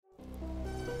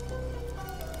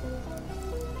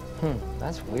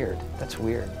That's weird. That's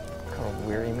weird. Kind of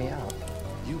weirding me out.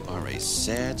 You are a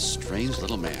sad, strange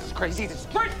little man. Crazy. This is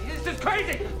crazy. This is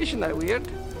crazy. Isn't that weird?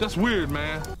 That's weird,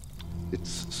 man.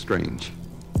 It's strange.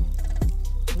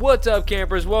 What's up,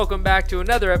 campers? Welcome back to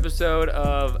another episode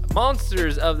of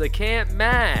Monsters of the Camp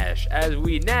Mash, as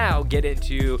we now get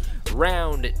into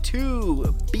round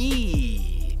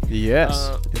 2B.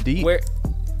 Yes, indeed.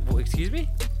 Excuse me?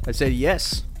 I said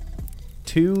yes.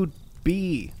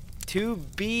 2B.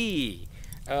 2B.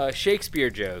 Shakespeare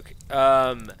joke.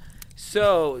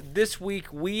 So this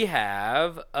week we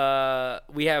have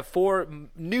 4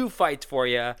 new fights for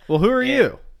you. Well, who are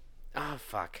you? Oh,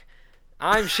 fuck.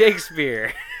 I'm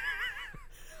Shakespeare.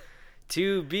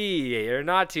 2B, or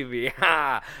not 2B.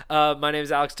 My name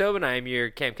is Alex Tobin. I am your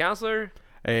camp counselor.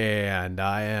 And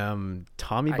I am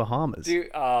Tommy Bahamas. Okay.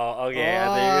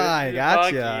 I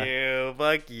gotcha.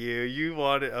 Fuck you. You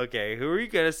want it. Okay, who are you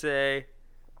going to say?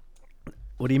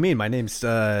 What do you mean? My name's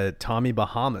Tommy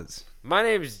Bahamas. My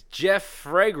name's Jeff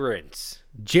Fragrance.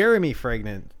 Jeremy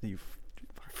Fragrant.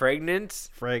 Fragrance?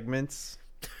 Fragments.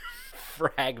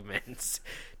 Fragments.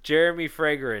 Jeremy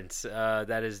Fragrance.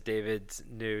 That is David's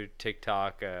new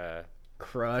TikTok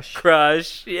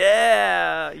crush.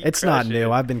 Yeah. It's not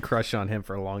new. I've been crushed on him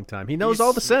for a long time. He knows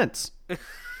all the scents. I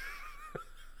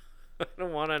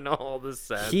don't want to know all the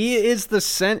scents. He is the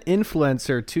scent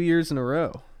influencer 2 years in a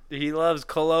row. He loves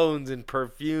colognes and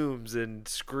perfumes and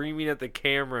screaming at the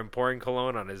camera and pouring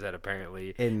cologne on his head,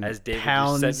 apparently. As David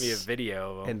just sent me a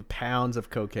video of him. And pounds of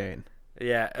cocaine.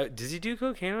 Yeah. Does he do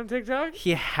cocaine on TikTok?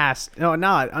 He has to. No,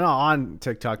 not on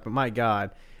TikTok, but my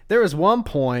God. There was one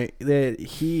point that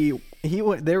he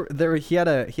went there he had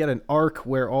an arc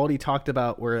where all he talked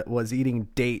about was eating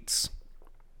dates.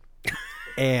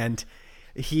 And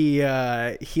he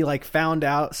like found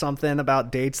out something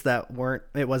about dates that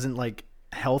wasn't like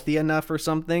healthy enough or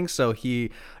something, so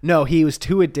he was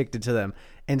too addicted to them,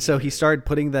 and so he started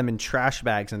putting them in trash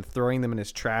bags and throwing them in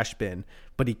his trash bin,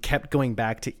 but he kept going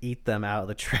back to eat them out of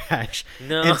the trash.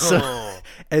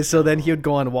 And so then he would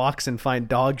go on walks and find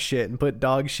dog shit and put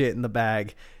dog shit in the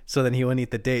bag, so then he wouldn't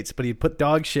eat the dates, but he'd put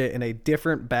dog shit in a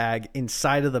different bag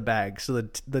inside of the bag, so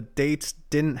that the dates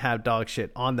didn't have dog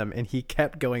shit on them, and he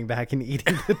kept going back and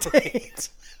eating the dates.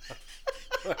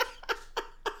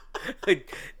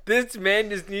 Like, this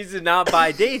man just needs to not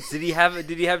buy dates. Did he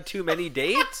have too many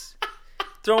dates?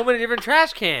 Throw them in a different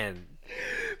trash can.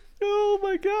 Oh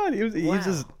my God. He was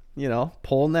just,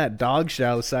 pulling that dog shit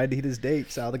outside to eat his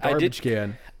dates out of the garbage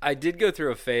can. I did go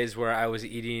through a phase where I was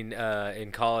eating,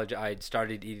 in college, I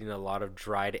started eating a lot of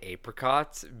dried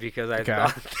apricots because I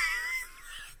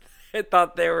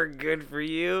thought they were good for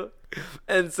you.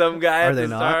 And some guy at the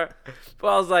start,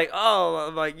 well, I was like,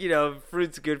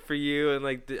 fruit's good for you, and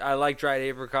like I like dried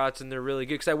apricots, and they're really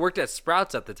good because I worked at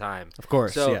Sprouts at the time. Of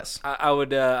course, so yes.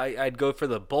 I'd go for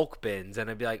the bulk bins,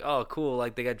 and I'd be like, oh, cool,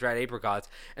 like they got dried apricots,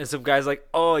 and some guy's like,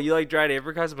 oh, you like dried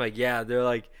apricots? I'm like, yeah. They're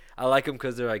like, I like them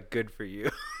because they're like good for you.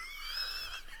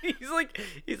 He's like,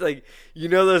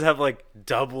 those have like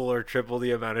double or triple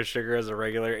the amount of sugar as a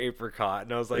regular apricot,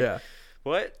 and I was like, yeah.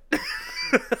 What?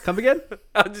 Come again?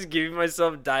 I'm just giving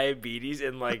myself diabetes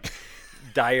and like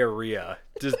diarrhea.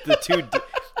 Just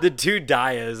the two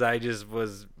dias I just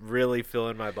was really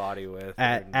filling my body with.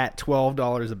 At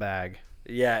 $12 a bag.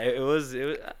 Yeah, it was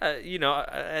I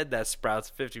had that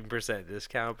Sprouts 15%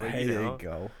 discount. But, hey, there you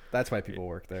go. That's why people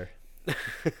work there.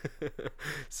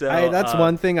 So that's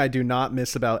one thing I do not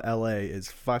miss about LA is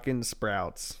fucking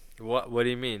Sprouts. What do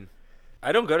you mean?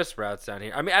 I don't go to Sprouts down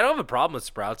here. I mean, I don't have a problem with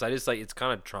Sprouts. I just like it's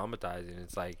kind of traumatizing.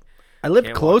 It's like I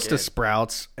lived close to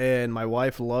Sprouts, and my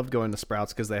wife loved going to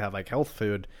Sprouts because they have like health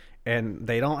food, and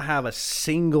they don't have a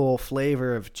single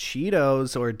flavor of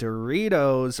Cheetos or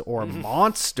Doritos or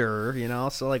Monster.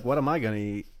 So like, what am I gonna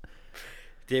eat?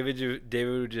 David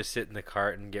would just sit in the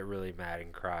cart and get really mad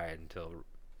and cry until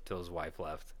his wife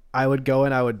left. I would go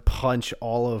and I would punch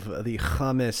all of the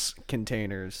hummus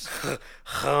containers.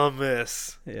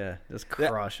 Hummus. Yeah, just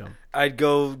crush them. I'd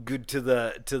go to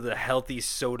the healthy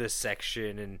soda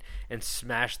section and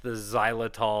smash the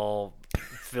xylitol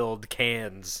filled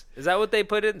cans. Is that what they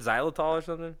put in? Xylitol or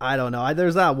something? I don't know.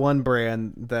 There's that one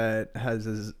brand that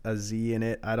has a Z in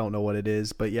it. I don't know what it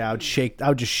is, but yeah, I would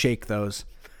just shake those.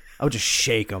 I would just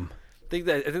shake them.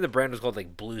 I think the brand was called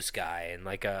like Blue Sky and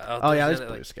like there's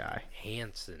Blue Sky.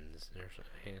 Hanson's.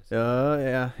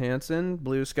 Yeah, Hanson,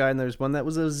 Blue Sky, and there's one that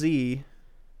was a Z.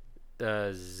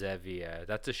 Zevia.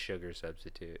 That's a sugar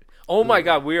substitute. Oh my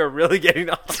God, we are really getting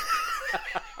off.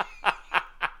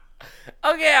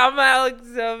 Okay, I'm Alex.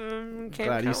 Camp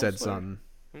Glad you said counselor. something.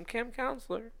 I'm camp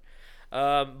counselor.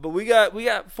 But we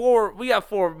got four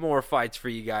more fights for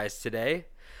you guys today.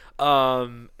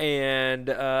 And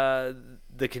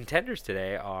the contenders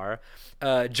today are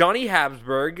Johnny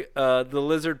Habsburg, the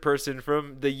lizard person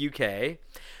from the UK,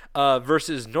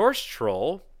 versus Norse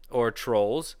Troll or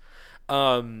Trolls,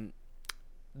 the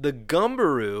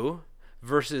Gumbaroo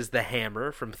versus the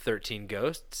Hammer from 13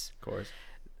 Ghosts, Of course.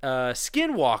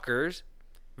 Skinwalkers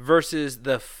versus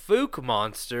the Fook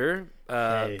Monster,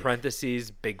 Hey.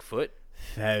 parentheses Bigfoot,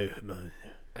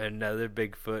 another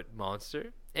Bigfoot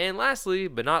monster. And lastly,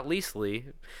 but not leastly,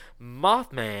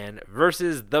 Mothman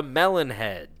versus the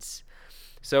Melonheads.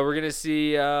 So we're gonna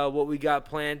see what we got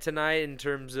planned tonight in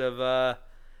terms of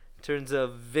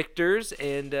victors.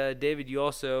 And David, you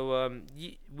also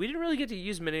we didn't really get to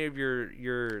use many of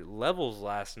your levels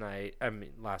last night.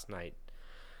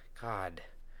 God,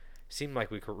 seemed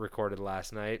like we recorded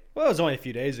last night. Well, it was only a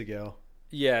few days ago.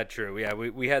 Yeah, true. Yeah,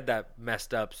 we had that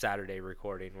messed up Saturday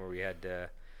recording where we had to.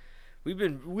 We've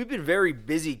been very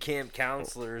busy camp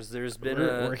counselors. There's been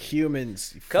We're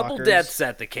humans. You couple fuckers. deaths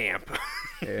at the camp.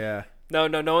 Yeah. No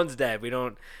one's dead.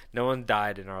 No one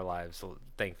died in our lives,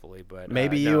 thankfully. But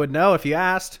Maybe no. you would know if you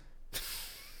asked.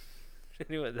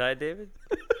 Anyone died, David?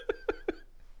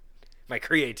 My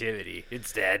creativity,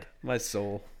 it's dead. My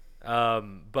soul.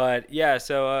 But yeah,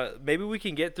 so maybe we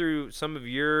can get through some of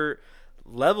your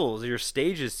levels, your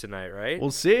stages tonight, right?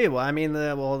 We'll see. Well, I mean,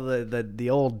 the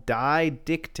old die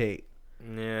dictate.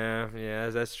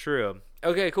 Yeah, that's true.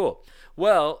 Okay, cool.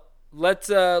 Well, let's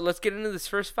get into this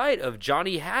first fight of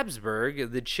Johnny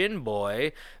Habsburg, the Chin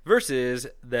Boy, versus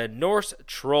the Norse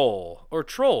Troll or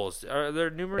Trolls. Are there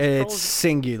numerous It's trolls?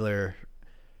 singular.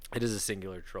 It is a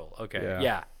singular troll. Okay.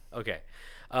 Yeah. Okay.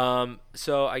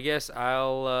 So I guess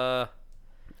I'll.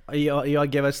 You'll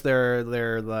give us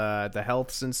the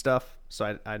healths and stuff,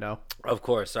 so I know. Of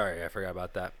course. Sorry, I forgot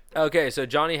about that. Okay, so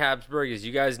Johnny Habsburg, as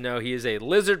you guys know, he is a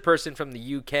lizard person from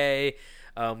the UK.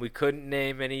 We couldn't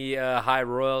name any high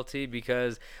royalty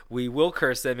because we will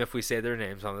curse them if we say their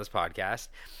names on this podcast.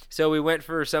 So we went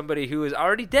for somebody who is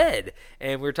already dead,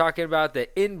 and we're talking about the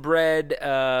inbred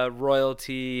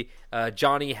royalty,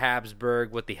 Johnny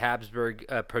Habsburg, with the Habsburg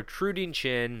protruding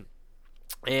chin.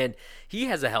 And he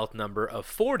has a health number of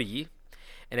 40,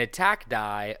 an attack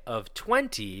die of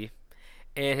 20,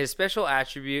 and his special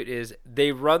attribute is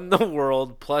they run the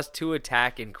world +2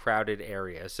 attack in crowded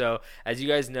areas. So, as you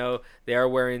guys know, they are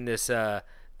wearing this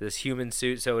human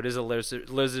suit, so it is a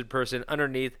lizard person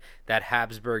underneath that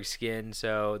Habsburg skin.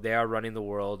 So they are running the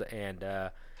world, and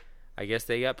I guess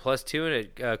they got +2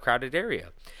 in a crowded area.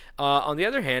 On the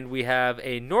other hand, we have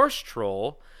a Norse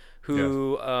troll.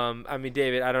 Who, I mean,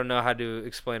 David, I don't know how to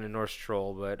explain a Norse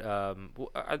troll, but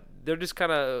they're just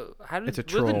kind of, what do the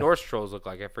troll. Norse trolls look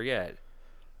like? I forget.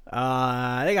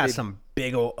 They got some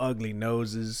big old ugly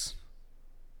noses.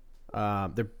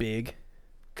 They're big.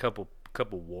 Couple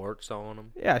warts on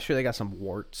them. Yeah, sure, they got some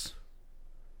warts.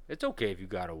 It's okay if you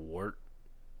got a wart.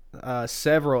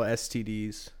 Several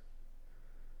STDs.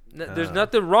 There's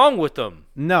nothing wrong with them.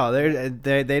 No,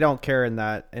 they don't care in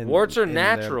that. Warts are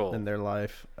natural in their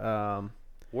life.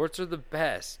 Warts are the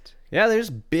best. Yeah, there's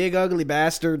big ugly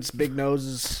bastards, big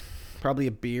noses, probably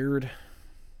a beard.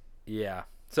 Yeah.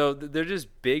 So they're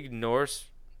just big Norse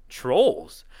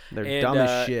trolls. They're dumb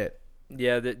as shit.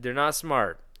 Yeah, they're not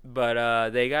smart. But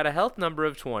they got a health number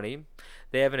of 20.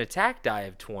 They have an attack die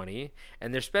of 20.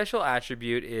 And their special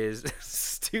attribute is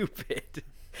stupid.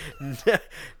 I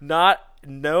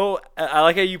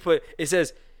like how you put it.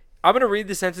 Says, I'm going to read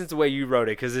the sentence the way you wrote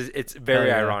it because it's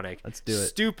very ironic. Let's do it.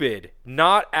 Stupid,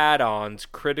 not add-ons,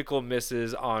 critical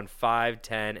misses on 5,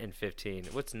 10, and 15.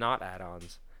 What's not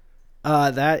add-ons?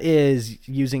 That is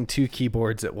using 2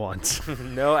 keyboards at once.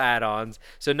 No add-ons.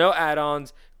 So no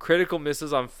add-ons, critical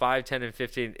misses on 5, 10, and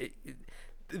 15.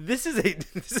 This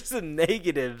is a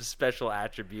negative special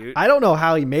attribute. I don't know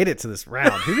how he made it to this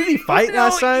round. Who did he fight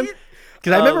last time?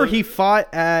 Because I remember he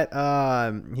fought at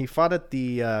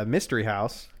the Mystery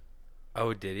House.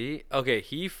 Oh, did he? Okay,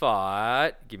 he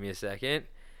fought. Give me a second.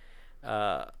 He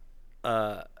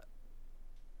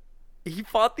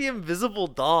fought the Invisible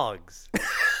Dogs.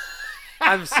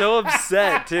 I'm so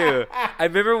upset too. I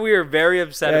remember we were very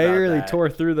upset about he really that. tore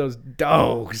through those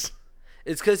dogs.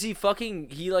 It's because he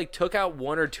took out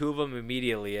 1 or 2 of them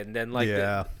immediately, and then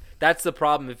Yeah. that's the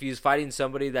problem. If he's fighting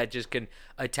somebody that just can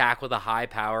attack with a high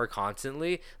power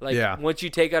constantly, once you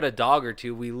take out a dog or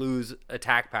 2, we lose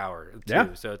attack power too.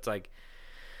 Yeah. So it's like,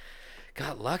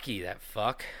 got lucky that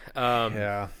fuck.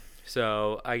 Yeah.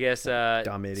 So I guess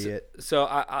Dumb idiot. So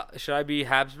I should I be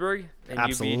Habsburg and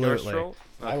you be Norse Absolutely. Troll?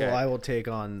 Okay. I will take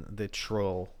on the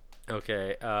troll.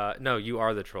 Okay. No, you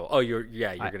are the troll. Oh, you're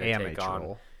I gonna am take a on.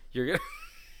 troll. You're gonna.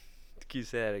 Can you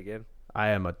say that again? I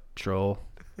am a troll.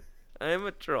 I am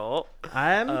a troll.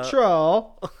 I'm a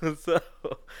troll. So,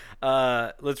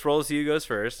 let's roll. See who goes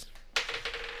first.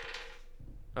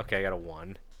 Okay, I got a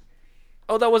 1.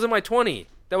 Oh, that wasn't my 20.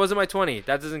 That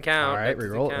doesn't count. All right, That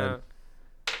doesn't reroll it count.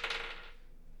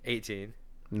 18.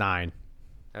 9.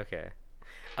 Okay.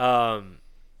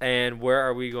 And where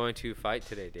are we going to fight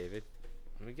today, David?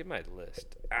 Let me get my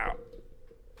list. Ow.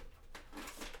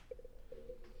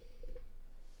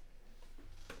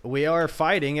 We are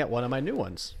fighting at one of my new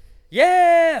ones.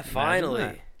 Yeah,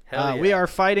 finally. Hell yeah. We are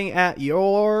fighting at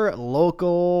your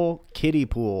local kiddie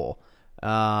pool.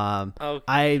 Okay.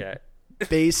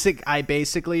 I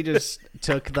basically just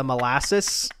took the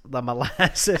molasses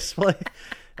play,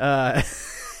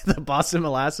 the Boston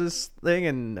molasses thing,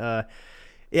 and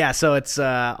yeah, so it's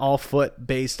all foot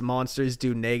based monsters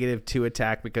do -2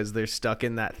 attack because they're stuck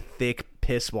in that thick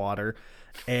piss water,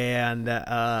 and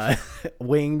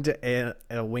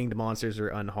winged monsters are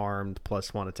unharmed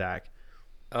 +1 attack.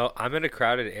 Oh, I'm in a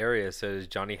crowded area, so does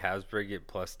Johnny Habsburg get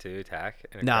 +2 attack?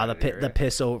 Nah, the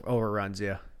piss overruns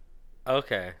you.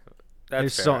 Okay,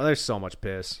 that's fair. There's so much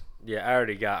piss. Yeah,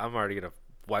 I'm already gonna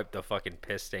wipe the fucking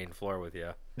piss stained floor with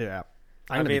you. Yeah,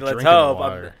 I mean, let's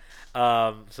hope.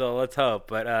 So let's hope.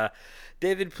 But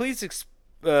David, please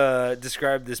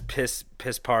describe this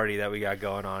piss party that we got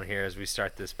going on here as we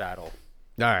start this battle.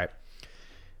 All right.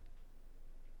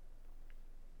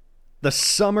 The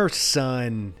summer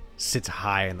sun sits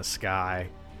high in the sky,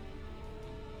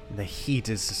 and the heat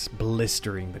is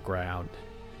blistering the ground.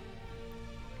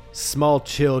 Small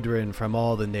children from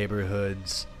all the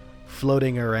neighborhoods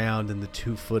floating around in the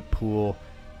 2-foot pool,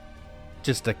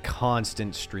 just a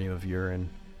constant stream of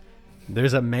urine.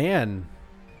 There's a man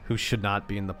who should not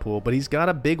be in the pool, but he's got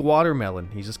a big watermelon.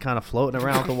 He's just kind of floating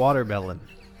around with the watermelon.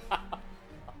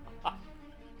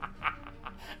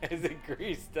 Is it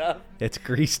greased up? It's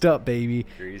greased up, baby.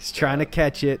 He's trying to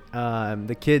catch it.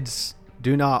 The kids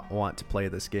do not want to play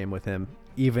this game with him,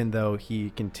 even though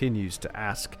he continues to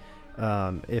ask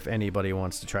if anybody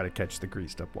wants to try to catch the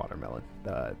greased up watermelon.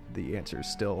 The answers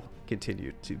still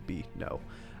continue to be no.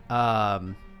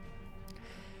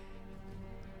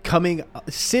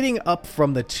 Sitting up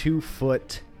from the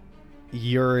 2-foot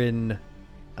urine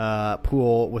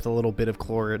pool with a little bit of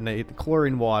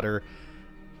chlorine water,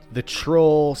 the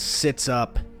troll sits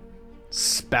up,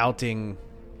 spouting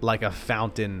like a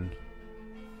fountain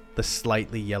the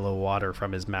slightly yellow water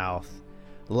from his mouth,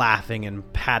 laughing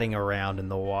and patting around in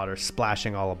the water,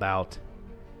 splashing all about.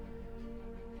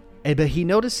 But he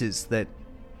notices that,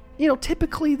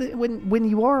 typically when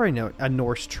you are a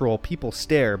Norse troll, people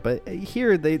stare, but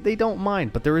here they don't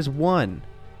mind. But there's one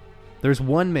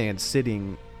man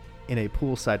sitting in a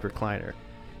poolside recliner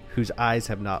whose eyes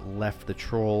have not left the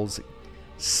troll's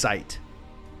sight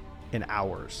in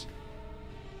hours.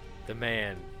 The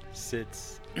man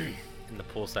sits in the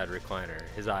poolside recliner,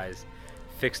 his eyes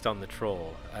fixed on the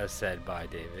troll, as said by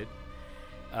David.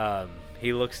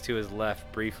 He looks to his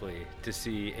left briefly to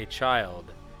see a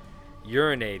child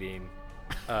urinating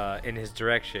in his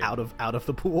direction. Out of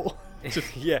the pool.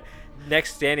 Yeah,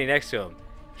 standing next to him.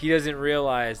 He doesn't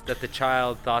realize that the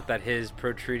child thought that his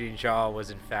protruding jaw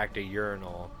was in fact a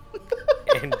urinal.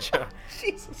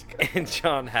 And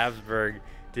John Habsburg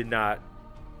did not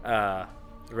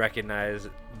recognize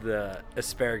the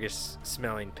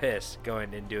asparagus-smelling piss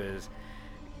going into his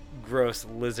gross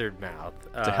lizard mouth.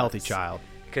 It's a healthy child.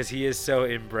 Because he is so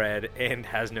inbred and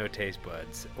has no taste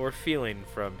buds or feeling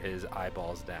from his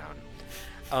eyeballs down.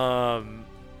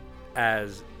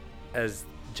 As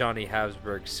Johnny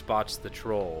Habsburg spots the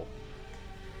troll,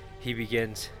 he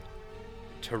begins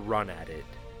to run at it.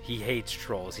 He hates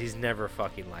trolls. He's never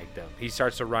fucking liked them. He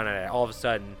starts to run at it. All of a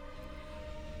sudden,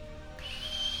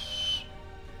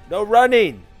 no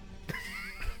running.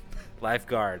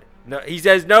 Lifeguard. No, he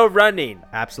says no running.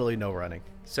 Absolutely no running.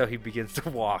 So he begins to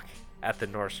walk at the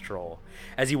Norse troll.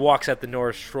 As he walks at the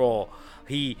Norse troll,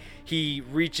 he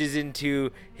reaches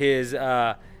into his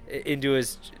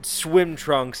swim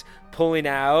trunks, pulling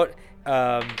out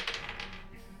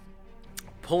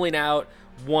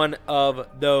one of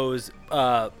those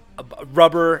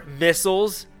rubber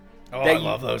missiles. I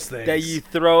love those things. That you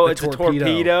throw. It's a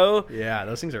torpedo. Yeah,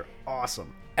 those things are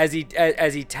awesome. As he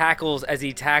tackles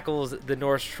the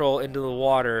Norse troll into the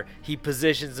water, he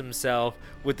positions himself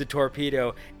with the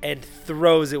torpedo and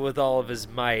throws it with all of his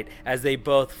might as they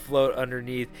both float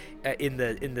underneath in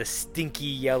the stinky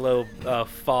yellow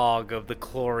fog of the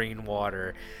chlorine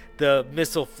water. The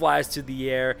missile flies through the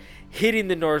air, hitting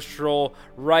the Norse troll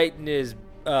right in his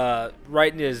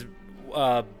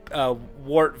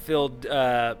wart-filled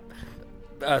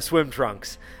swim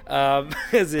trunks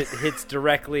as it hits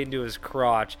directly into his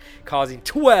crotch, causing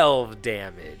 12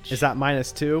 damage. Is that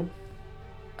 -2?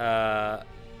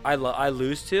 I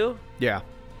lose 2? Yeah.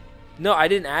 No, I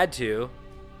didn't add 2.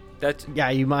 That's Yeah,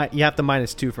 you have to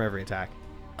 -2 for every attack.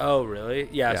 Oh, really?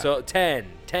 Yeah, Yeah. so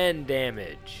 10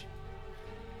 damage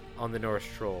on the Norse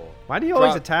troll. Why do you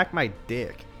always Drop- attack my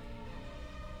dick?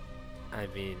 I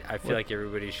mean, I feel like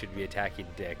everybody should be attacking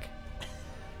Dick.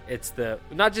 It's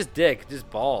not just Dick, just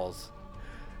balls.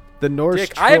 The Norse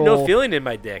Dick, troll. I have no feeling in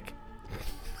my dick.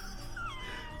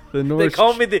 The Norse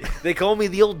They call me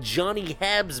the old Johnny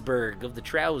Habsburg of the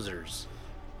trousers.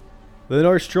 The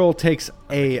Norse troll takes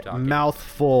a talking.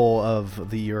 mouthful of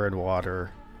the urine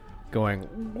water, going,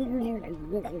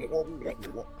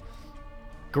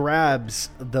 grabs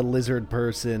the lizard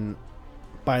person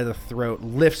by the throat,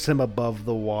 lifts him above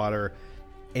the water,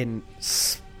 and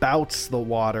spouts the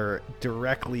water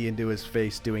directly into his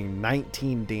face, doing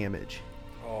 19 damage.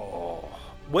 Oh,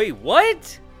 wait,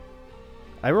 what?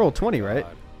 I rolled 20, right?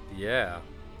 God, yeah.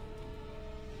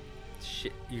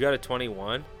 Shit, you got a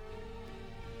 21?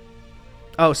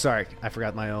 Oh, sorry. I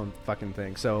forgot my own fucking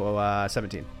thing. So,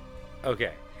 17.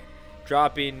 Okay.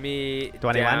 Dropping me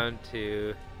 21? down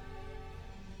to...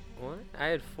 What? I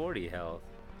had 40 health.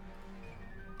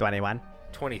 21.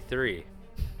 23.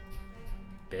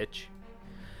 Bitch.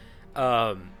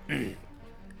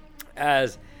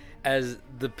 As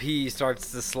the pee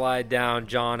starts to slide down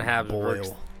John Habsburg's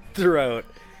Boil. throat,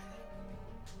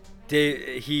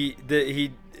 he's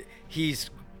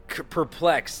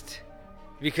perplexed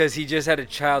because he just had a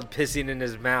child pissing in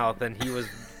his mouth and he was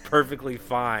perfectly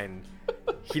fine.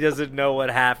 He doesn't know what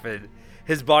happened.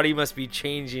 His body must be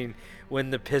changing when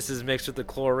the piss is mixed with the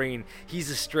chlorine. He's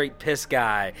a straight piss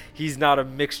guy. He's not a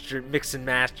mix and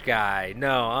match guy.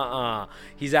 No,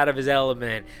 He's out of his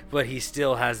element, but he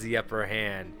still has the upper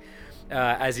hand.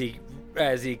 As he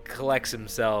collects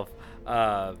himself,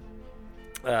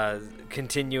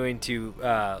 continuing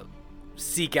to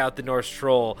seek out the Norse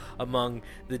troll among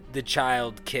the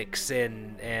child kicks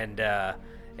and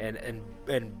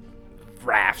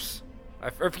rafts. I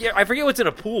forget what's in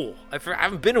a pool. I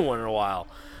haven't been in one in a while.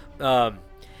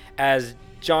 As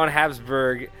John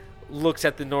Habsburg looks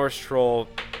at the Norse troll,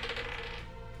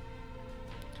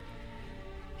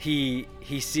 he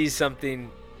sees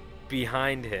something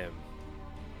behind him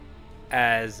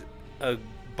as a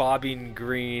bobbing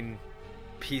green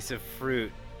piece of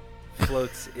fruit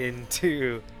floats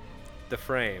into the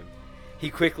frame. He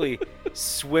quickly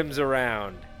swims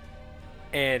around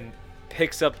and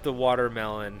picks up the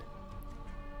watermelon,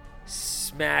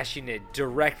 smashing it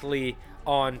directly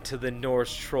onto the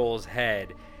Norse troll's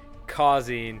head,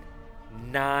 causing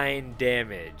 9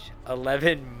 damage.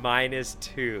 11 minus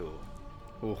 2.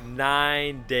 Oof.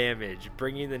 9 damage,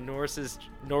 bringing the Norse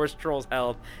troll's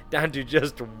health down to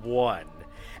just 1.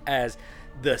 As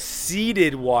the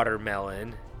seeded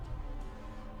watermelon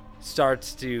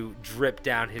starts to drip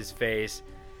down his face.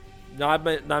 Not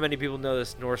many people know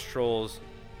this. Norse trolls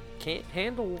can't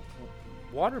handle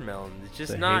watermelon. It's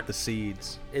just They not hate the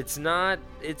seeds. It's not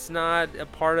a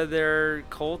part of their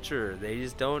culture. They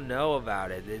just don't know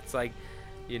about it. It's like,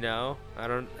 I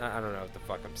don't know what the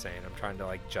fuck I'm saying. I'm trying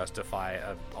to justify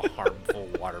a harmful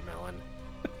watermelon.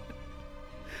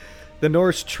 The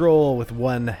Norse troll, with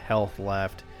 1 health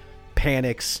left,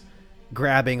 panics,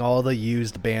 grabbing all the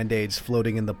used band-aids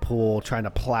floating in the pool, trying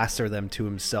to plaster them to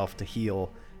himself to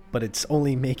heal, but it's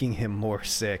only making him more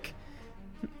sick.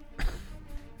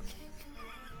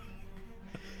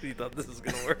 You thought this was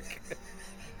gonna work?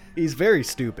 He's very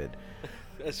stupid.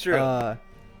 That's true.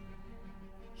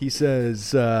 He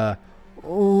says,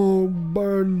 "Oh,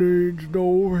 band-aids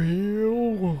no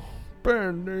heal.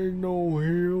 Band-aids no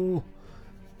heal."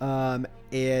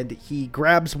 And he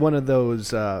grabs one of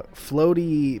those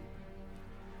floaty.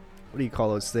 What do you call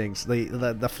those things? The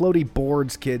floaty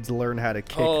boards kids learn how to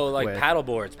kick. with. Paddle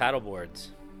boards.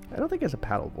 I don't think it's a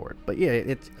paddle board, but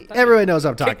yeah, everybody knows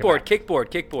what I'm talking about.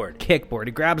 Kickboard.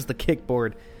 He grabs the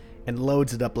kickboard and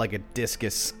loads it up like a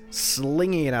discus,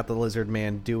 slinging it at the lizard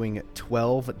man, doing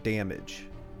 12 damage.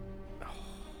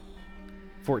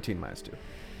 14 minus 2.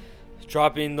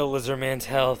 Dropping the lizard man's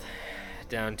health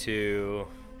down to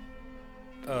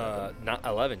not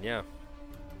 11. Yeah.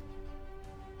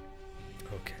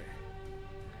 Okay.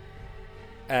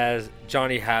 As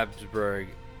Johnny Habsburg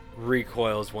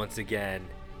recoils once again,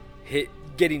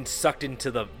 getting sucked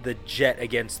into the jet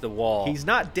against the wall. He's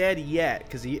not dead yet,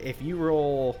 because if you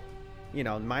roll,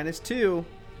 minus 2,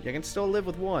 you can still live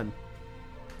with 1.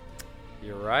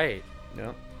 You're right.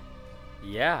 Yep.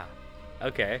 Yeah.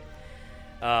 Okay.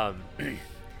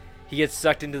 He gets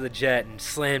sucked into the jet and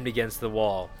slammed against the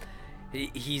wall.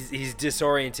 He's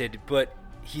disoriented, but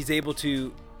he's able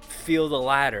to feel the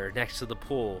ladder next to the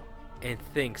pool and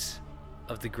thinks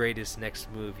of the greatest next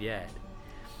move yet.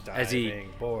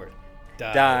 Diving board.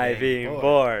 Diving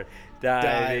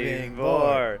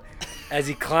board. As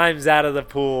he climbs out of the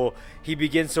pool, he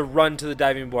begins to run to the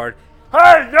diving board.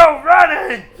 Hey, no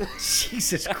running!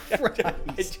 Jesus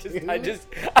Christ. I just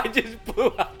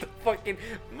blew out the fucking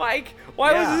mic.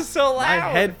 Why was this so loud? My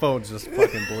headphones just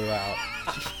fucking blew out.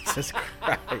 Jesus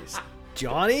Christ.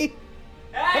 Johnny?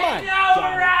 Come on,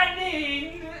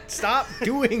 Johnny. Running! Stop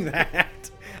doing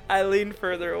that. I leaned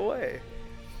further away.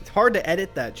 It's hard to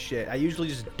edit that shit. I usually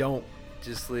just don't.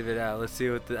 Just leave it out. Let's see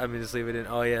what just leave it in.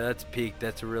 Oh yeah, that's peak.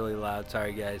 That's really loud.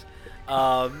 Sorry guys.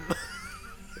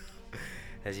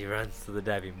 As he runs to the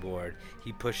diving board,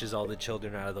 he pushes all the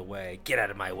children out of the way. Get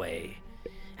out of my way.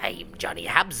 I'm Johnny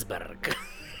Habsburg.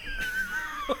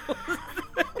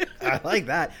 I like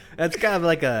that. That's kind of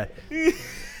like a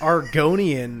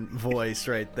Argonian voice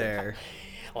right there.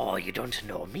 Oh, you don't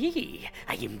know me.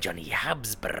 I am Johnny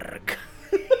Habsburg.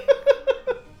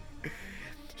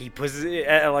 He pushes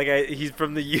it he's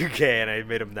from the UK, and I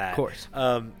made him that. Of course.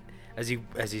 As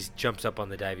he jumps up on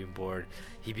the diving board,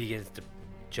 he begins to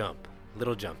jump.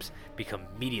 Little jumps become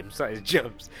medium-sized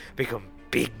jumps, become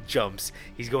big jumps.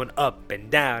 He's going up and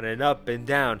down and up and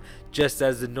down. Just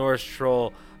as the Norse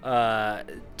troll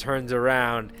turns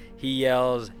around, he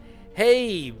yells,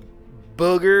 "Hey,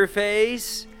 booger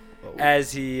face!" Whoa.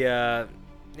 As he, That's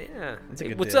a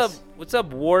good what's diss. up? What's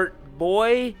up, wart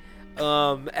boy?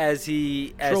 As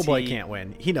Troll Boy can't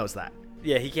win. He knows that.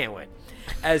 Yeah, he can't win.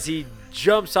 As he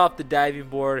jumps off the diving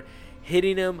board,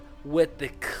 hitting him with the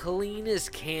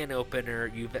cleanest can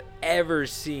opener you've ever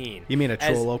seen. You mean a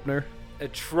troll opener? A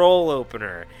troll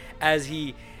opener. As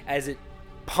it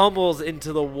pummels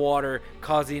into the water,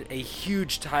 causing a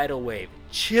huge tidal wave.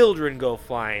 Children go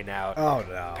flying out. Oh,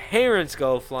 no. Parents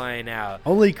go flying out.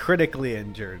 Only critically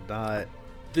injured, not...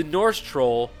 The Norse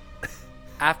troll,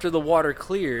 after the water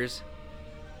clears,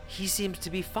 he seems to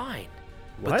be fine.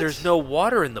 But What? there's no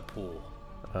water in the pool.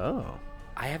 Oh.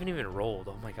 I haven't even rolled.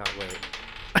 Oh my god, wait.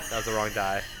 That was the wrong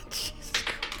die. Jesus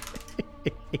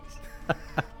Christ.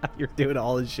 You're doing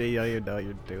all this shit you don't even know what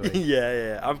you're doing.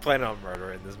 yeah. I'm planning on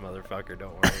murdering this motherfucker,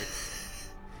 don't worry.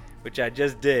 Which I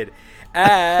just did.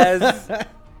 As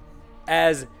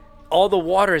all the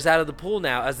water is out of the pool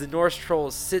now, as the Norse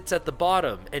troll sits at the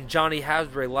bottom and Johnny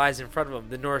Habsburg lies in front of him,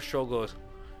 the Norse troll goes,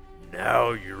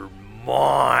 "Now you're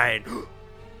mine."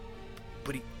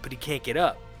 but he can't get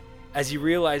up. As he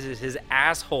realizes his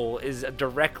asshole is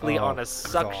directly on a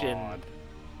suction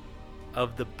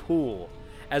of the pool.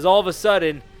 As all of a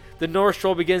sudden, the Norse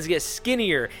troll begins to get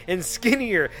skinnier and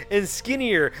skinnier and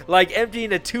skinnier, like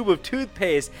emptying a tube of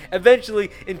toothpaste, eventually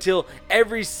until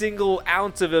every single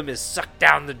ounce of him is sucked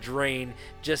down the drain,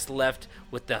 just left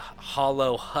with the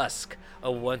hollow husk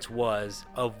of what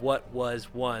was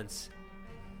once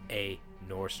a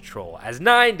Norse troll. As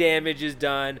 9 damage is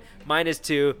done,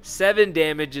 -2, 7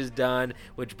 damage is done,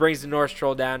 which brings the Norse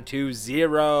troll down to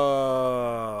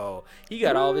 0. He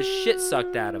got all of his shit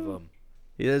sucked out of him.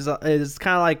 It's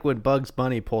kind of like when Bugs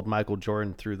Bunny pulled Michael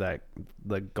Jordan through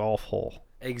the golf hole.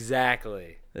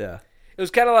 Exactly. Yeah. It was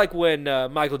kind of like when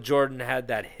Michael Jordan had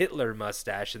that Hitler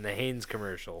mustache in the Hanes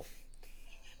commercial.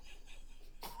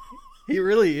 He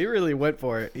really went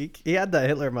for it. He had that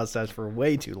Hitler mustache for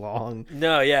way too long.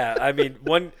 No, yeah. I mean,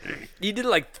 he did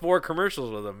like 4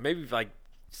 commercials with him. Maybe like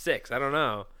 6. I don't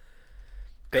know.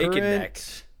 Bacon neck.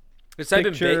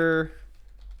 Picture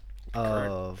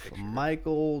of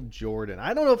Michael Jordan.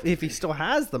 I don't know if he still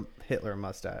has the Hitler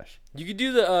mustache. You could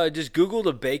do the just Google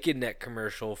the bacon neck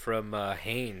commercial from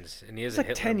Hanes, and he has It's like a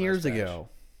Hitler 10 years mustache. ago.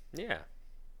 Yeah.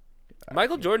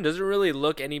 Michael Jordan doesn't really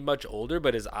look any much older,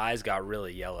 but his eyes got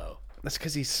really yellow. That's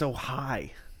because he's so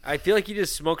high. I feel like he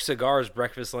just smokes cigars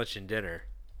breakfast, lunch, and dinner.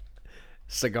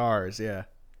 Cigars, yeah.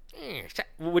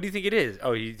 What do you think it is?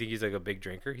 Oh, you think he's like a big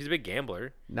drinker? He's a big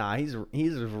gambler. Nah, he's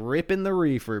ripping the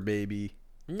reefer, baby.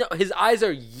 No, his eyes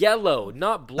are yellow,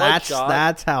 not bloodshot.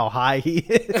 That's how high he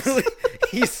is.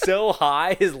 He's so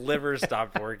high, his liver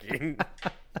stopped working.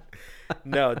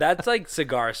 No, that's like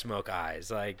cigar smoke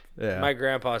eyes. Like my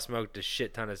grandpa smoked a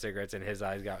shit ton of cigarettes, and his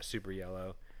eyes got super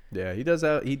yellow. Yeah, he does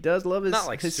love his, Not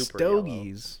like his super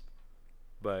stogies.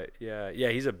 But yeah,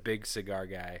 he's a big cigar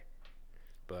guy.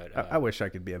 But I wish I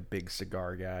could be a big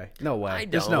cigar guy. No way. I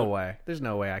There's no don't. way. There's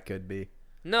no way I could be.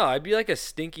 no, I'd be like a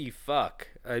stinky fuck.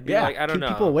 I'd be like, I don't keep know.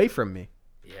 people away from me.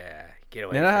 Yeah, get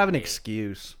away. Then I from have an me.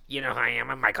 excuse. You know who I am?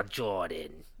 I'm Michael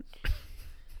Jordan.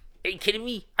 Are you kidding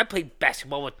me? I played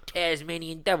basketball with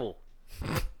Tasmanian Devil.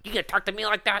 You gonna talk to me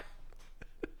like that?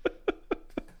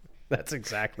 That's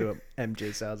exactly what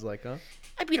MJ sounds like, huh?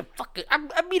 I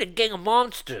meet a gang of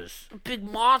monsters, big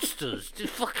monsters. The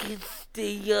fucking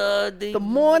The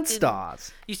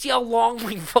Monstars. You see how long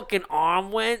my fucking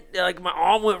arm went? Like my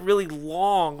arm went really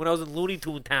long when I was in Looney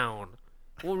Tune Town.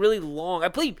 It went really long. I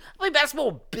played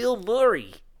basketball with Bill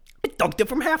Murray. I dunked it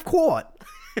from half court.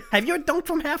 Have you ever dunked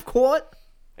from half court?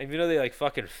 And you know they like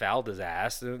fucking fouled his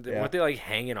ass. Weren't they like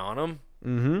hanging on him?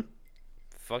 Mm-hmm.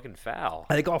 Fucking foul.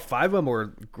 I think all 5 of them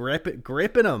were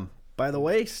gripping him by the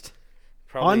waist.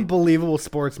 Probably Unbelievable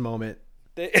sports moment.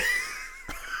 That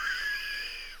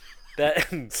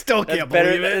Still that's can't better.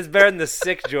 believe it. It's better than the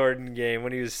sick Jordan game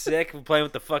when he was sick playing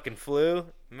with the fucking flu.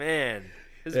 Man,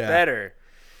 it's Yeah. better.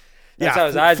 That's how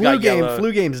his eyes got yellow.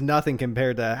 Flu game's nothing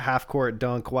compared to half court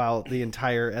dunk while the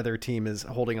entire other team is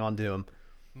holding on to him.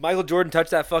 Michael Jordan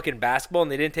touched that fucking basketball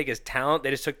and they didn't take his talent. They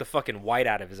just took the fucking white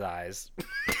out of his eyes.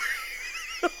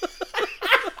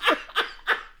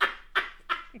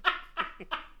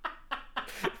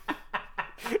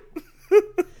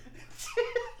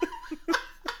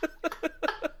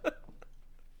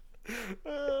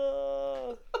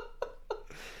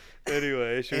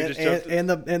 Anyway, should we just jump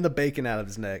to... and the bacon out of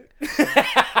his neck.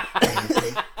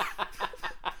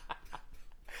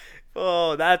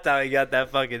 Oh, that's how he got that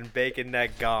fucking bacon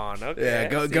neck gone. Okay. Yeah,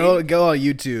 go on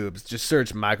YouTube. Just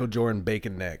search Michael Jordan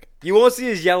bacon neck. You won't see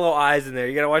his yellow eyes in there.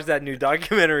 You gotta watch that new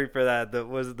documentary for that.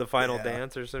 Was it The Final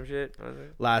Dance or some shit?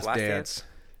 Last Dance.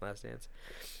 Last Dance.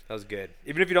 That was good.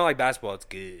 Even if you don't like basketball, it's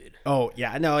good. Oh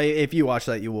yeah, no. If you watch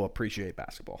that, you will appreciate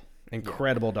basketball.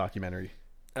 Incredible documentary.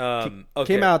 Okay.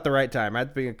 Came out at the right time, right at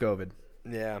the beginning of COVID.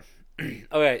 Yeah.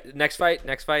 Okay. Next fight.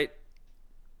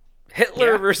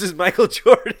 Hitler versus Michael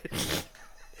Jordan.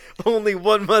 Only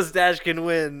one mustache can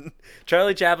win.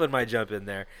 Charlie Chaplin might jump in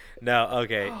there. No.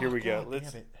 Okay. Here we go.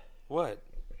 Let's. What?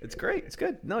 It's great. It's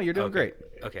good. No, you're doing great.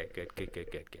 Okay. Good.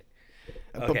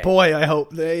 But boy, I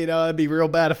hope it'd be real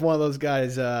bad if one of those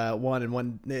guys won and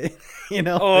one,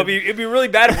 Oh, it'd be really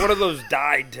bad if one of those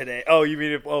died today. Oh, you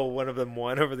mean if one of them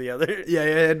won over the other? Yeah,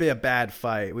 it'd be a bad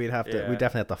fight. We'd definitely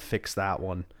have to fix that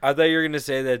one. I thought you were gonna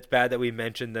say that it's bad that we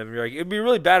mentioned them. You're like, it'd be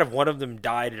really bad if one of them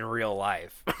died in real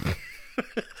life.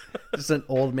 Just an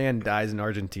old man dies in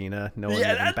Argentina. No one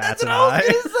even bats that's an what I eye. was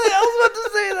gonna say. I was about to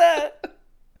say that.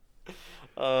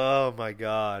 Oh my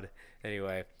god.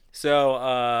 Anyway,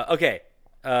 so okay.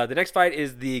 The next fight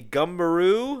is the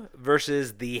Gumbaroo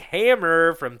versus the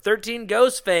Hammer from 13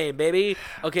 Ghosts fame, baby.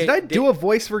 Okay, Did I do a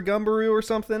voice for Gumbaroo or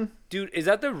something? dude? Is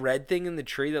that the red thing in the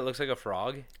tree that looks like a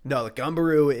frog? No, the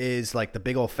Gumbaroo is like the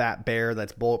big old fat bear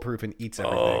that's bulletproof and eats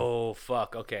everything. Oh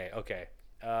fuck. Okay.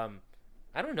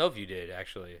 I don't know if you did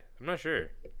actually. I'm not sure.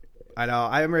 I know.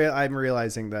 I'm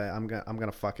realizing that I'm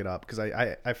gonna fuck it up because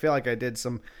I feel like I did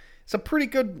some pretty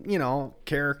good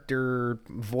character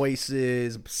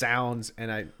voices, sounds,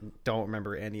 and I don't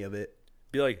remember any of it.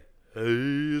 Be like, hey,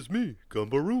 it's me,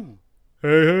 Gumbaroo.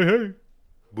 Hey,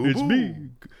 Boo it's boo. me.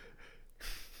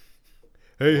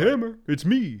 Hey, Hammer, it's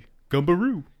me,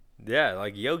 Gumbaroo. Yeah,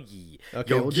 like Yogi.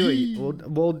 Okay, we'll do it.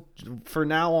 We'll for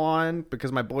now on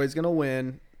because my boy's gonna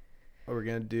win. We're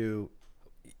gonna do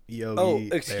Yogi.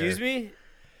 Oh, excuse me.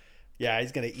 Yeah,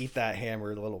 he's gonna eat that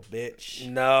hammer, little bitch.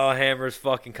 No, Hammer's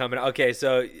fucking coming. Okay,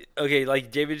 so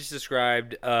like David just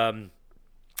described, the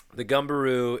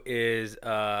Gumbaroo is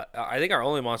I think our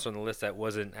only monster on the list that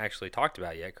wasn't actually talked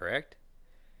about yet, correct?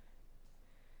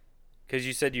 Because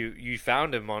you said you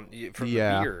found him from the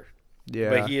beer. Yeah,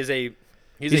 But he's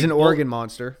an Oregon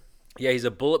monster. Yeah, he's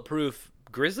a bulletproof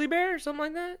grizzly bear or something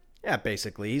like that. Yeah,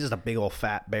 basically, he's just a big old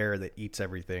fat bear that eats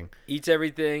everything. Eats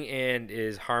everything and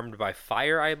is harmed by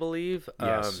fire, I believe.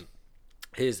 Yes.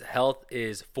 His health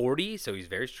is 40, so he's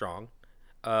very strong,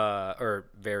 or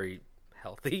very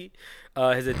healthy.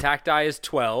 His attack die is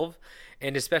 12,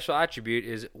 and his special attribute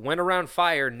is when around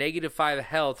fire, -5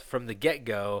 health from the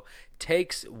get-go,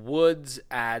 takes woods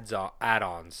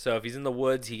add-ons. So if he's in the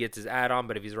woods, he gets his add-on,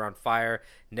 but if he's around fire,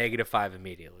 -5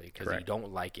 immediately because you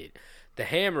don't like it. The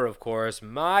Hammer, of course,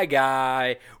 my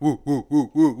guy, woo, woo,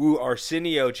 woo, woo, woo,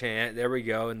 Arsenio chant, there we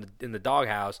go, in the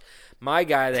doghouse. My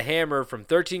guy, the Hammer from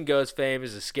 13 Ghosts fame,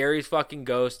 is the scariest fucking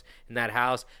ghost in that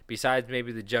house, besides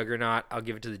maybe the Juggernaut. I'll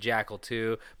give it to the Jackal,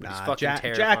 too, but he's fucking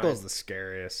terrifying. Jackal's the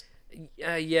scariest.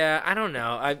 Yeah, I don't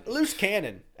know. Loose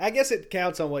cannon. I guess it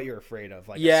counts on what you're afraid of.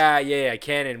 Like yeah.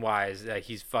 Canon-wise,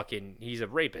 he's a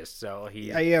rapist, so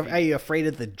he's... Are you afraid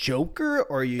of the Joker,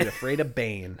 or are you afraid of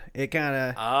Bane? It kind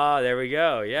of... Ah, there we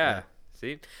go, yeah.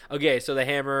 See? Okay, so the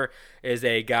Hammer is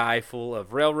a guy full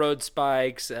of railroad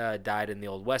spikes, died in the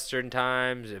old Western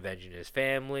times, avenging his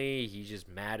family. He's just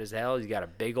mad as hell. He's got a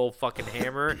big old fucking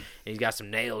hammer, and he's got some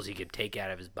nails he can take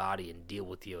out of his body and deal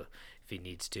with you he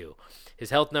needs to.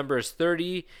 His health number is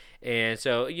 30, and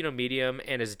so, medium,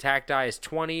 and his attack die is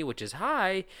 20, which is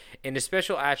high, and his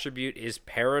special attribute is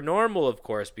paranormal, of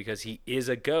course, because he is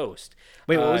a ghost.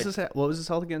 Wait, what was his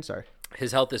health again? Sorry.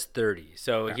 His health is 30.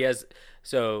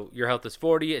 So your health is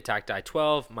 40, attack die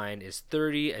 12, mine is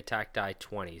 30, attack die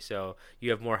 20. So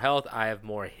you have more health, I have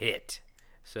more hit.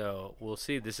 So we'll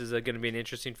see. This is going to be an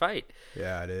interesting fight.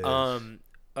 Yeah, it is.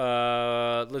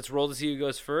 Let's roll to see who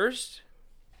goes first.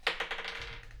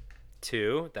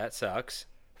 2. That sucks.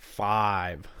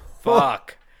 5.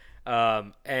 Fuck.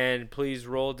 And please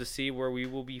roll to see where we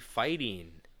will be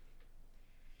fighting.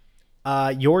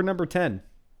 You're number 10.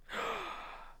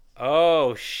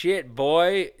 Oh, shit,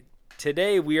 boy.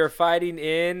 Today we are fighting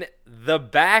in the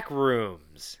back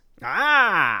rooms.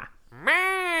 Ah!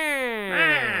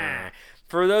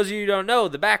 For those of you who don't know,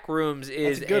 the back rooms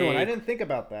is That's a good one. I didn't think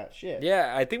about that. Shit.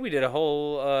 Yeah, I think we did a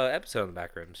whole episode on the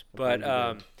back rooms.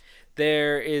 But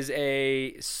there is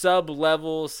a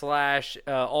sub-level /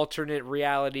 alternate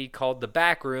reality called the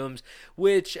back rooms,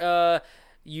 which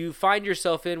you find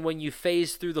yourself in when you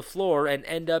phase through the floor and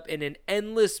end up in an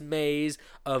endless maze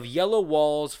of yellow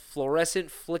walls, fluorescent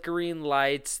flickering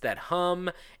lights that hum,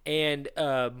 and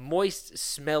moist,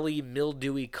 smelly,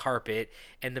 mildewy carpet.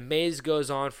 And the maze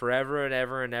goes on forever and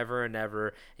ever and ever and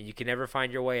ever, and you can never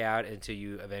find your way out until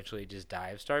you eventually just die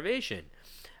of starvation.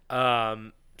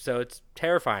 So it's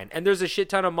terrifying. And there's a shit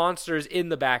ton of monsters in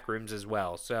the back rooms as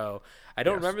well. So I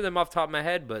don't remember them off the top of my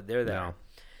head, but they're there. No.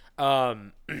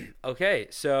 Okay,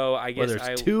 so I guess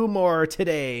there's 2 more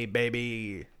today,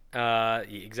 baby.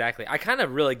 Exactly. I kind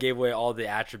of really gave away all the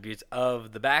attributes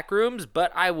of the back rooms,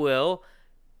 but I will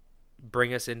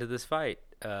bring us into this fight.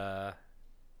 Huh?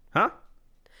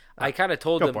 I kind of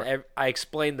told Go them, I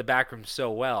explained the back room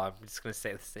so well, I'm just going to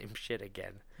say the same shit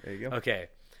again. There you go. Okay.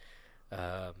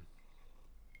 The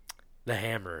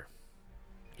Hammer.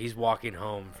 He's walking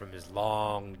home from his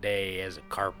long day as a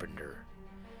carpenter.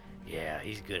 Yeah,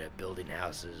 he's good at building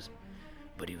houses,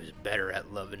 but he was better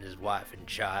at loving his wife and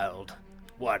child.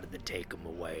 Why did they take him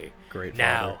away? Great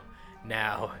now, father.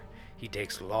 Now, he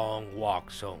takes long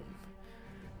walks home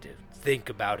to think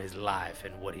about his life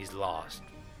and what he's lost.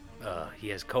 He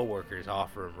has coworkers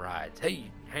offer him rides.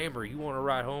 Hey, Hammer, you want to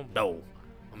ride home? No,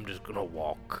 I'm just gonna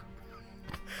walk.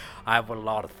 I have a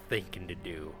lot of thinking to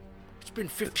do. It's been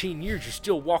 15 years, you're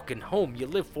still walking home. You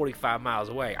live 45 miles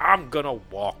away. I'm gonna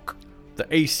walk. The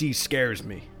AC scares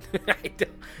me. I don't-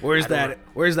 Where's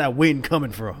that wind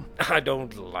coming from? I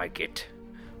don't like it.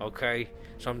 Okay?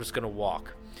 So I'm just going to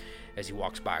walk. As he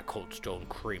walks by a Cold Stone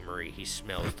Creamery, he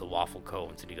smells the waffle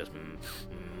cones, and he goes,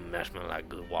 that smells like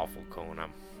good waffle cone. I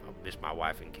miss my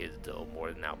wife and kids, though,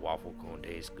 more than that waffle cone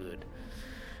tastes good.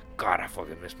 God, I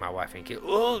fucking miss my wife and kids.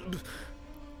 Ugh.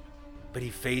 But he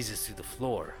phases through the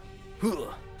floor.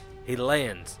 He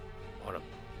lands on a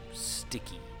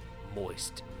sticky,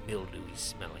 moist, mildewy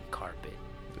smelling carpet.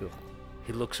 Ugh.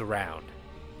 He looks around.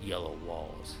 Yellow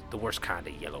walls. The worst kind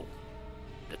of yellow.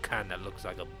 The kind that looks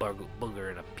like a booger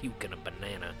and a puke and a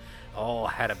banana. All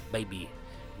had a baby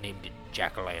named it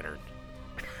Jack-o'-lantern.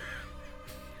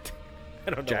 I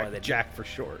don't know why they Jack for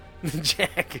short.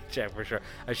 Jack for sure.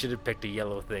 I should have picked a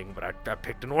yellow thing, but I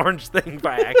picked an orange thing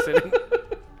by accident.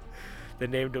 They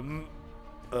named him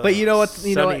But you know what?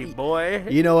 Sunny Boy.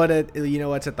 You know what? You know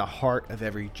what's at the heart of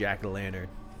every jack-o'-lantern?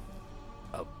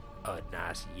 A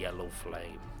nice yellow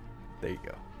flame. There you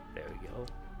go. There we go.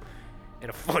 And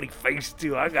a funny face,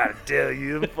 too. I gotta tell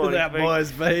you. Funny That face.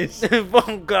 boy's face.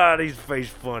 Oh, God, his face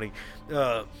funny.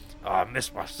 I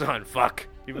miss my son. Fuck.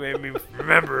 You made me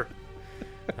remember.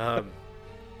 And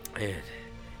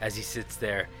as he sits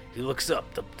there, he looks up.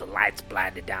 The light's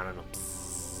blinded down on him.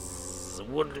 Psst.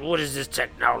 What is this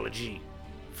technology?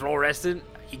 Fluorescent?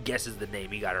 He guesses the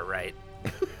name. He got it right.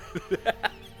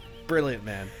 Brilliant,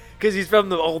 man. Because he's from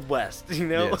the Old West, you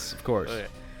know? Yes, of course. Okay.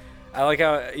 I like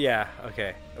how, yeah,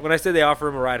 okay. When I said they offer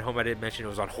him a ride home, I didn't mention it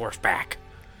was on horseback.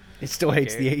 It still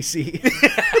hates the AC.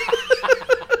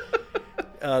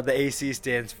 The AC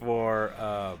stands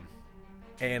for,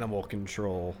 Animal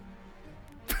control.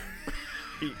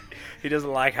 he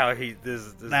doesn't like how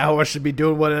this Now I should be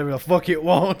doing whatever the fuck it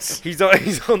wants. he's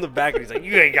on the back and he's like,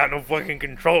 you ain't got no fucking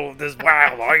control of this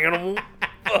wild animal.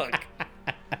 Fuck.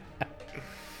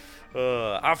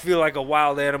 I feel like a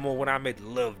wild animal when I make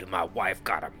love to my wife.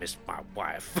 God, I miss my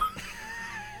wife.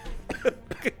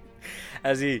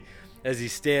 As he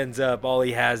stands up, all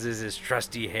he has is his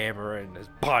trusty hammer and his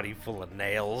body full of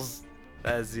nails.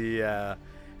 As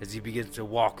he begins to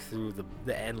walk through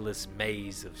the endless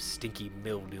maze of stinky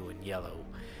mildew and yellow.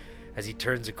 As he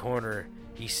turns a corner,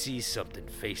 he sees something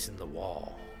facing the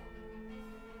wall.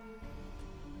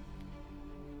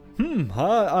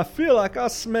 I feel like I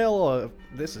smell a...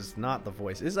 This is not the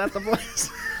voice. Is that the voice?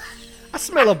 I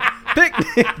smell a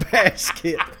picnic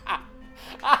basket.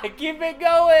 Keep it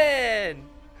going.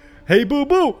 Hey,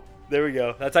 boo-boo. There we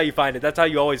go. That's how you find it. That's how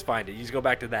you always find it. You just go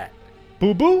back to that.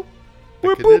 Boo-boo?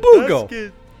 Where'd boo-boo go?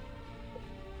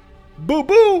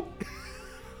 Boo-boo!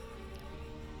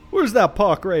 Where's that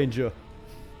park ranger?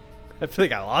 I feel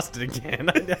like I lost it again.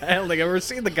 I don't think I've ever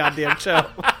seen the goddamn show.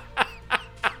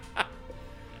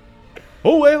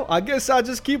 Oh, well, I guess I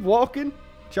just keep walking,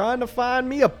 trying to find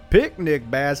me a picnic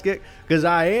basket, because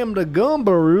I am the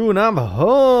Gumbaroo and I'm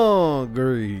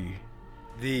hungry.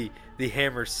 The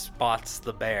hammer spots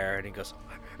the bear and he goes,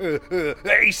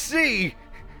 AC!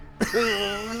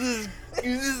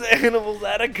 This animal's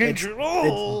out of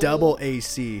control. It's double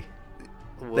AC.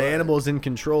 What? The animal's in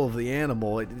control of the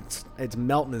animal. It's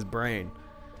melting his brain.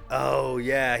 Oh,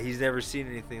 yeah. He's never seen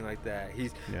anything like that.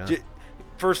 He's Yeah.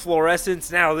 first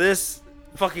fluorescence, now this.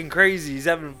 Fucking crazy. He's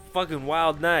having a fucking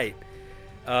wild night.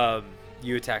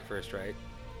 You attack first, right?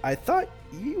 I thought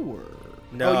you were.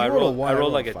 No, you I rolled a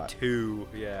 1, like a 5. 2.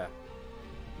 Yeah.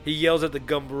 He yells at the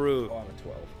Gumbaroo. On a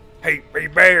 12. Hey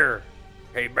bear!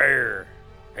 Hey bear!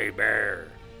 Hey bear!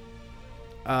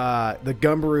 The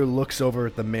Gumbaroo looks over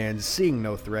at the man, seeing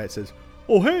no threat, says,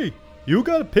 "Oh, hey, you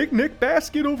got a picnic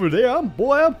basket over there? I'm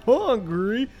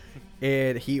hungry."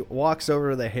 And he walks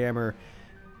over to the hammer,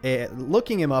 and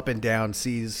looking him up and down,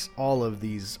 sees all of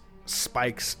these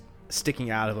spikes sticking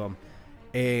out of him,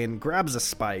 and grabs a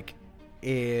spike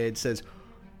and says,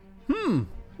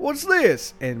 what's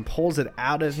this? And pulls it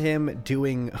out of him,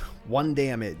 doing 1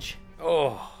 damage.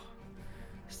 Oh,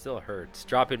 still hurts.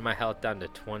 Dropping my health down to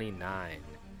 29.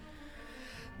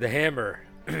 The hammer,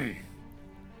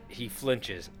 he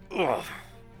flinches. Ugh.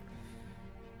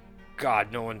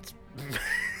 God, no one's...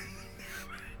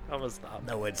 I'm gonna stop.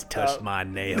 No one's touched my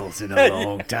nails in a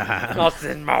long time.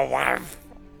 Nothing, my wife.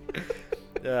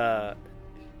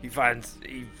 He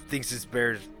thinks his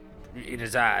bear's in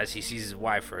his eyes. He sees his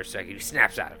wife for a second. He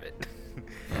snaps out of it,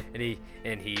 and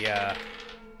he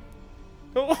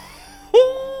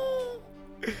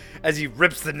as he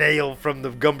rips the nail from the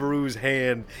Gumbaroo's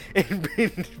hand and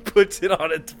puts it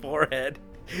on its forehead.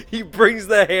 He brings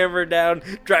the hammer down,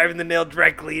 driving the nail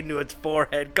directly into its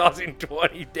forehead, causing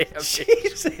 20 damage.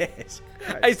 Jesus.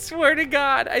 I swear to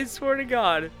God. And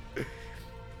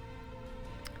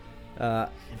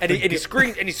he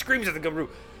screams at the Gumbaroo.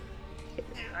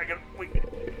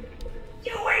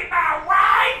 You ate my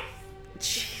wife!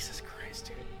 Jesus Christ,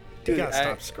 dude. Dude, You gotta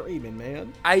stop screaming,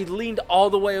 man. I leaned all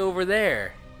the way over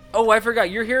there. Oh, I forgot.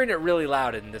 You're hearing it really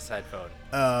loud in this headphone.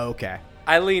 Okay.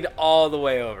 I leaned all the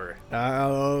way over.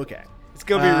 Okay. It's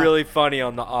going to be really funny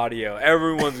on the audio.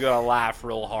 Everyone's going to laugh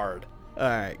real hard. All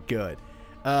right, good.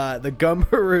 The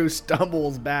Gumbaroo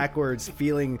stumbles backwards,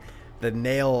 feeling the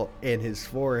nail in his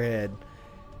forehead,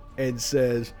 and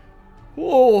says,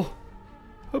 "Oh,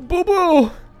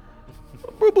 Boo-Boo!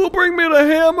 Boo-Boo, bring me the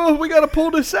hammer. We got to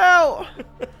pull this out.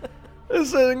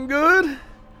 This isn't good."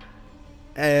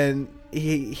 And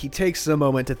he takes a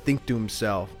moment to think to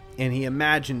himself, and he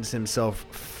imagines himself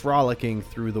frolicking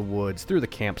through the woods, through the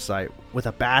campsite, with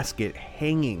a basket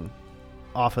hanging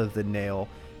off of the nail,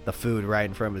 the food right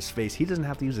in front of his face. He doesn't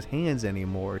have to use his hands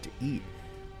anymore to eat.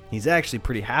 He's actually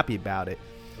pretty happy about it.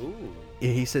 Ooh.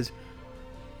 And he says,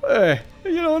 "Hey,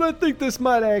 and I think this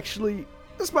might actually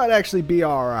be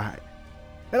all right.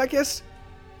 And I guess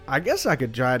I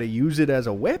could try to use it as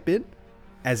a weapon."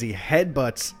 As he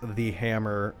headbutts the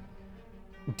hammer,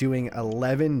 doing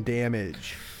 11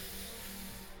 damage.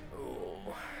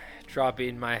 Ooh.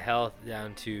 Dropping my health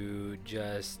down to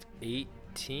just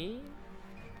 18?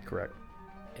 Correct.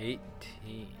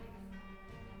 18.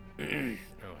 Oh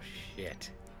shit.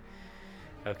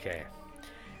 Okay.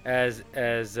 As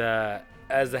the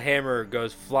hammer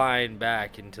goes flying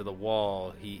back into the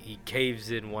wall, he caves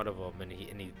in one of them, and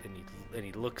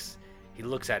he looks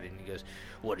at it and he goes,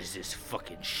 "What is this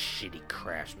fucking shitty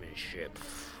craftsmanship?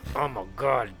 I'm a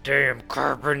goddamn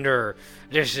carpenter.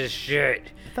 This is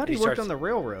shit." I thought he worked on the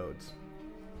railroads.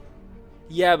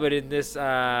 Yeah, but in this,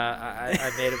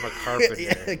 I made him a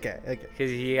carpenter. Okay.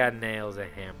 Because he got nails and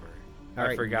hammer. All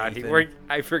right, forgot Nathan.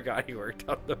 I forgot he worked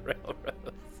on the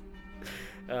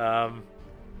railroads.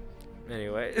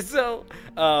 Anyway, so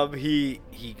he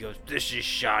goes, "This is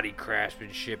shoddy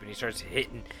craftsmanship," and he starts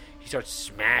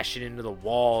smashing into the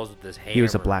walls with this hammer. He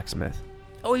was a blacksmith.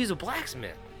 Oh, he's a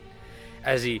blacksmith.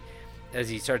 As he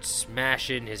starts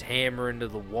smashing his hammer into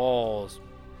the walls,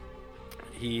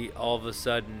 he all of a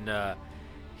sudden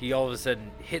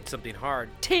hits something hard.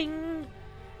 Ting!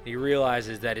 He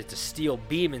realizes that it's a steel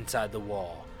beam inside the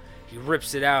wall. He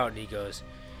rips it out and he goes,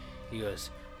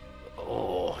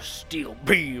 "Oh, steel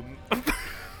beam."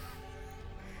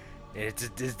 It's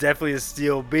definitely a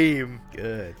steel beam.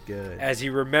 Good. As he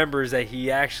remembers that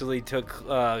he actually took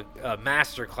a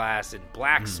master class in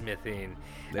blacksmithing.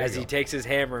 There As you he go. takes his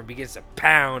hammer and begins to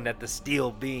pound at the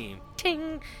steel beam.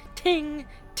 Ting, ting,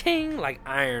 ting, like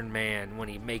Iron Man when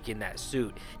he making that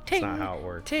suit. Ting, not how it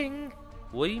works. Ting.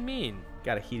 What do you mean?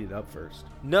 Gotta heat it up first.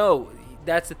 No,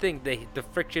 that's the thing. The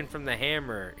friction from the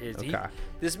hammer is. Okay.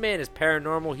 This man is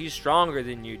paranormal. He's stronger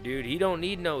than you, dude. He don't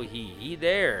need no heat. He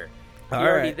there. He All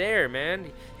already right. there,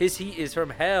 man. His heat is from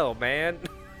hell, man.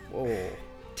 Whoa.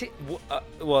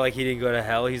 Well, like he didn't go to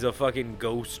hell. He's a fucking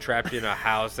ghost trapped in a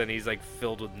house, and he's like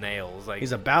filled with nails. Like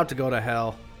He's about to go to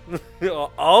hell.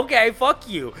 okay, fuck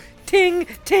you. Ting,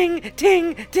 ting,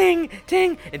 ting, ting,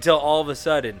 ting. Until all of a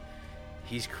sudden,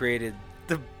 he's created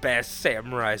the best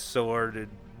samurai sword in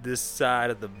this side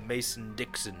of the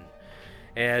Mason-Dixon.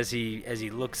 As he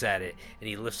looks at it, and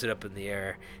he lifts it up in the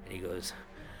air, and he goes,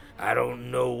 I don't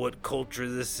know what culture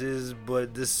this is,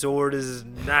 but this sword is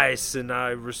nice, and I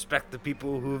respect the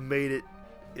people who have made it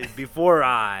before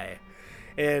I.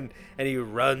 And he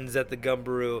runs at the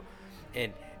Gumbaroo,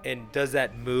 and does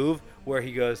that move where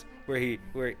he goes, where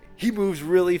he moves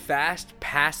really fast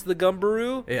past the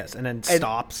Gumbaroo. Yes, and then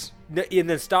stops. And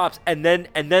then stops, and then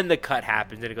the cut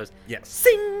happens, and it goes, Yes.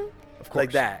 sing, Of course.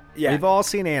 like that. Yeah, We've all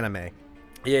seen anime.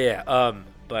 yeah.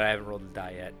 But I haven't rolled the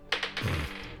die yet.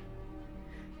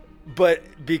 But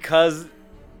because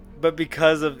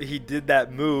of he did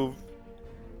that move,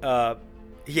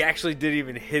 he actually didn't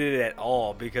even hit it at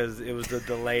all because it was a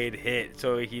delayed hit.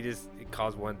 So it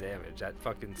caused 1 damage. That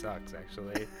fucking sucks,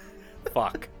 actually.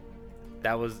 Fuck.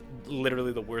 That was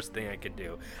literally the worst thing I could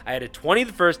do. I had a 20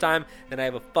 the first time, then I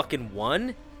have a fucking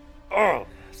 1. Oh,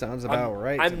 Sounds about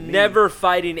right. to I'm me. never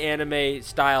fighting anime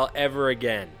style ever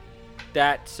again.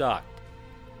 That sucked.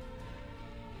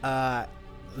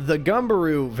 The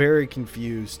Gumbaroo, very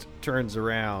confused, turns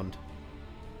around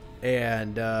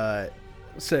and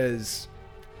says,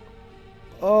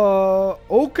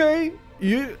 okay,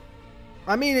 you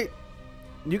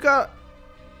got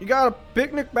a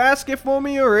picnic basket for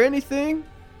me or anything?"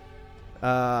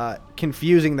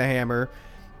 Confusing the hammer,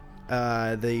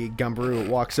 the Gumbaroo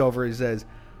walks over and says,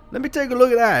 "Let me take a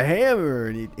look at that hammer."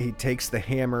 And he takes the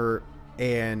hammer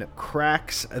and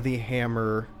cracks the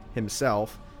hammer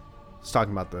himself. He's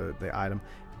talking about the item.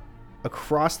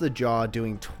 Across the jaw,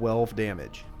 doing 12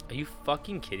 damage. Are you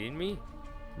fucking kidding me?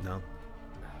 No.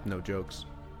 No jokes.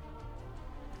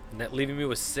 Leaving me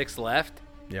with 6 left?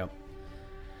 Yep.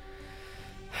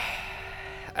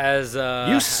 As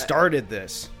You started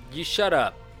this. you shut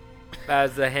up.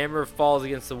 As the hammer falls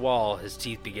against the wall, his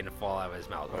teeth begin to fall out of his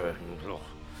mouth. You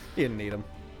didn't need him.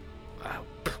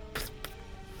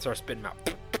 Start spitting out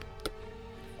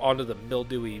onto the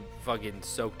mildewy, fucking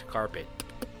soaked carpet.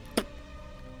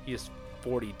 He has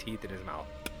 40 teeth in his mouth.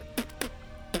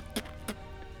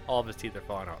 All of his teeth are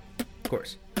falling out. Of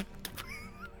course.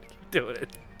 Doing it.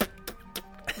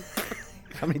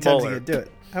 How many times Molar. you gonna do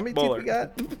it? How many Molar. teeth you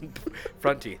got?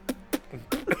 Front teeth.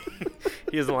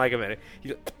 He doesn't like them.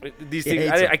 These He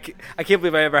things. hates I can't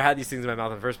believe I ever had these things in my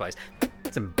mouth in the first place.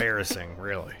 It's embarrassing,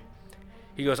 really.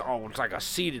 He goes, "Oh, it's like a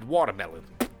seeded watermelon."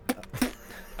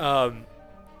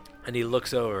 And he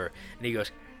looks over and he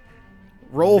goes,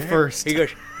 Roll first. He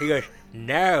goes,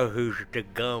 "Now who's the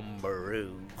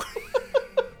Gumbaroo?"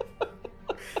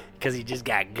 Because he just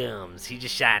got gums. He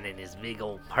just shining his big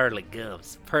old pearly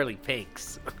gums, pearly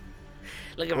pinks.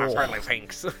 Look at my Oh. pearly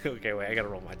pinks. Okay, wait, I gotta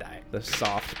roll my die. The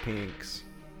soft pinks.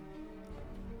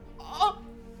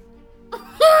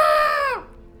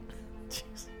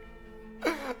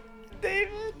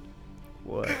 David.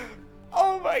 What?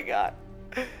 Oh my god.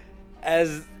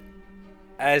 As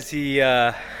he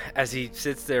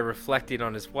sits there reflecting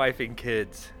on his wife and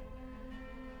kids,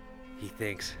 he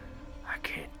thinks, I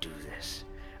can't do this.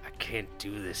 I can't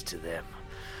do this to them.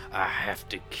 I have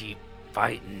to keep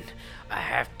fighting. I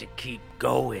have to keep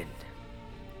going.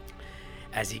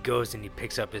 As he goes and he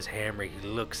picks up his hammer, he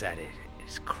looks at it.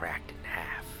 It's cracked in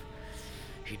half.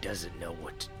 He doesn't know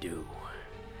what to do.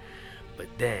 But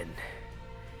then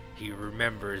he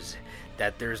remembers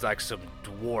that there's like some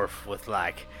dwarf with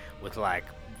like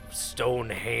stone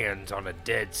hands on a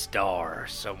dead star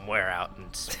somewhere out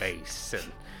in space.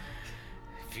 And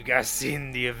if you guys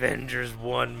seen the Avengers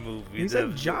 1 movie, He's a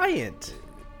giant.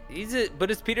 But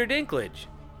it's Peter Dinklage.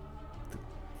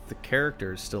 The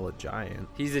character is still a giant.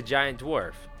 He's a giant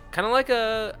dwarf, kind of like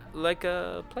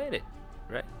a planet,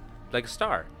 right? Like a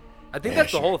star. I think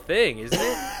that's the whole thing, isn't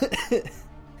it? Is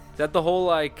that the whole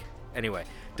like? Anyway,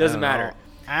 doesn't matter.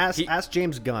 Ask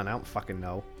James Gunn. I don't fucking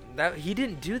know. That he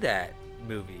didn't do that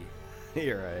movie.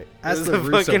 You're right. This As is the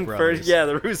Russo fucking brothers. first, yeah,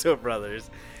 the Russo brothers.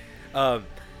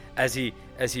 As he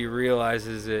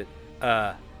realizes it,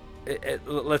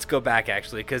 let's go back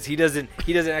actually, because he doesn't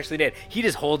actually dance. He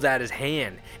just holds out his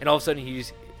hand, and all of a sudden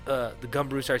the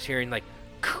Gumbaroo starts hearing like,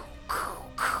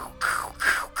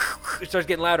 it starts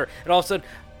getting louder, and all of a sudden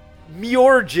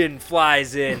Mjorgen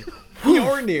flies in.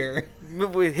 Mjolnir.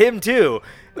 With him too,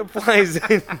 flies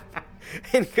in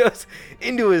and goes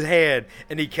into his hand,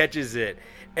 and he catches it.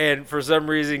 And for some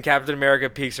reason, Captain America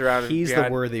peeks around. He's the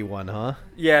behind. worthy one, huh?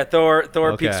 Yeah, Thor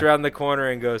Okay. peeks around the corner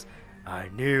and goes, "I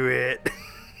knew it."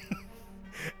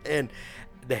 And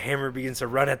the hammer begins to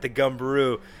run at the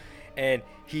Gumbaroo, and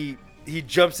he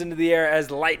jumps into the air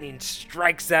as lightning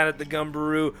strikes out at the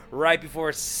Gumbaroo right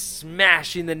before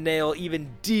smashing the nail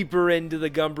even deeper into the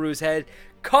Gumbaroo's head,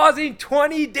 causing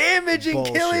 20 damage and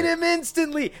Bullshit. killing him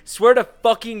instantly. Swear to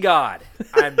fucking God.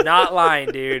 I'm not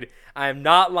lying, dude. I'm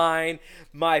not lying.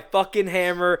 My fucking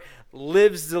hammer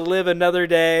lives to live another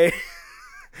day.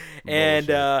 And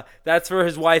that's for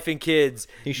his wife and kids.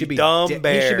 He should be dumb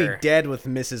bear. He should be dead with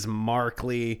Mrs.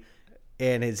 Markley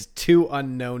and his 2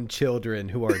 unknown children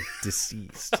who are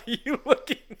deceased. Are you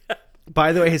looking at?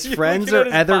 By the way, his You're friends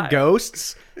looking are at his other bio.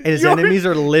 ghosts, and his You're- enemies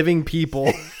are living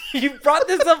people. You brought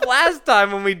this up last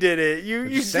time when we did it.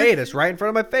 You Say it. It's right in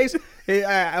front of my face.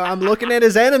 I'm looking at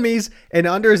his enemies, and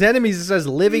under his enemies it says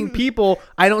living people.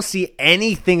 I don't see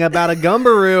anything about a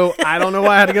Gumbaroo. I don't know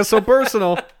why I had to get so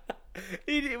personal.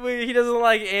 He doesn't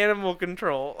like animal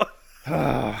control.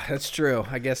 That's true.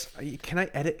 I guess. Can I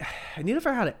edit? I need to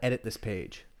figure out how to edit this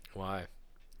page Why?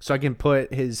 so I can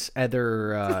put his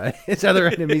other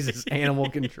enemies as animal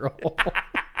control.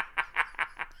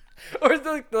 Or it's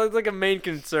like a main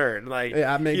concern. Like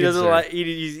Yeah, main he doesn't concern. like.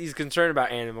 He's concerned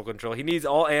about animal control. He needs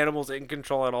all animals in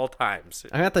control at all times.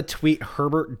 I have to tweet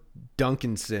Herbert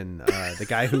Duncanson, the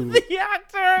guy who The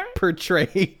actor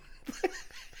portrayed.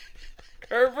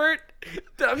 Herbert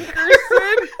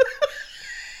Dunkerson.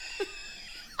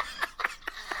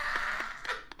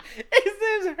 His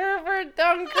name's Herbert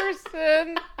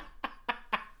Dunkerson.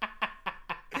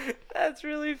 That's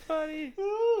really funny.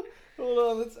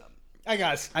 Hold on, I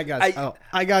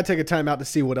gotta take a time out to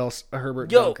see what else Herbert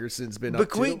Dunkerson's been But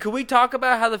up to. can we talk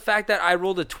about how the fact that I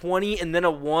rolled a 20 and then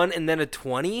a 1 and then a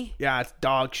 20? Yeah, it's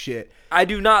dog shit. I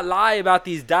do not lie about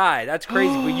these die. That's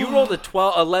crazy. But you rolled a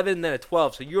 12, 11, and then a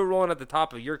 12, so you were rolling at the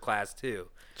top of your class too.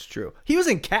 It's true. He was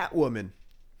in Catwoman.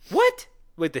 What?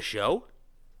 Wait, the show?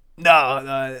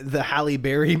 No, the Halle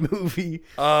Berry movie.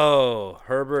 Oh,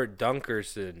 Herbert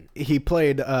Dunkerson. He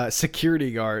played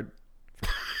security guard.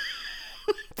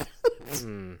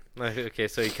 Okay,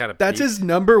 so he kind of That's his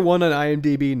number one on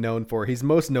IMDb known for. He's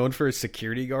most known for his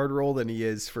security guard role than he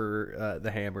is for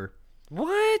the Hammer.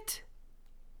 What?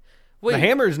 Wait, The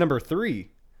Hammer is number 3.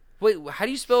 wait, how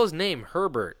do you spell his name?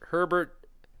 Herbert.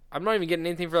 I'm not even getting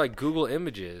anything for like Google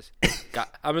Images.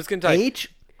 I'm just gonna type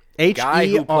guy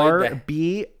who played Hebert.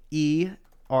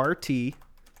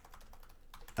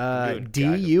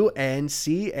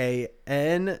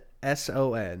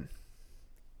 Duncanson.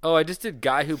 Oh, I just did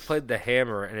guy who played the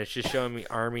hammer, and it's just showing me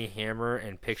Army Hammer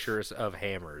and pictures of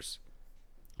hammers.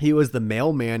 He was the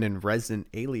mailman in Resident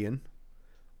Alien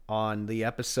on the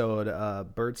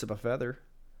episode Birds of a Feather.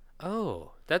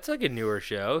 Oh, that's like a newer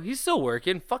show. He's still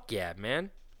working. Fuck yeah, man.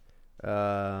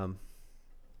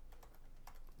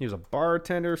 He was a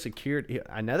bartender,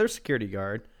 another security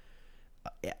guard.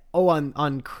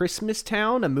 On Christmas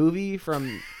Town, a movie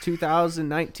from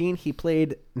 2019, he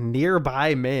played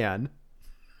Nearby Man.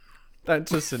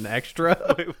 That's just an extra.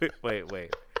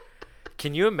 Wait.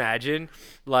 Can you imagine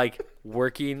like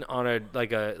working on a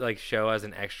show as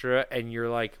an extra, and you're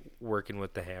like working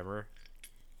with the hammer?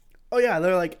 Oh yeah,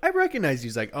 they're like, I recognize you.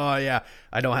 He's like, oh yeah,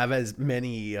 I don't have as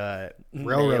many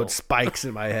railroad spikes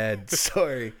in my head.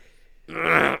 Sorry.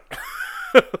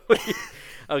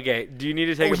 Okay, do you need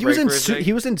to take a he break was in for a second?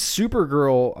 he was in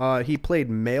Supergirl. He played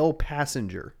male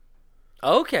passenger.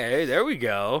 Okay, there we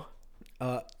go.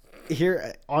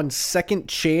 Here on Second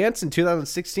Chance in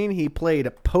 2016, he played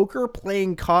poker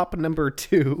playing cop number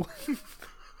 2.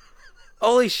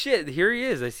 Holy shit, here he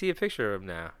is. I see a picture of him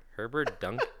now. Herbert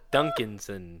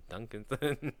Duncanson.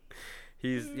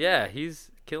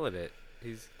 He's killing it.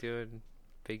 He's doing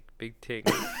big things.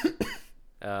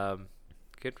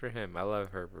 Good for him. I love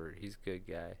Herbert. He's a good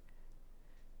guy.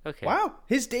 Okay. Wow,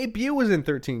 his debut was in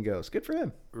 13 Ghosts. Good for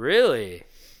him. Really?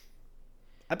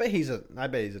 I bet he's a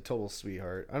total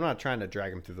sweetheart. I'm not trying to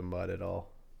drag him through the mud at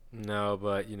all. No,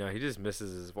 but he just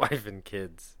misses his wife and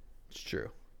kids. It's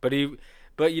true. But you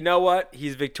know what?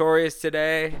 He's victorious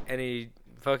today, and he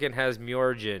fucking has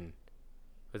Mjorgen.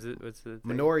 What's the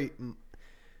thing?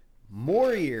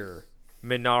 Morier.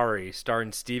 Minari,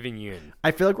 starring Steven Yeun.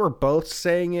 I feel like we're both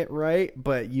saying it right,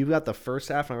 but you got the first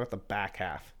half and I got the back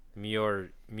half.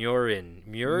 Murin.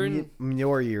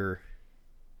 Morier.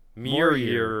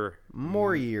 Murier.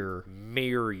 Morier.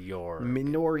 Mirior.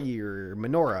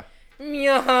 Menorah.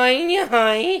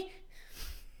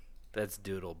 That's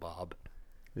Doodle Bob.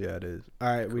 Yeah, it is.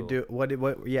 All right, we Cool. do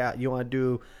what? Yeah, you want to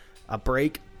do a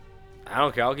break? I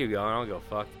don't care. I'll keep going. I don't go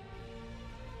fuck.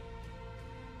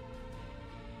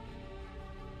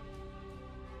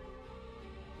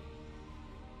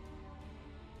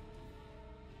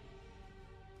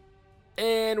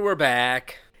 And we're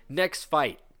back. Next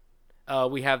fight,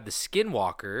 we have the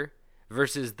Skinwalker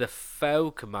versus the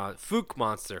Falk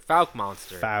Monster.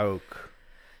 Falk.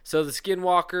 So the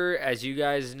Skinwalker, as you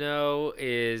guys know,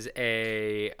 is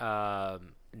a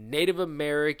Native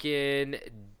American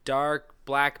dark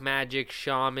black magic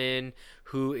shaman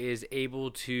who is able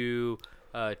to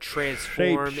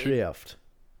transform. Shapeshift.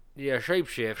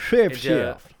 Shapeshift into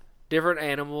Shapeshift. different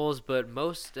animals, but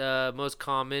most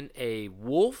common a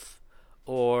wolf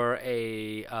or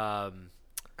a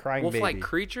Crying wolf-like baby.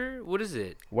 creature. What is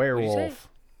it? What'd you say? Werewolf.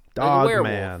 Like a Dog werewolf.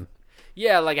 man.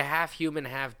 Yeah, like a half human,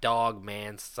 half dog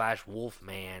man / wolf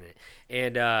man,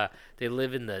 and they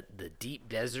live in the deep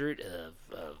desert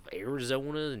of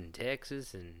Arizona and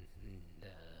Texas, and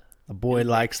The boy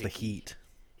likes the Mexico. heat.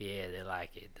 yeah, they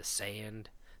like it. The sand,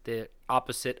 the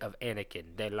opposite of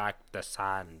Anakin. They like the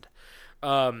sand.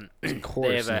 Of They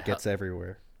course, have it gets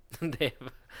everywhere. they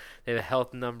have a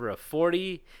health number of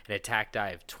 40, an attack die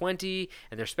of 20,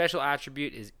 and their special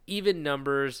attribute is even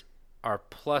numbers are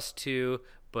 +2,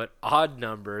 but odd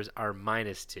numbers are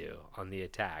 -2 on the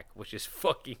attack, which is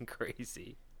fucking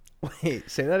crazy. Wait,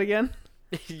 say that again?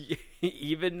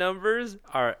 Even numbers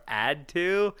are add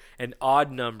 2, and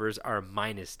odd numbers are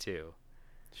 -2.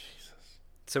 Jesus.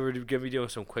 So we're going to be doing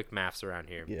some quick maths around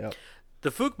here. Yep. The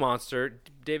Fook Monster,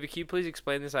 David, can you please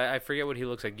explain this? I forget what he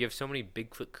looks like. You have so many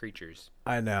Bigfoot creatures.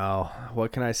 I know.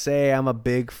 What can I say? I'm a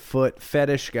Bigfoot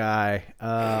fetish guy.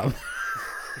 I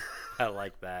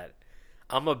like that.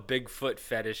 I'm a Bigfoot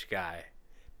fetish guy.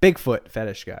 Bigfoot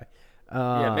fetish guy.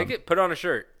 Yeah, put on a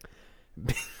shirt.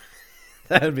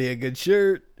 That'd be a good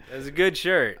shirt. It's a good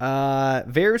shirt.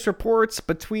 Various reports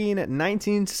between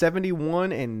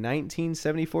 1971 and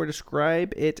 1974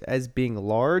 describe it as being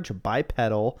large,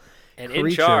 bipedal, And creature,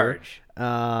 in charge.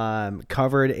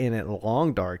 covered in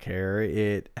long dark hair.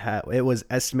 It was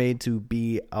estimated to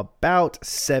be about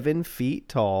 7 feet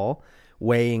tall,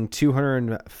 weighing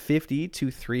 250 to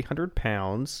 300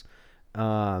 pounds.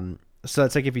 So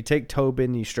it's like if you take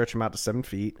Tobin, you stretch him out to 7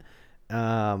 feet.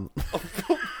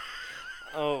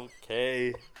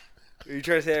 Okay. Are you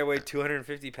trying to say I weigh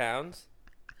 250 pounds?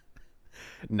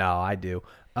 No, I do.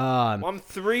 Well, I'm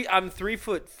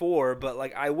 3'4", but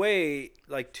like I weigh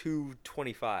like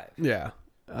 225. Yeah.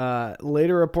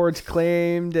 Later reports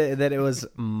claimed that it was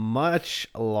much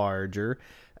larger.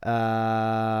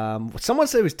 Someone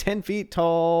said it was 10 feet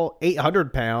tall,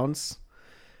 800 pounds.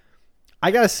 I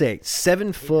gotta say,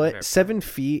 7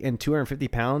 feet, and 250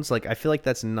 pounds. Like, I feel like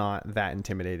that's not that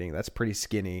intimidating. That's pretty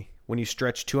skinny when you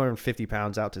stretch 250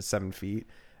 pounds out to 7 feet.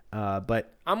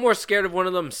 But I'm more scared of one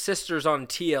of them sisters on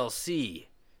TLC.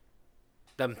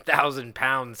 Them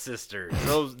 1,000-pound sisters.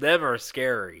 Them are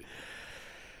scary.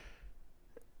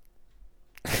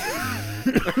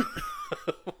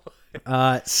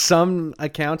 some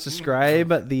accounts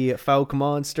describe the Falk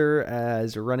monster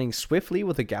as running swiftly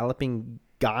with a galloping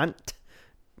gaunt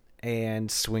and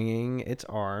swinging its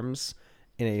arms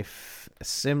in a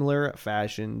similar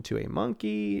fashion to a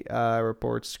monkey.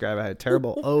 Reports describe it had a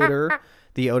terrible odor.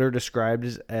 The odor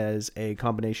described as a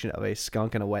combination of a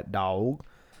skunk and a wet dog.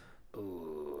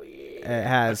 Ooh, yeah. It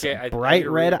has Okay, bright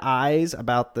red eyes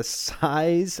about the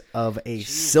size of a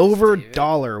silver David.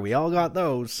 dollar. We all got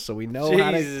those, so we know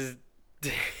how to. Jesus.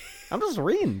 I'm just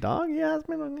reading, dog. Yeah,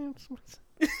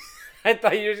 I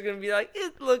thought you were just going to be like,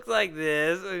 it looks like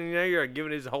this. And you're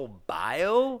giving his whole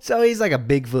bio. so he's like a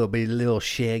Bigfoot, but he's a little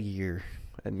shaggier.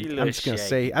 And He's a I'm little just gonna shaggy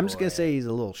say, I'm just gonna boy. say he's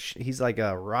a little. He's like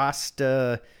a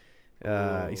Rasta.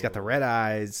 He's got the red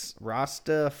eyes.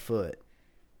 Rasta foot.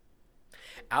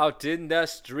 Out in the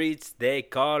streets, they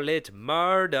call it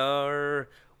murder.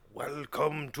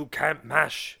 Welcome to Camp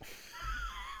Mash.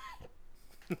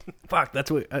 Fuck,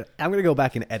 that's what I'm gonna go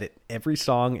back and edit every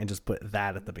song and just put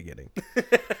that at the beginning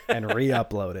and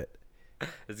re-upload it.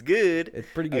 It's good. It's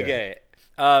pretty good. Okay.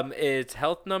 Its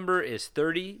health number is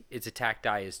 30. Its attack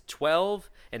die is 12,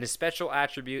 and its special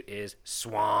attribute is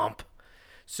swamp.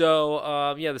 So,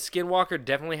 the Skinwalker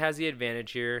definitely has the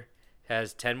advantage here.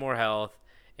 Has 10 more health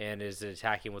and is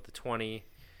attacking with the 20.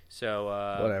 So,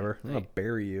 Whatever. I'm gonna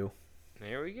bury you.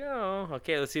 There we go.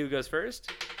 Okay, let's see who goes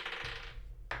first.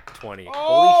 20. Oh,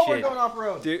 Holy we're shit. going off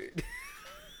road. Dude.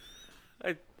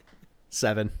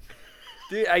 7.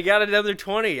 Dude, I got another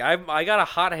 20. I got a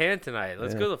hot hand tonight.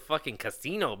 Let's go to the fucking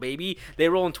casino, baby. They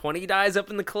rolling 20 dice up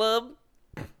in the club.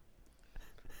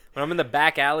 When I'm in the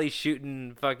back alley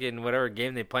shooting fucking whatever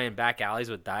game they play in back alleys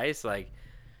with dice, like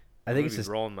I think I'm it's gonna be just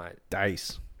rolling my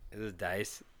dice. is it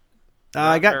dice?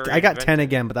 I Not got very 10 inventive.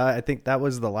 again, but I think that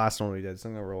was the last one we did. So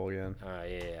I'm gonna roll again.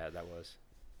 Yeah, that was.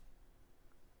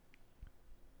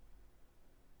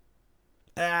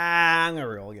 I'm gonna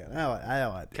roll again. I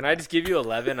don't want to. Can I just give you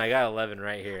 11? I got 11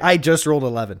 right here. I just rolled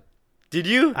 11. Did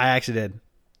you? I actually did.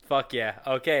 Fuck yeah.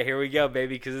 Okay, here we go,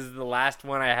 baby, because this is the last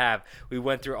one I have. We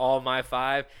went through all my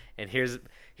 5, and here's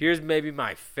maybe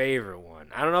my favorite one.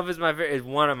 I don't know if it's my favorite. It's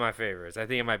one of my favorites. I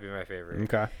think it might be my favorite.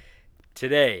 Okay.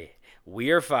 Today,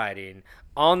 we are fighting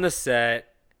on the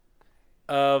set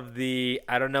of the,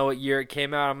 I don't know what year it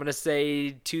came out. I'm going to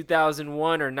say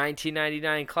 2001 or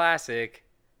 1999 classic.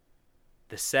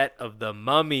 The set of The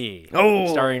Mummy. Oh.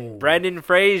 Starring Brendan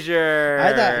Fraser.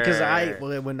 I thought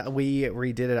because when we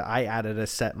redid it, I added a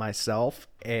set myself,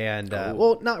 and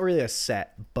well, not really a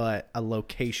set, but a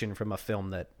location from a film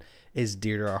that is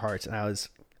dear to our hearts, and I was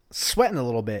sweating a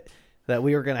little bit that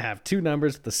we were gonna have 2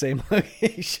 numbers at the same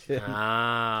location. It's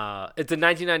a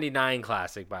 1999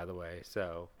 classic, by the way,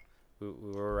 so we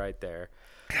were right there.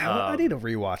 I need to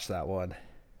rewatch that one.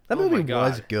 That Oh my movie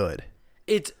was God. good.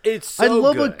 It's so I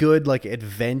love good. a good like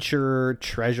adventure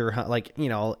treasure hunt, like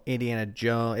Indiana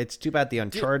Jones. It's too bad the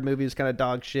Uncharted movie is kind of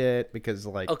dog shit because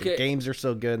like the Okay. games are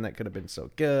so good and that could have been so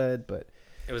good, but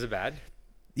It was bad.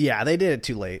 yeah, they did it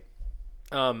too late.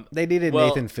 They needed well,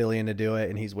 Nathan Fillion to do it,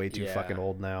 and he's way too Yeah. fucking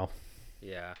old now.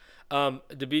 Yeah.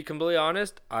 To be completely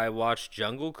honest, I watched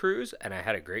Jungle Cruise and I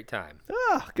had a great time.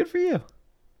 Ah, good for you.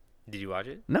 Did you watch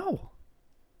it? No,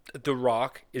 The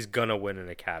Rock is gonna win an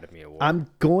Academy Award. I'm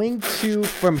going to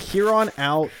from here on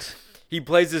out. He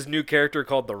plays this new character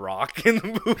called The Rock in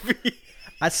the movie.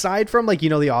 Aside from like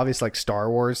the obvious like Star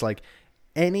Wars, like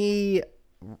any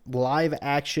live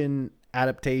action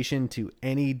adaptation to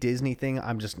any Disney thing,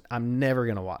 I'm never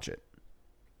gonna watch it.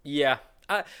 Yeah.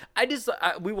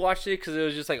 We watched it because it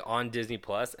was just like on Disney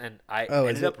Plus, and I Oh,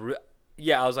 is ended up.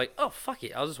 I was like, oh fuck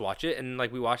it, I'll just watch it, and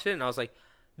like we watched it, and I was like,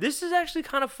 this is actually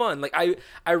kind of fun. Like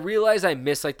I realized I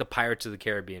miss like the Pirates of the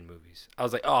Caribbean movies. I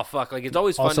was like, oh fuck, like it's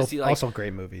always fun Also, to see like also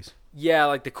great movies. yeah,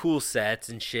 like the cool sets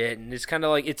and shit, and it's kind of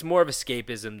like it's more of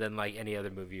escapism than like any other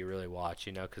movie you really watch,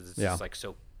 because it's Yeah. just like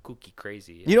so kooky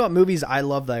crazy. You know what movies I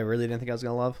love that I really didn't think I was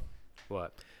gonna love?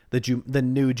 What? The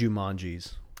new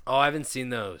Jumanjis. Oh, I haven't seen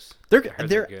those. They're I heard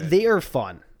good. they are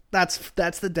fun. That's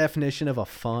the definition of a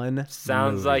fun.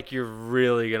 Sounds movie. like you're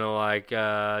really gonna like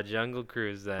Jungle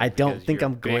Cruise then. I don't because think you're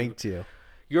I'm big- going to.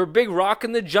 You're a big Rock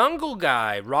in the Jungle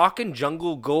guy. Rock and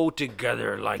jungle go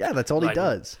together like Yeah, that's all he like-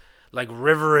 does. Like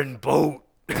river and boat,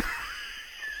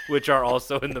 which are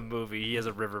also in the movie. He has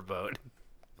a river boat.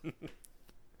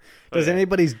 Does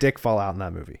anybody's dick fall out in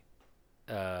that movie?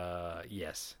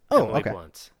 Yes. Oh, Emily okay.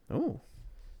 Blunt's. Oh,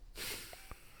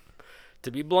 To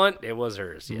be blunt, it was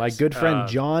hers. Yes. my good friend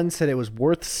John said it was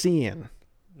worth seeing.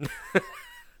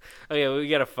 Okay, we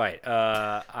got to fight.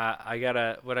 I got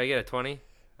a. What I get a 20?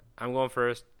 I'm going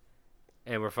first,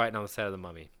 and we're fighting on the side of the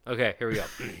Mummy. Okay, here we go.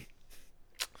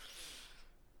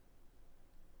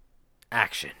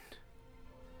 Action.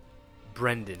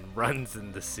 Brendan runs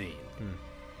in the scene.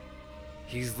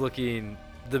 He's looking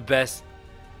the best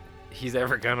he's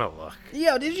ever gonna look.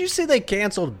 Yo, did you see they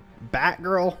canceled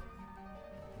Batgirl?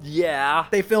 Yeah.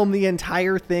 They filmed the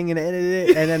entire thing and edited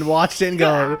it, and then watched it and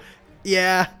go,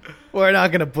 "Yeah, we're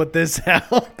not gonna put this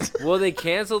out." Well, they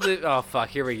canceled it. Oh fuck!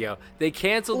 Here we go. They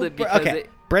canceled it because okay,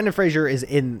 Brendan Fraser is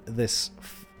in this.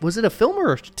 Was it a film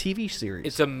or a TV series?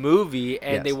 it's a movie,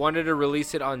 and Yes. they wanted to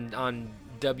release it on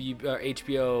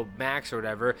HBO Max or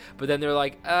whatever. But then they're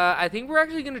like, I think we're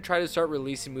actually going to try to start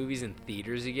releasing movies in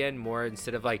theaters again, more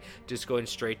instead of like just going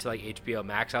straight to like HBO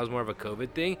Max. That was more of a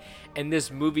COVID thing, and this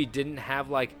movie didn't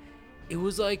have like, it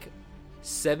was like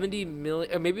 70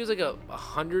 million, or maybe it was like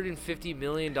 $150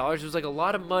 million. It was like a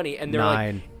lot of money, and they're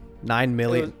like, $9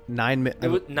 million, it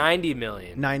was 90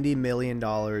 million. $90 million,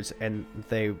 and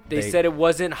They said it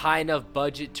wasn't high enough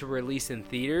budget to release in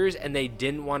theaters, and they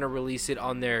didn't want to release it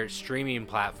on their streaming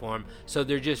platform, so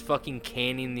they're just fucking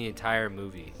canning the entire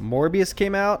movie. Morbius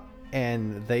came out,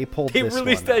 and they pulled They this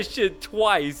released one. that shit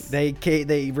twice. They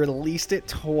released it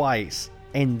twice,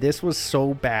 and this was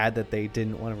so bad that they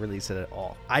didn't want to release it at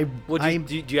all.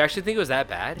 Do you actually think it was that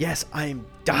bad? Yes, I'm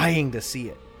dying to see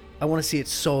it. I want to see it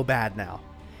so bad now.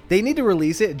 They need to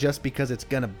release it just because it's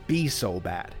gonna be so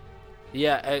bad.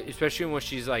 Yeah, especially when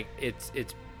she's like, it's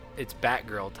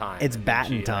Batgirl time. It's and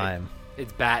batting she, time. Like,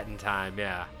 it's batting time,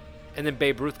 yeah. And then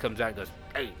Babe Ruth comes out and goes,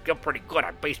 "Hey, you're pretty good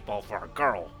at baseball for a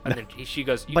girl." And then she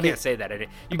goes, "You can't say that. You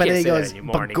But can't he say goes, that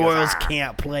anymore." but And he goes, girls "Ah."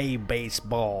 can't play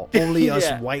baseball. Only us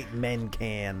Yeah. white men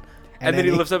can. And then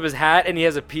he lifts up his hat and he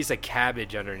has a piece of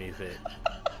cabbage underneath it.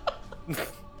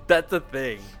 That's the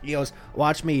thing. He goes,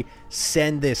 watch me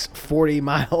send this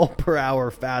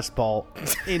 40-mile-per-hour fastball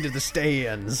into the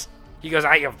stands. He goes,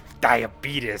 "I have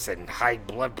diabetes and high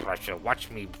blood pressure. Watch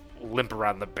me limp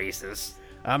around the bases."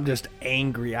 I'm just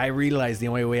angry. I realize the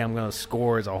only way I'm going to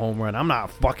score is a home run. I'm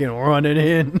not fucking running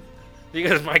in. He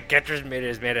goes, "My catcher's mitt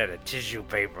is made out of tissue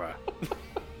paper.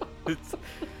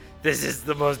 This is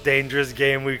the most dangerous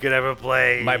game we could ever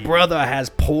play. My brother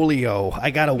has polio. I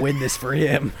got to win this for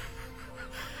him."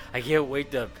 I can't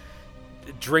wait to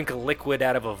drink a liquid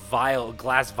out of a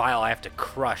glass vial I have to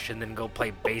crush and then go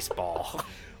play baseball.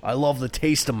 I love the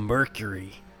taste of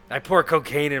mercury. I pour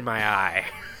cocaine in my eye.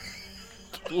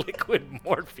 Liquid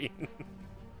morphine.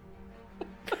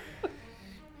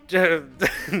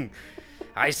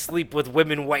 I sleep with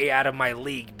women way out of my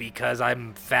league because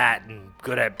I'm fat and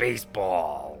good at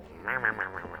baseball.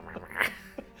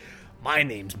 My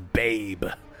name's Babe.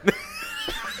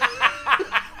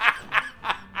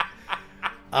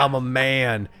 I'm a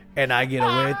man, and I get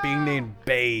away with being named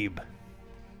Babe.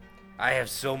 I have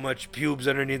so much pubes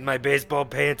underneath my baseball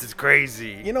pants, it's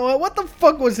crazy. You know what? What the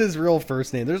fuck was his real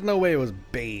first name? There's no way it was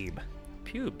Babe.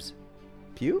 Pubes.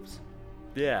 Pubes?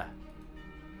 Yeah.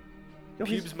 Yo,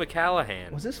 Pubes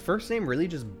McCallahan. Was his first name really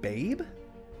just Babe?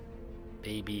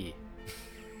 Baby.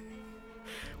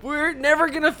 We're never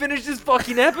gonna finish this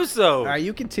fucking episode. All right,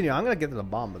 you continue. I'm gonna get to the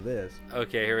bottom of this.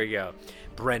 Okay, here we go.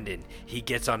 Brendan, he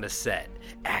gets on the set.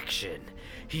 Action.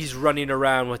 He's running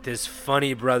around with his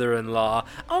funny brother-in-law.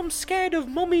 I'm scared of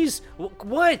mummies.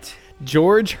 What?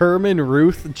 George Herman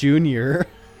Ruth Jr.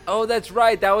 Oh, that's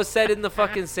right. That was said in the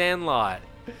fucking Sandlot.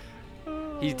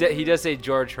 He does say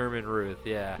George Herman Ruth,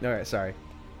 yeah. All right, sorry.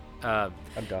 I'm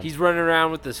done. He's running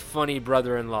around with this funny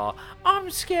brother-in-law.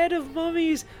 I'm scared of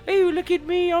mummies. Hey, look at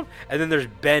me. And then there's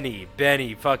Benny.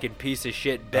 Benny, fucking piece of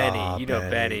shit Benny. Aw, you know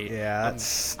Benny. Benny. Yeah,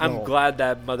 I'm glad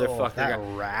that motherfucker that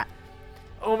got... rat.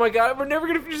 Oh my god, we're never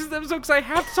gonna finish this episode because I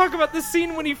have to talk about the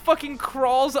scene when he fucking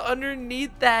crawls underneath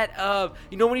that,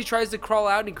 you know when he tries to crawl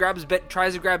out and he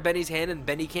tries to grab Benny's hand and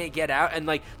Benny can't get out and,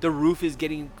 like, the roof is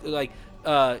getting, like,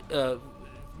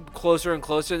 closer and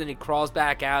closer, then he crawls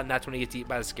back out and that's when he gets eaten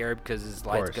by the scarab because his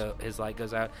light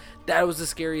goes out. That was the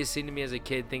scariest scene to me as a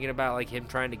kid, thinking about, like, him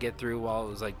trying to get through while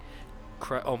it was, like,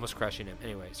 almost crushing him.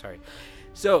 Anyway, sorry.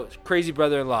 So, crazy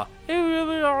brother-in-law.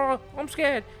 I'm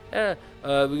scared.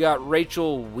 We got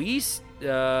Rachel Weisz,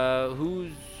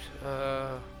 who's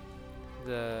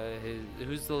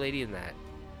the lady in that?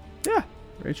 Yeah,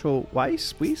 Rachel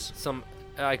Weisz.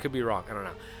 I could be wrong. I don't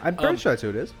know. I'm pretty sure that's who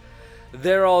it is.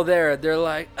 They're all there. They're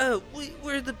like, "Oh,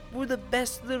 we're the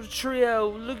best little trio.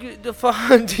 Look at the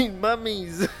haunting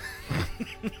mummies."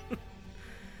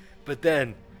 But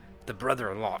then, the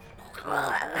brother-in-law.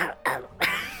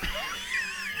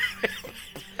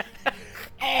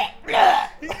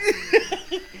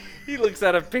 He looks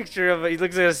at a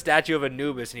statue of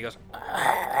Anubis and he goes,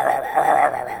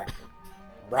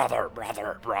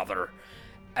 brother,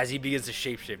 as he begins to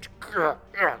shapeshift.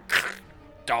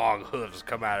 Dog hooves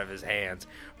come out of his hands.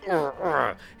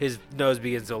 His nose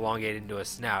begins to elongate into a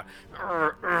snout.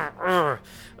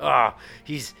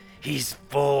 He's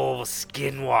full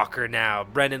skinwalker now.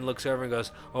 Brendan looks over and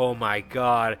goes, "Oh my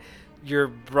god, your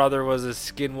brother was a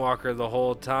skinwalker the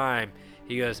whole time."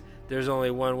 He goes, "There's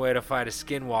only one way to fight a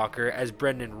skinwalker," as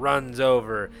Brendan runs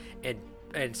over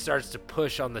and starts to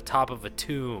push on the top of a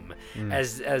tomb.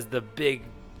 As the big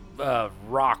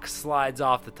rock slides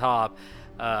off the top,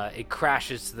 it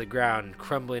crashes to the ground,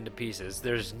 crumbling to pieces.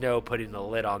 There's no putting the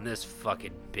lid on this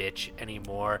fucking bitch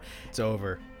anymore. It's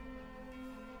over.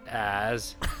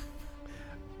 As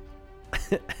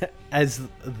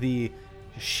the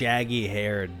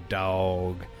shaggy-haired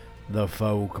dog, the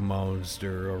folk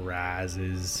monster,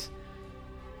 arises.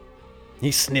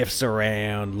 He sniffs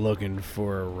around looking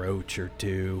for a roach or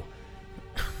two.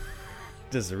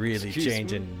 Just really Excuse me?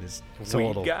 changing his Weed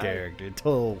total guy? character.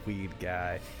 Total weed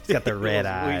guy. He's got the red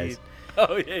eyes.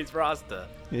 Oh yeah, he's Rasta.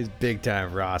 He's big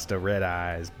time Rasta, red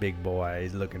eyes, big boy.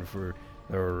 He's looking for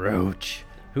a roach.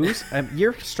 Who's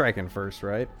you're striking first,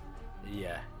 right?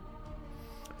 Yeah.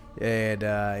 And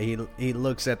he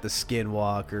looks at the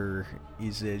skinwalker.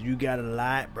 He says, "You got a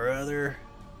light, brother?"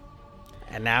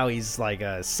 And now he's like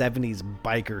a 70s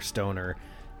biker stoner.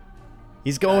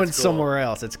 He's going That's cool. somewhere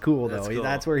else. It's cool though. That's cool.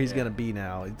 That's where he's Yeah. gonna be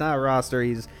now. He's not a roster.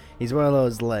 He's one of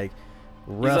those like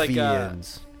like,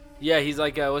 Ruffians. Yeah, he's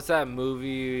like, what's that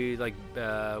movie like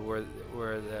where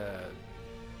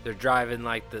they're driving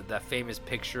like that famous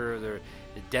picture?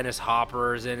 Dennis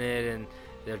Hopper's in it, and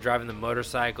they're driving the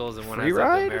motorcycles, and one Free has like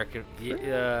Ride? the American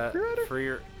Rider?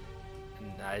 free.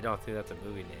 I don't think that's a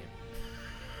movie name.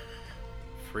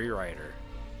 Free Rider.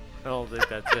 I don't think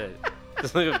that's it.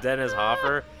 Just look up Dennis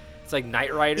Hopper. It's like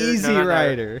Knight Rider. Easy not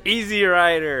Rider. Easy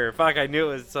Rider. Fuck, I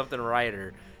knew it was something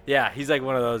Rider. Yeah, he's like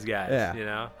one of those guys. Yeah. You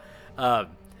know.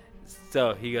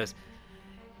 So he goes,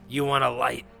 "You want a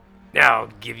light? Now I'll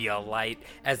give you a light."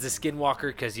 As the Skinwalker,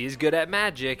 because he's good at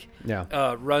magic,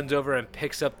 runs over and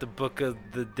picks up the Book of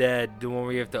the Dead, the one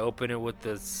where you have to open it with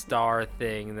the star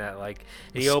thing that like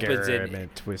he opens it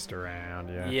and twist around.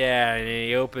 Yeah. Yeah, and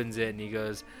he opens it and he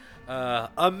goes,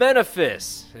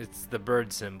 Amenephis. It's the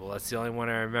bird symbol. That's the only one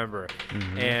I remember.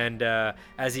 Mm-hmm. And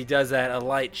as he does that, a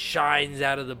light shines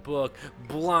out of the book,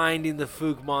 blinding the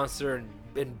Fook monster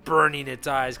and burning its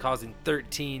eyes, causing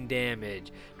 13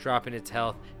 damage, dropping its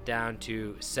health down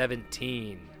to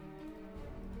 17.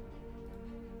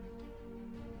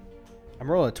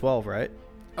 I'm rolling a 12, right?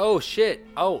 Oh, shit.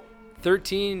 Oh,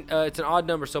 13. It's an odd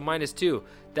number, so -2.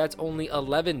 That's only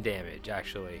 11 damage,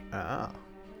 actually. Ah.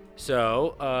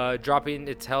 So, dropping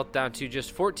its health down to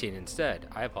just 14 instead.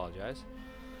 I apologize.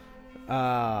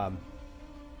 I'm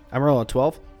rolling a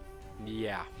 12.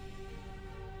 Yeah.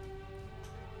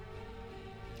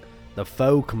 The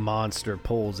folk monster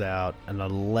pulls out an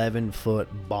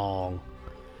 11-foot bong.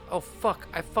 Oh, fuck.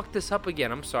 I fucked this up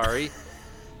again. I'm sorry.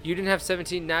 You didn't have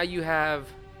 17. Now you have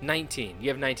 19. You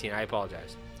have 19. I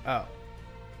apologize. Oh.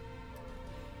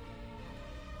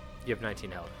 You have 19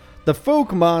 health. The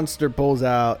folk monster pulls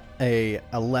out a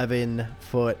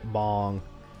 11-foot bong.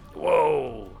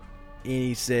 Whoa. And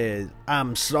he says,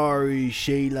 "I'm sorry,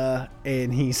 Sheila."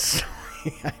 And he's...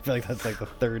 I feel like that's like the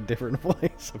third different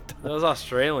voice. That was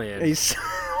Australian.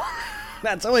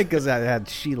 That's only because I had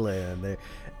Sheila in there.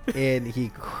 And he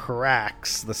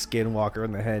cracks the Skinwalker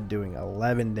in the head, doing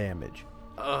 11 damage.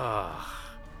 Ugh.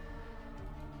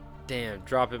 Damn,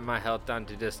 dropping my health down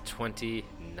to just 29.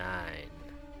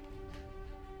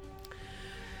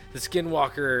 The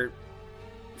Skinwalker,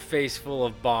 face full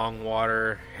of bong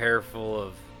water, hair full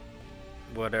of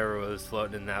whatever was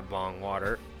floating in that bong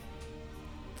water,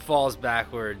 falls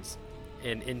backwards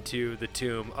and into the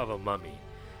tomb of a mummy.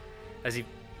 As he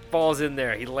falls in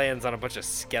there, he lands on a bunch of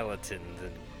skeletons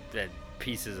and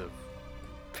pieces of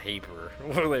paper.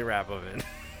 What do they wrap them in?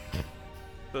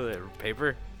 What are they,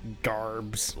 paper?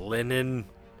 Garbs. Linen?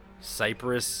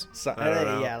 Cypress? I don't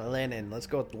know. Yeah, linen. Let's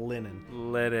go with linen.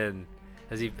 Linen.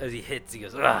 As he hits, he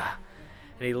goes, "Ugh,"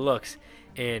 and he looks,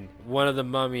 and one of the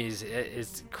mummies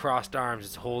is crossed arms.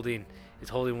 It's holding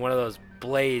one of those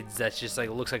blades that's just like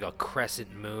looks like a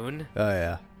crescent moon. Oh,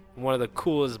 yeah. One of the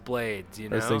coolest blades, you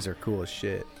know. Those things are cool as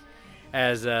shit.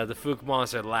 As the Fook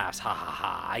monster laughs, "Ha ha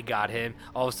ha! I got him!"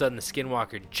 All of a sudden, the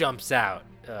Skinwalker jumps out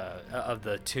of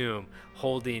the tomb,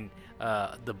 holding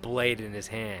the blade in his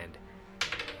hand.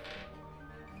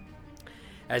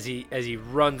 As he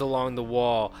runs along the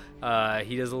wall,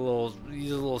 he does a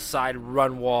little side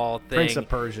run wall thing. Prince of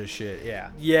Persia shit, yeah.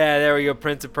 Yeah, there we go,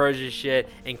 Prince of Persia shit,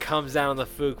 and comes down on the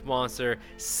Fook monster,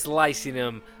 slicing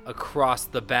him across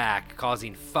the back,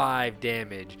 causing 5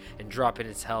 damage and dropping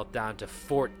its health down to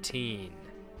 14.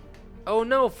 Oh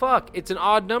no, fuck! It's an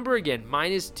odd number again,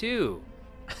 -2.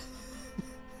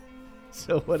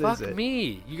 So what is it? Fuck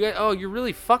me, you guys. Oh, you're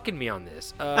really fucking me on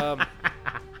this.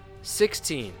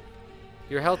 16.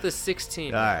 Your health is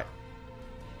 16. All right.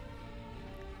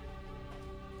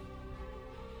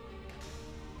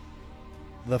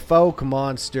 The folk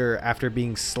monster, after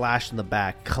being slashed in the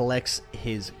back, collects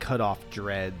his cut-off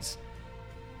dreads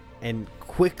and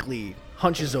quickly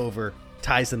hunches over,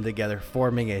 ties them together,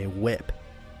 forming a whip.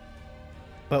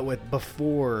 But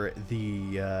before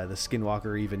the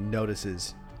Skinwalker even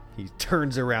notices, he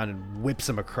turns around and whips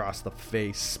him across the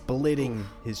face, splitting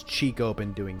his cheek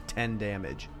open, doing 10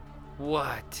 damage.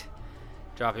 What?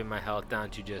 Dropping my health down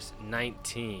to just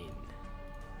 19.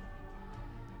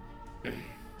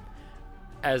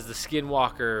 As the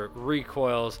Skinwalker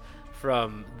recoils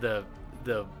from the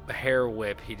hair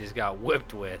whip he just got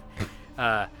whipped with,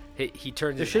 he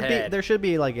turns his head. There should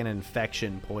be like an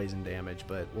infection poison damage,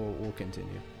 but we'll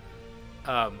continue.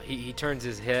 He turns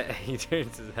his head. He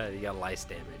turns his head. He got lice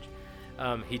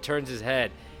damage. He turns his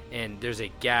head, and there's a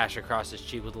gash across his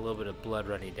cheek with a little bit of blood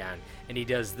running down. And he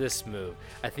does this move.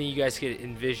 I think you guys could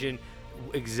envision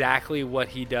exactly what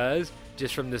he does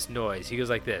just from this noise. He goes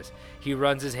like this. He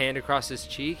runs his hand across his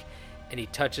cheek, and he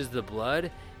touches the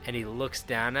blood, and he looks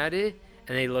down at it,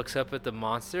 and then he looks up at the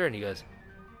monster, and he goes,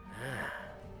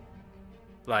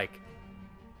 like,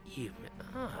 You,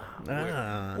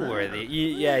 Ah. worthy.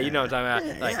 Yeah, you know what I'm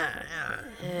talking about. Like,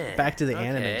 Back to the okay.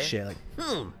 anime shit. Like,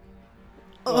 Oh,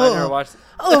 I never watched.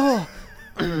 oh,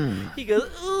 He goes,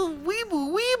 ooh,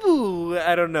 weeboo, weeboo.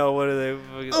 I don't know. What are they?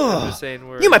 I'm just saying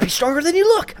words. you might be stronger than you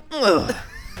look. Ugh.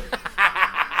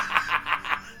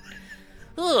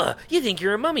 Ugh, you think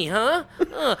you're a mummy, huh?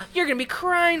 You're gonna be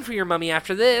crying for your mummy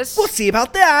after this. We'll see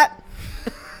about that.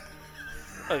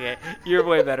 Okay, you're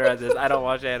way better at this. I don't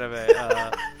watch anime.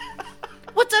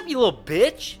 What's up, you little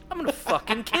bitch? I'm gonna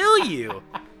fucking kill you.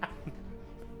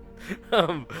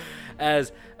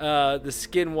 As the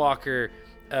Skinwalker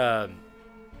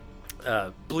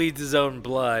bleeds his own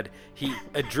blood,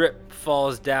 a drip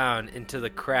falls down into the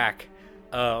crack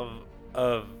of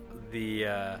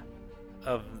the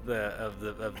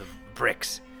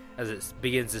bricks as it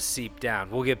begins to seep down.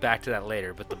 We'll get back to that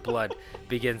later, but the blood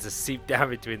begins to seep down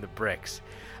between the bricks.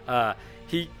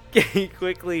 He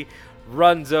quickly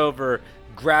runs over,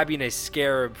 grabbing a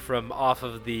scarab from off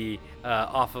of a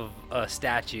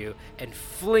statue and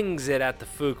flings it at the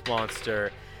Fook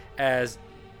monster as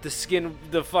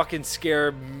the fucking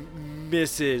scarab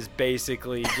misses,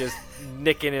 basically just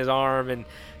nicking his arm and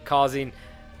causing.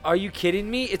 Are you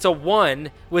kidding me? It's a 1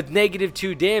 with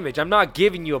 -2 damage. I'm not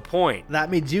giving you a point.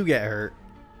 That means you get hurt.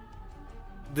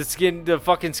 The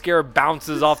fucking scarab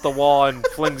bounces off the wall and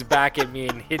flings back at me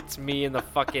and hits me in the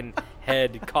fucking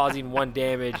head, causing 1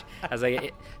 damage as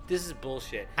this is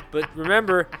bullshit. But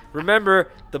remember,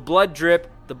 the blood drip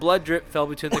fell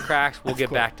between the cracks. We'll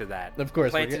get back to that. Of course,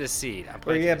 Planted a seed.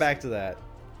 We're gonna get back to that.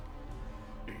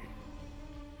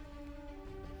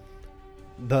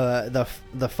 The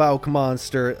Fauk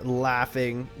monster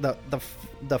laughing.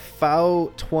 The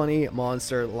Fau 20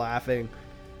 monster laughing.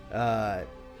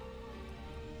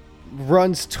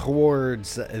 Runs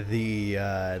towards the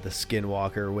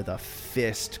Skinwalker with a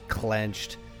fist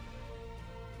clenched.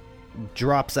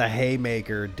 Drops a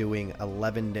haymaker, doing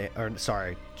 11.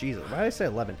 Sorry, Jesus, why did I say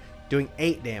 11? Doing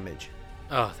 8 damage.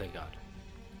 Oh, thank God.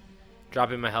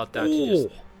 Dropping my health down to just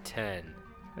 10.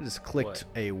 I just clicked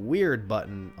a weird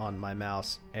button on my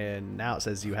mouse, and now it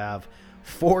says you have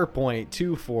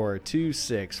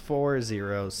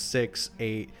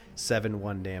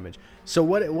 4.2426406871 damage. So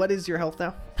what is your health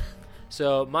now?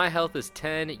 So my health is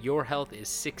 10. Your health is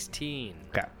 16.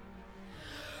 Okay.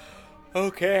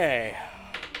 Okay.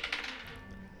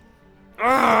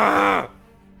 I'm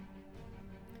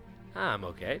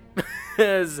okay.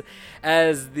 as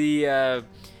the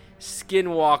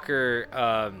Skinwalker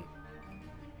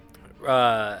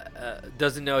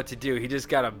doesn't know what to do. He just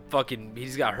got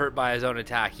hurt by his own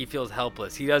attack. He feels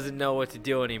helpless. He doesn't know what to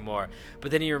do anymore.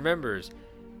 But then he remembers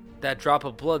that drop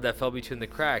of blood that fell between the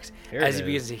cracks as he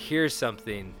begins to hear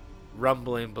something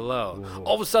rumbling below. Ooh.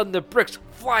 All of a sudden, the bricks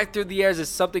fly through the air as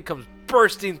something comes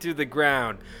bursting through the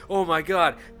ground. Oh my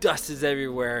God, dust is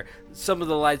everywhere. Some of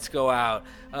the lights go out,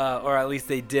 or at least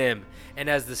they dim. And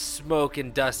as the smoke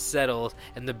and dust settles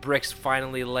and the bricks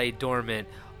finally lay dormant,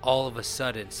 all of a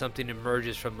sudden, something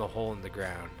emerges from the hole in the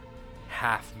ground.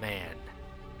 Half man,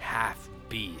 half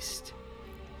beast,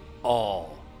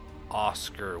 all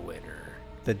Oscar winner.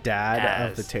 The dad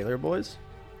of the Taylor Boys?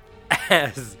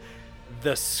 As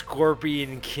the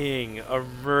Scorpion King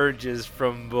emerges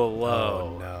from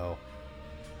below. Oh, no.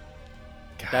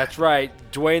 God. That's right.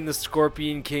 Dwayne the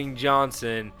Scorpion King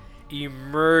Johnson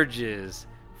emerges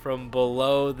from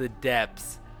below the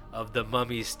depths of the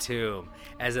mummy's tomb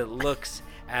as it looks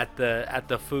at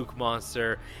the Fook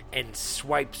monster and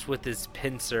swipes with his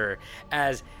pincer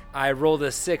as I rolled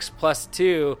a 6 +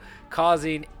 2,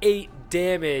 causing 8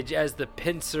 damage as the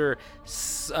pincer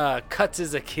cuts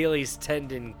his Achilles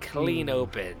tendon clean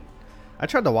open. I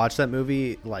tried to watch that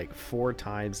movie like 4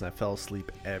 times and I fell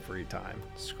asleep every time.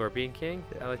 Scorpion King?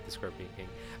 Yeah. I like the Scorpion King.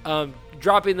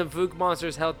 Dropping the Fook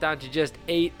monster's health down to just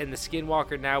 8 and the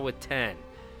Skinwalker now with 10.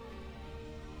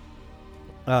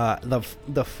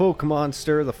 The Folk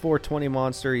monster, the 420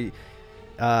 monster,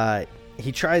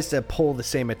 he tries to pull the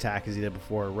same attack as he did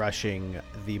before, rushing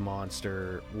the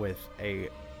monster with a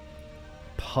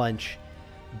punch,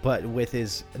 but with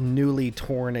his newly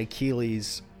torn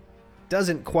Achilles,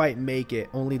 doesn't quite make it,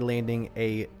 only landing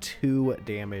a 2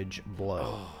 damage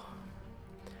blow.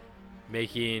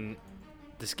 Making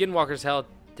the Skinwalker's health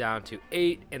down to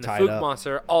 8 and the Tied Fook up.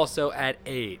 monster also at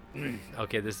 8.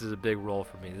 Okay, this is a big roll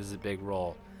for me. This is a big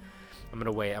roll. I'm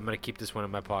going to wait. I'm going to keep this one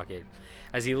in my pocket.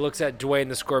 As he looks at Dwayne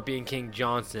the Scorpion King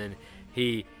Johnson,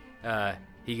 he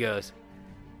goes,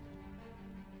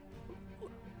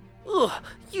 "Ugh,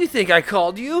 you think I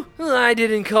called you? I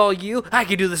didn't call you. I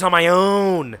could do this on my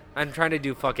own." I'm trying to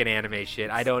do fucking anime shit.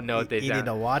 I don't know what they You sound.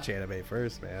 need to watch anime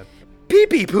first, man. Pee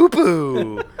pee poo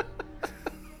poo.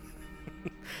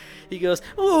 He goes,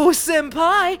 "Oh,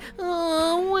 senpai,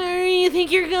 where do you think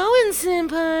you're going,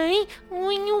 senpai?"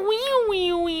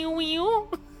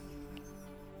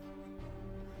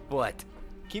 What?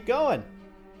 Keep going.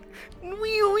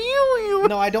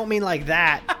 No, I don't mean like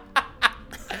that.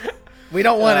 We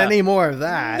don't want any more of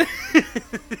that.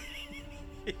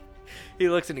 He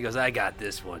looks and he goes, "I got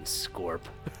this one, Scorp."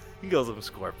 He calls him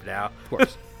Scorp now. Of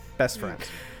course. Best friends.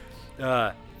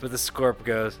 But the Scorp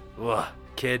goes, "Ugh,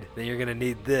 kid, then you're gonna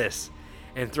need this,"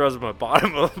 and throws him a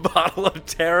bottle of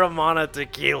Terramana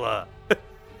tequila.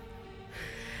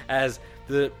 as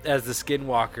the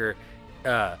Skinwalker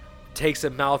takes a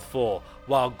mouthful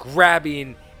while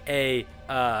grabbing a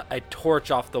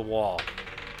torch off the wall.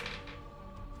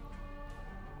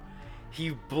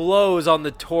 He blows on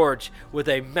the torch with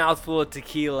a mouthful of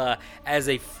tequila as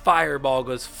a fireball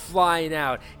goes flying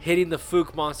out, hitting the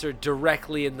Fook monster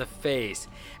directly in the face.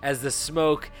 As the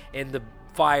smoke and the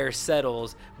fire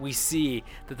settles, we see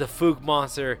that the Fook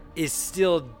monster is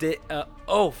still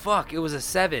oh fuck, it was a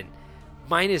 7.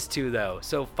 -2 though,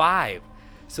 so 5.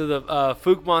 So the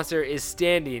Fook monster is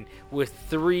standing with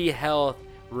 3 health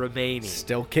remaining.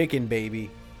 Still kicking,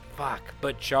 baby. Fuck,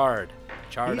 but charred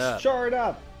He's up. charred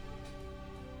up.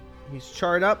 He's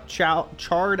charred up,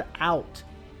 charred out.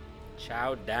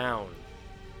 Chowed down.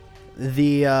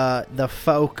 The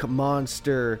folk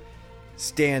monster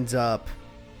stands up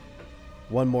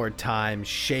one more time,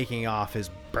 shaking off his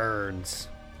burns.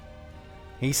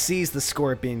 He sees the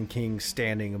Scorpion King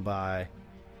standing by,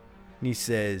 and he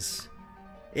says,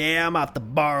 "Yeah, I'm about to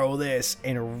borrow this,"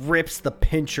 and rips the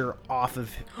pincher off of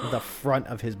the front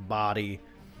of his body.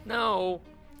 No.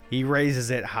 He raises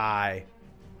it high,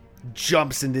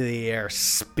 jumps into the air,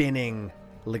 spinning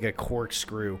like a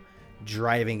corkscrew,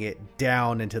 driving it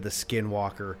down into the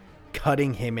Skinwalker,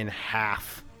 cutting him in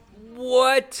half,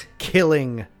 What?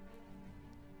 killing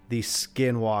the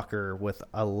Skinwalker with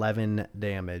 11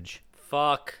 damage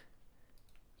Fuck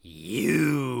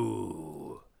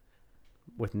you.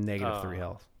 with -3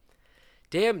 health.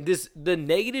 Damn, the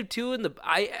 -2 and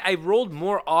I rolled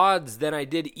more odds than I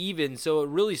did even, so it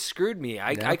really screwed me.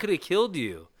 I could have killed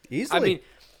you. Easily. I mean,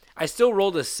 I still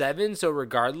rolled a 7, so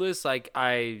regardless, like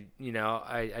I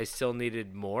still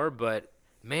needed more, but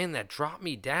man, that dropped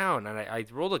me down, and I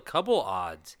rolled a couple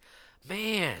odds.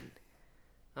 Man.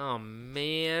 Oh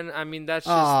man. I mean, that's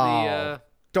just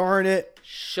Darn it.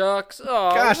 shucks.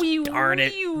 Oh, Gosh darn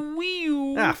it.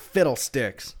 Ah,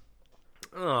 fiddlesticks.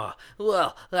 Oh,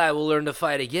 well, I will learn to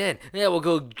fight again. Yeah, we'll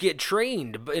go get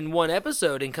trained in one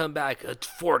episode and come back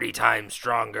 40 times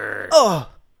stronger. Oh,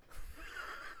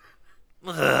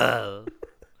 Ugh.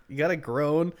 you gotta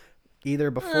groan either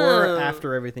before or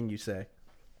after everything you say.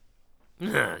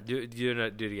 do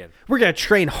it again. We're gonna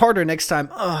train harder next time.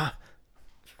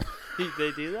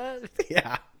 They do that?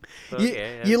 Yeah.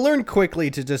 Okay, yeah. You learn quickly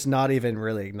to just not even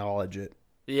really acknowledge it.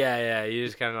 Yeah. You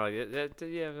just kind of like,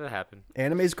 yeah, that happened.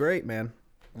 Anime's great, man.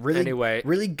 Really, Anyway.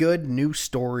 really good new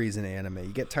stories in anime.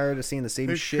 You get tired of seeing the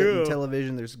same shit in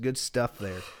television. There's good stuff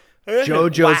there.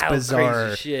 JoJo's Wild, Bizarre,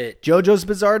 crazy shit. JoJo's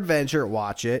Bizarre Adventure.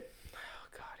 Watch it. Oh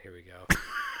God, here we go.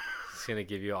 He's gonna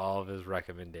give you all of his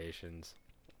recommendations.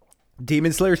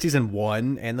 Demon Slayer season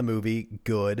 1 and the movie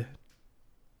good.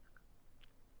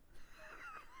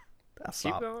 I'll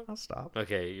stop. going. I'll stop.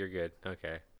 Okay, you're good.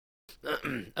 Okay.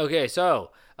 Okay,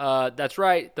 so that's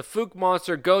right. The Fook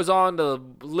monster goes on to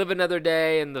live another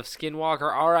day, and the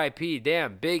Skinwalker, R.I.P.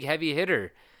 Damn, big heavy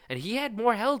hitter, and he had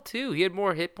more health too. He had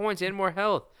more hit points and more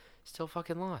health. Still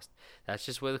fucking lost. That's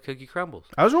just where the cookie crumbles.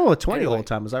 I was rolling with 20 the Anyway. whole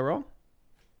time. Was I wrong?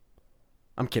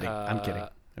 I'm kidding. I'm kidding.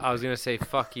 I was gonna say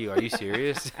fuck you. Are you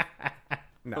serious?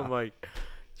 No. I'm like,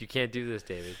 you can't do this,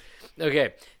 David.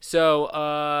 Okay, so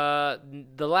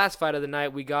the last fight of the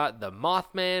night, we got the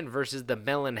Mothman versus the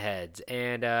Melonheads.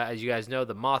 And as you guys know,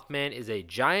 the Mothman is a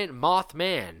giant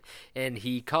Mothman, and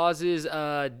he causes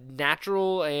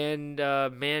natural and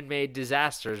man-made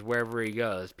disasters wherever he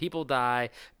goes. People die,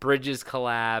 bridges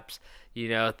collapse,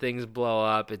 things blow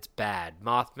up. It's bad.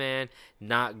 Mothman,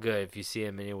 not good if you see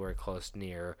him anywhere close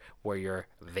near where you're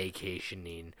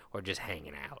vacationing or just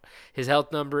hanging out. His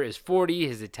health number is 40,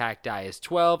 his attack die is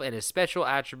 12, and his special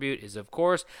attribute is, of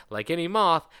course, like any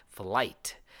moth,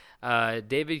 flight.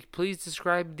 David, please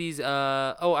describe these.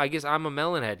 I guess I'm a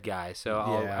Melonhead guy, so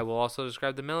I will also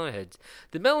describe the Melonheads.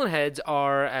 The Melonheads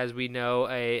are, as we know,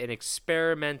 an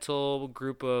experimental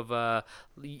group of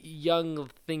young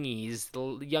thingies,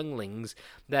 younglings,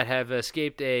 that have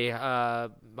escaped a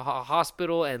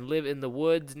hospital and live in the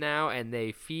woods now, and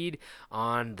they feed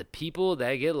on the people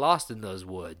that get lost in those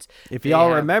woods. If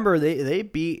y'all remember, they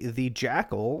beat the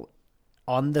Jackal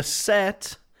on the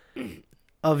set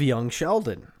of Young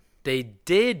Sheldon. they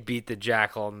did beat the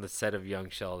Jackal on the set of Young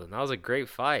Sheldon. That was a great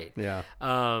fight. Yeah.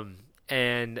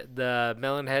 And the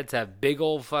melon heads have big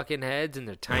old fucking heads and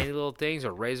they're tiny little things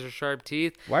with razor sharp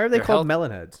teeth. Why are they They're called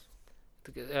melon heads?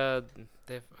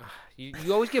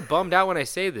 You always get bummed out when I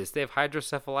say this. They have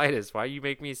hydrocephalitis. Why you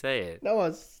make me say it?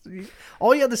 No,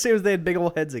 all you had to say was they had big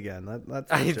old heads again. That's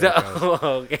the joke.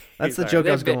 Okay. That's the Sorry. joke I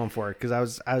They was have big- going for because I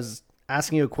was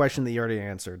asking you a question that you already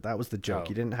answered. That was the joke. Oh.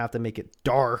 You didn't have to make it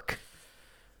dark.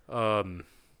 I'm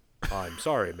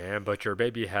sorry, man, but your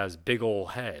baby has big ol'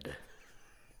 head.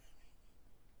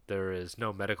 There is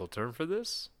no medical term for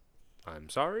this. I'm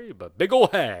sorry, but big ol'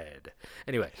 head.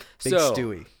 Anyway, Big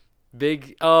Stewie.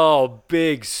 Big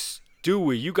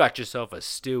Stewie. You got yourself a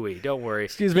Stewie. Don't worry.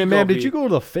 Excuse me, You man. gonna Did be- you go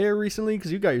to the fair recently?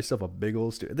 Because you got yourself a big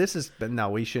old Stewie. No,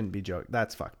 we shouldn't be joking.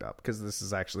 That's fucked up. Because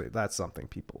that's something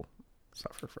people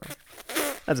suffer from.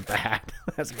 That's bad.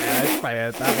 That's bad. I should probably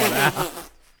edit that one out.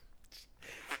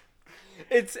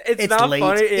 It's It's not late.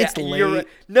 funny. It's You're late. right.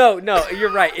 No,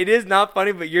 you're right. It is not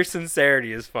funny, but your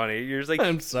sincerity is funny. You're just like,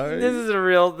 I'm sorry. This is a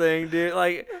real thing, dude.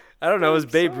 Like, I don't know. Is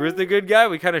Babe Ruth a good guy?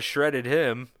 We kind of shredded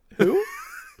him. Who?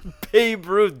 Babe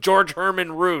Ruth, George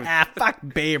Herman Ruth. Fuck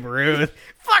Babe Ruth.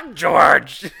 Fuck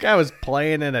George. Guy was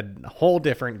playing in a whole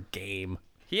different game.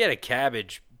 He had a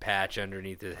cabbage patch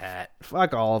underneath his hat.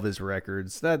 Fuck all of his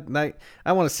records. That night,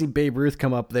 I want to see Babe Ruth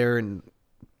come up there and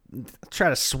try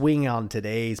to swing on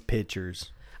today's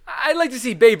pitchers. I'd like to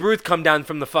see Babe Ruth come down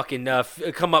from the fucking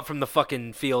come up from the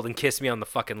fucking field and kiss me on the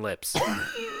fucking lips. I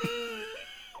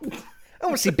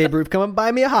want to see Babe Ruth come and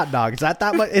buy me a hot dog. Is that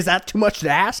much? Is that too much to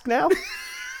ask now?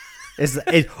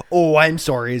 Oh, I'm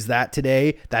sorry. Is that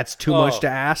today? That's too much to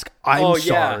ask. I'm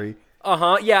sorry.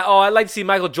 Yeah. Yeah. Oh, I'd like to see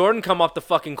Michael Jordan come off the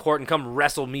fucking court and come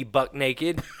wrestle me buck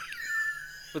naked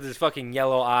with his fucking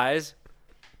yellow eyes.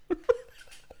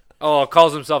 Oh,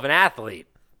 calls himself an athlete.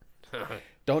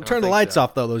 Don't turn the think lights so.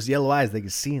 off though. Those yellow eyes they can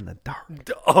see in the dark.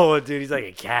 Oh, dude, he's like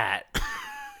a cat.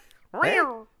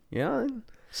 Yeah.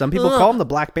 Some people call him the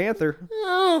Black Panther.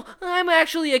 Oh, I'm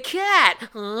actually a cat.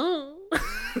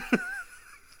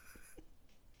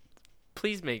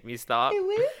 Please make me stop.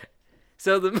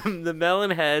 So the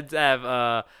melon heads have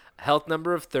a health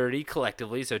number of 30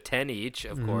 collectively, so 10 each,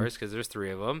 of course, because there's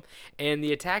 3 of them. And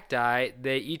the attack die,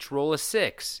 they each roll a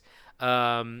 6.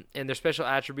 And their special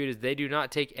attribute is they do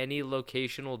not take any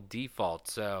locational default,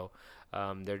 so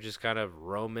they're just kind of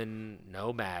Roman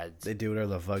nomads. They do whatever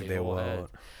the fuck they Big want.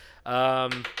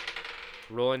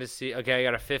 Rolling to see. Okay, I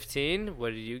got a 15. What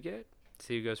did you get?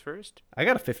 See who goes first. I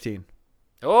got a 15.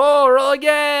 Oh, roll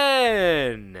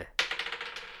again.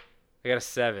 I got a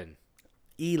 7.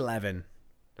 11.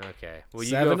 Okay. Well,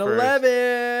 you go first.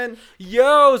 7-Eleven.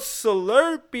 Yo,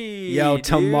 Slurpee. Yo, dude.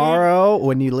 tomorrow,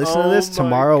 when you listen to this, Oh my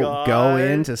tomorrow, God. go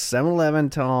into 7-Eleven,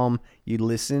 Tom. You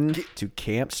listen to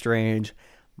Camp Strange,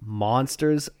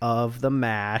 Monsters of the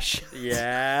Mash.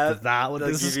 Yeah. Is that what they'll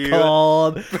this is give you-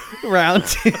 called? Round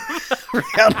 2.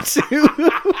 Round 2,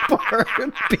 part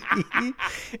B.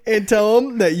 And tell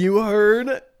them that you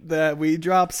heard that we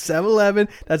dropped 7-Eleven.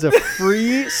 That's a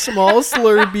free small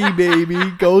Slurpee, baby.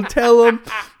 Go tell them.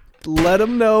 Let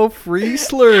them know. Free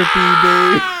Slurpee,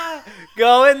 baby.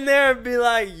 Go in there and be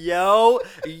like, yo,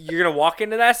 you're going to walk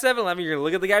into that 7-Eleven, you're going to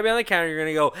look at the guy behind the counter, you're going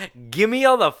to go, give me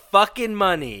all the fucking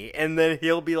money. And then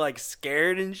he'll be like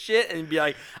scared and shit and be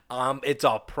like, it's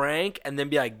a prank. And then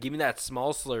be like, give me that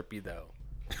small Slurpee though.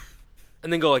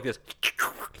 And then go like this.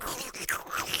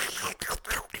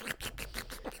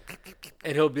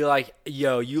 And he'll be like,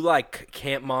 yo, you like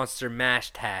Camp Monster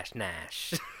Mash Tash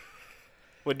Nash.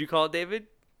 What do you call it, David?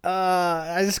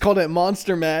 I just called it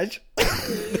Monster Mash.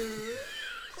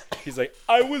 He's like,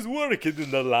 I was working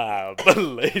in the lab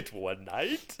late one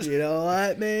night You know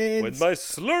what, man? when my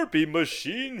Slurpee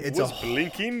machine It's was a-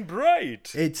 blinking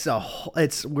bright.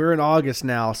 We're in August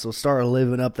now, so start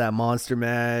living up that Monster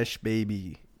Mash,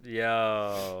 baby.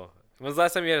 Yo. When's the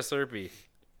last time you had a Slurpee?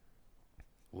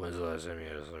 When's the last time you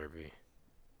had a Slurpee?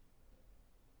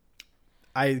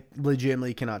 I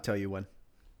legitimately cannot tell you when.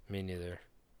 Me neither.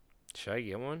 Should I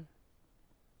get one?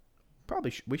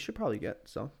 We should probably get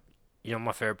some. You know what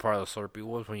my favorite part of the Slurpee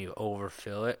was when you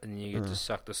overfill it and you get to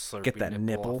suck the Slurpee Get that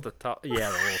nipple. off the top. Yeah,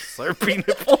 the little Slurpee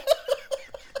nipple.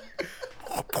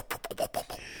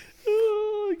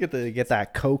 Get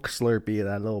that Coke Slurpee,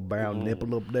 that little brown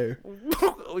nipple up there.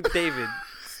 David,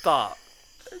 stop.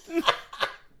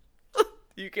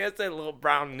 You can't say little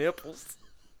brown nipples.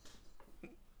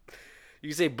 You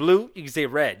can say blue, you can say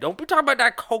red. Don't be talking about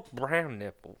that Coke brown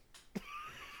nipple.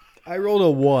 I rolled a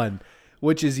 1,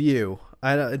 which is you.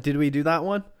 Did we do that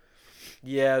one?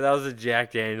 Yeah, that was a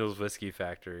Jack Daniels Whiskey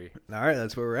Factory. All right,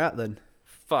 that's where we're at then.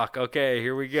 fuck. Okay,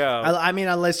 here we go. I mean,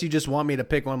 unless you just want me to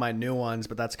pick one of my new ones,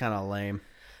 but that's kind of lame.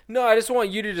 No, I just want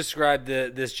you to describe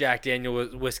this Jack Daniel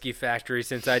whiskey factory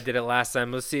since I did it last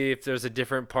time. Let's see if there's a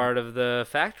different part of the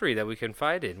factory that we can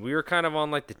fight in. We were kind of on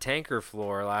like the tanker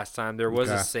floor last time. There was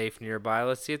a safe nearby.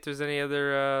 Let's see if there's any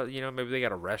other, maybe they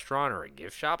got a restaurant or a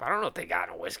gift shop. I don't know if they got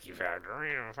a whiskey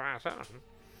factory.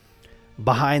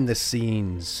 Behind the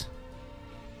scenes,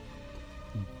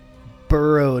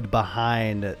 burrowed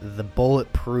behind the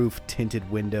bulletproof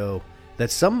tinted window that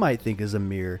some might think is a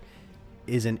mirror,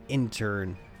 is an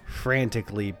intern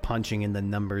frantically punching in the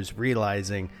numbers,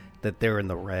 realizing that they're in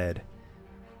the red.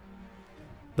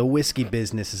 The whiskey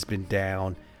business has been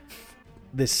down.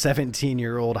 This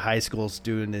 17-year-old high school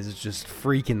student is just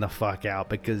freaking the fuck out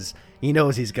because he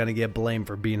knows he's going to get blamed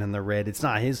for being in the red. It's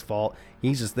not his fault.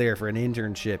 He's just there for an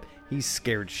internship. He's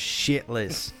scared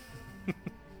shitless.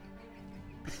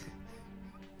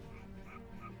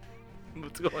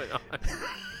 What's going on?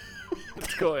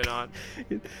 What's going on?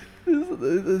 This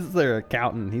is their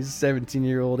accountant. He's a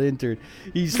 17-year-old intern.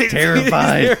 He's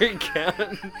terrified.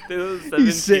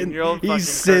 He's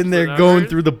sitting there going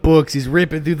through the books. He's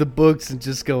ripping through the books and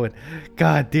just going,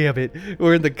 God damn it,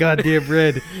 we're in the goddamn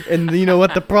red. And you know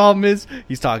what the problem is?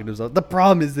 He's talking to himself. The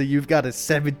problem is that you've got a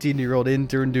 17-year-old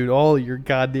intern doing all your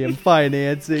goddamn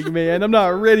financing, man. I'm not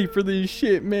ready for this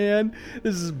shit, man.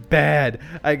 This is bad.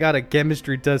 I got a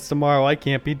chemistry test tomorrow. I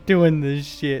can't be doing this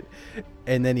shit.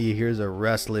 And then he hears a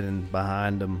rustling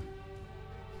behind him.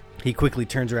 He quickly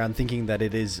turns around thinking that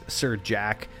it is Sir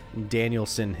Jack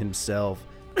Danielson himself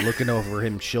looking over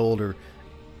his shoulder.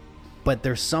 But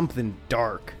there's something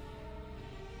dark.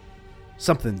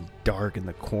 Something dark in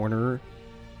the corner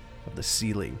of the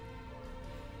ceiling.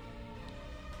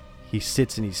 He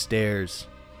sits and he stares.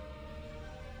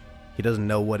 He doesn't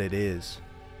know what it is.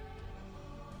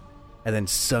 And then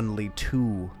suddenly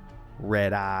 2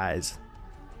 red eyes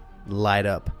light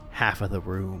up half of the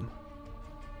room.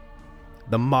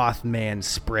 The Mothman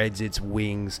spreads its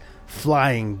wings,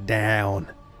 flying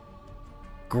down,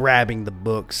 grabbing the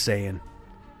book, saying,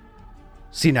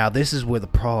 See, now this is where the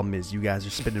problem is. You guys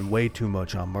are spending way too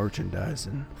much on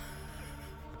merchandising.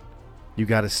 You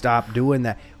got to stop doing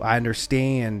that. I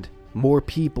understand more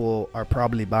people are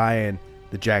probably buying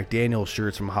the Jack Daniels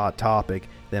shirts from Hot Topic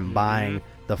than buying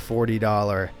the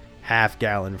 $40 half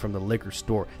gallon from the liquor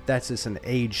store. That's just an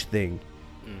age thing.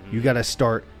 You got to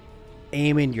start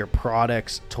aiming your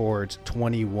products towards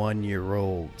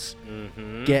 21-year-olds.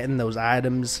 Getting those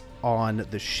items on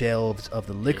the shelves of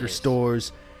the liquor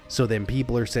stores, so then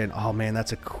people are saying, oh man,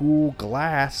 that's a cool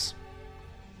glass,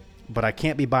 but I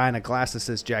can't be buying a glass that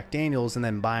says Jack Daniels and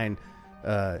then buying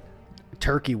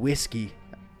turkey whiskey.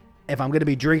 If I'm going to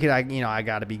be drinking, I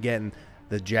got to be getting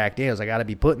the Jack Daniels. I got to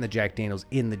be putting the Jack Daniels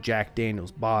in the Jack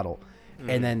Daniels bottle.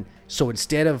 And then, so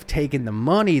instead of taking the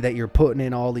money that you're putting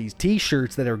in all these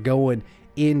t-shirts that are going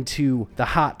into the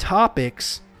Hot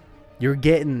Topics, you're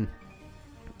getting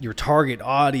your target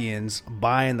audience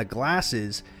buying the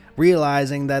glasses,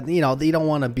 realizing that, they don't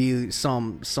want to be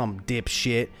some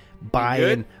dipshit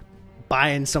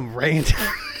buying some random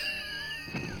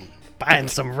buying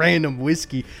some random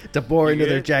whiskey to pour into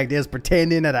their Jack Daniels,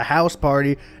 pretending at a house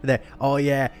party that, oh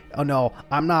no,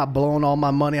 I'm not blowing all my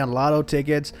money on lotto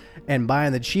tickets and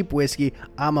buying the cheap whiskey.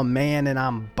 I'm a man and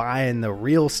I'm buying the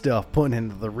real stuff, putting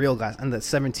into the real glass. And the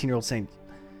 17-year-old saying,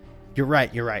 you're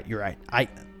right.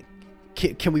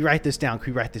 Can we write this down?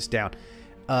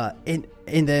 And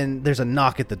then there's a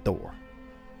knock at the door.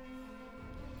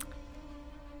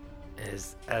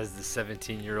 As the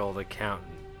 17-year-old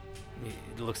accountant,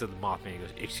 he looks at the Mothman and he goes,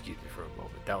 excuse me for a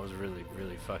moment. That was really,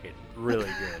 really fucking, really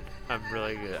good. I'm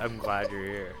really good. I'm glad you're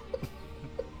here.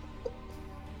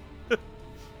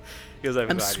 He goes, I'm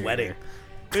glad sweating.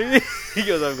 You're here. He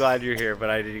goes, I'm glad you're here, but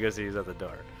I need to go see who's at the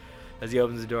door. As he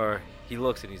opens the door, he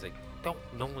looks and he's like,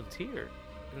 no one's here.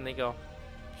 And they go,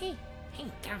 hey,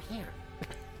 down here.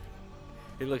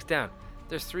 He looks down.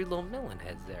 There's 3 little melon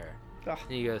heads there. Oh,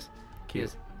 and he goes,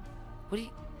 what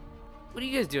are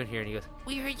you guys doing here? And he goes,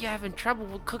 we heard you having trouble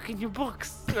with cooking your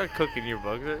books. They're not cooking your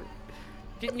books.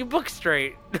 Getting your books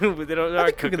straight. But they don't. I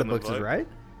think cooking the books is right.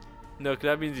 No, because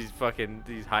that means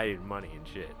he's hiding money and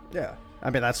shit. Yeah, I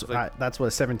mean that's what a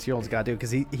 17-year-old's got to do,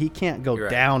 because he can't go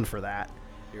down for that.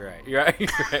 You're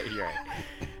right.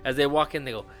 As they walk in,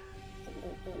 they go,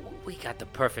 we got the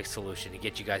perfect solution to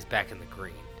get you guys back in the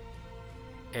green.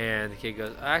 And the kid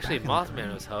goes, actually,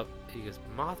 Mothman was helping. He goes,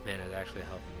 Mothman is actually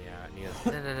helping me out. And he goes,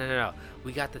 no.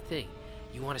 We got the thing.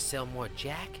 You want to sell more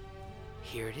Jack?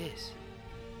 Here it is.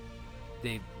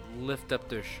 They lift up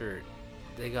their shirt.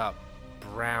 They got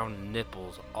brown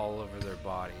nipples all over their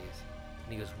bodies.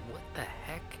 And he goes, what the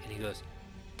heck? And he goes,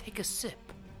 take a sip.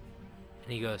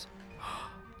 And he goes,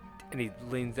 and he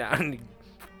leans down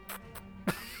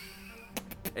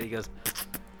and he goes,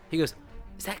 is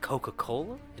that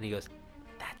Coca-Cola? And he goes,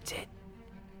 that's it.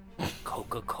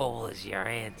 Coca-Cola's your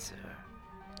answer.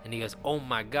 And he goes, oh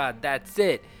my God, that's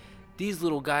it. These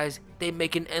little guys, they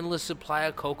make an endless supply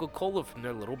of Coca-Cola from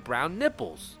their little brown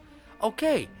nipples.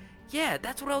 Okay, yeah,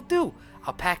 that's what I'll do.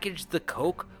 I'll package the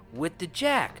Coke with the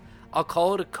Jack. I'll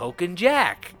call it a Coke and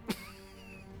Jack.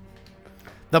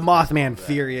 The Mothman,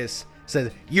 furious,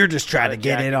 says, you're just trying to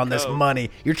get Jack in and on this Coke. money.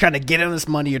 You're trying to get in on this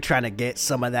money. You're trying to get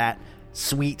some of that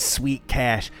sweet, sweet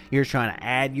cash. You're trying to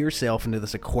add yourself into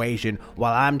this equation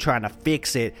while I'm trying to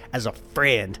fix it as a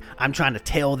friend. I'm trying to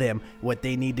tell them what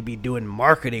they need to be doing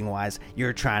marketing-wise.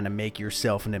 You're trying to make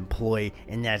yourself an employee,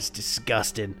 and that's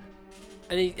disgusting.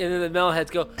 And then the metalheads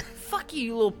go, fuck you,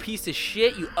 you little piece of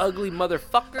shit, you ugly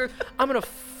motherfucker. I'm gonna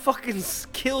fucking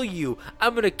kill you.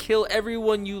 I'm gonna kill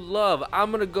everyone you love.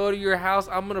 I'm gonna go to your house.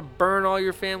 I'm gonna burn all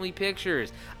your family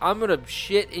pictures. I'm gonna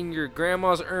shit in your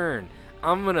grandma's urn.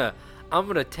 I'm gonna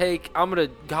hop in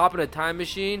a time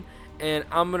machine, and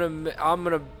I'm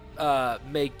gonna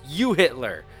make you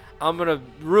Hitler. I'm gonna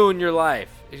ruin your life.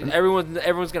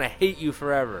 Everyone's gonna hate you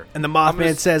forever. And the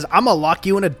Mothman says, I'm going to lock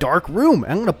you in a dark room.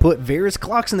 I'm going to put various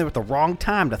clocks in there at the wrong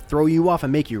time to throw you off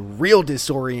and make you real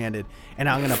disoriented. And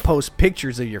I'm going to post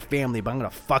pictures of your family, but I'm going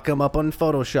to fuck them up on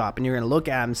Photoshop. And you're going to look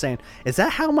at them saying, is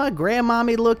that how my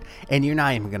grandmommy looked? And you're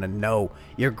not even going to know.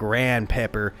 Your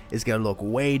grandpepper is going to look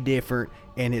way different,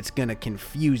 and it's going to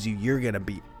confuse you. You're going to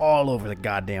be all over the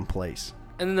goddamn place.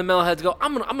 And then the metalheads go,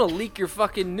 I'm gonna leak your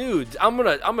fucking nudes. I'm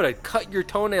gonna cut your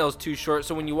toenails too short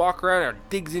so when you walk around it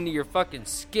digs into your fucking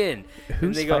skin.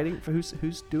 Who's and they fighting? Go,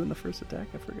 Who's doing the first attack?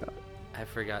 I forgot. I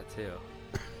forgot too.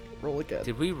 Roll again.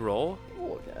 Did we roll?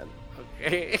 Roll again.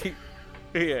 Okay.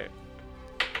 Yeah.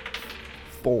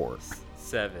 4.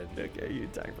 7. Okay, you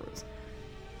attack first.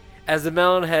 As the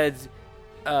metalheads,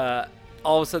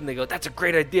 all of a sudden they go, that's a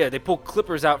great idea. They pull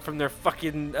clippers out from their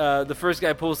fucking. The first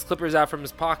guy pulls clippers out from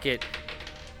his pocket.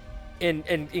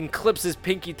 And clips his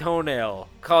pinky toenail,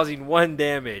 causing 1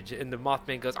 damage. And the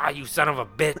Mothman goes, you son of a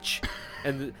bitch.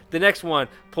 And the next one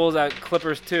pulls out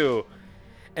clippers too.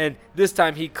 And this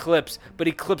time he clips, but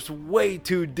he clips way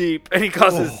too deep. And he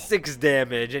causes 6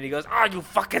 damage. And he goes, you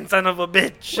fucking son of a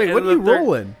bitch. Wait, and what are you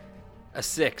rolling? A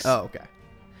 6. Oh, okay.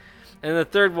 And the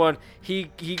third one, he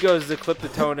goes to clip the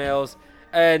toenails.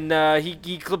 And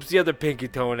he clips the other pinky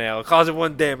toenail, causing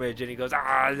 1 damage. And he goes,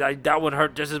 that one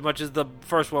hurt just as much as the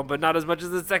first one, but not as much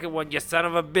as the second one, you son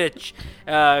of a bitch.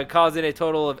 Causing a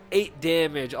total of 8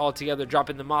 damage altogether,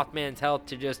 dropping the Mothman's health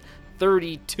to just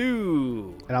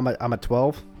 32. And I'm a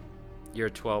 12? You're a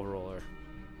 12 roller.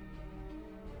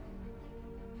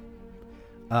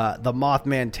 The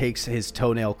Mothman takes his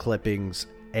toenail clippings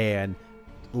and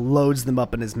loads them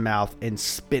up in his mouth and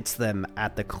spits them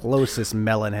at the closest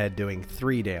melon head, doing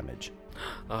 3 damage.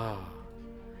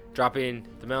 Dropping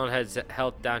the melon head's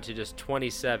health down to just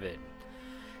 27.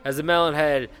 As the melon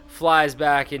head flies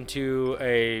back into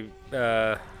a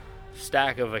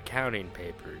stack of accounting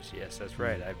papers. Yes, that's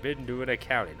right. I've been to an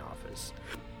accounting office.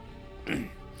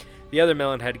 The other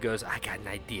melon head goes, I got an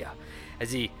idea.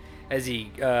 As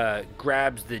he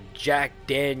grabs the Jack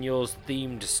Daniels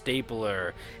themed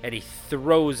stapler and he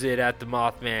throws it at the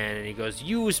Mothman and he goes,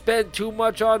 you spent too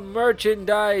much on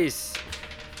merchandise.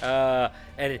 And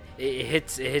it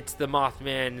hits the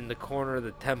Mothman in the corner of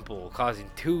the temple, causing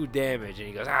 2 damage. And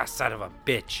he goes, son of a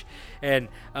bitch. And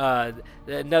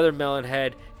another melon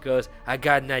head goes, I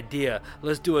got an idea.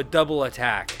 Let's do a double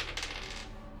attack.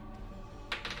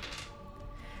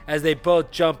 As they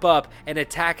both jump up and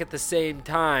attack at the same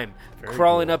time,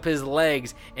 crawling up his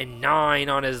legs and gnawing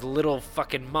on his little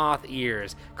fucking moth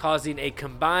ears, causing a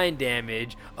combined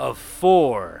damage of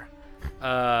 4.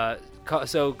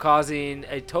 So causing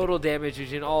a total damage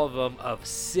between all of them of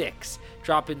 6,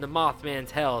 dropping the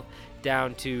Mothman's health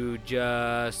down to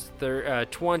just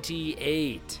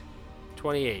 28.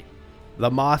 28. The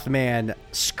Mothman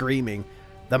screaming,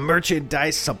 the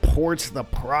merchandise supports the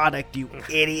product, you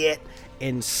idiot,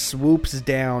 and swoops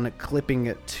down,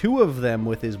 clipping 2 of them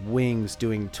with his wings,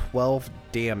 doing 12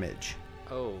 damage.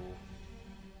 Oh.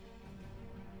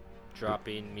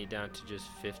 Dropping me down to just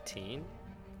 15.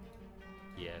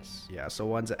 Yes. Yeah, so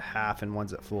one's at half and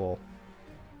one's at full.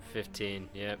 15,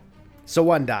 yep. So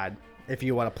 1 died, if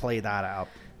you want to play that out.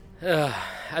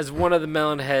 As one of the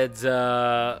melon heads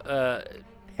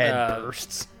Head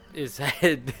bursts. His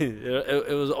head,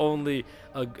 it was only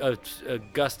a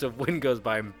gust of wind goes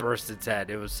by and bursts its head.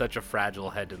 It was such a fragile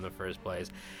head in the first place.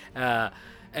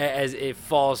 As it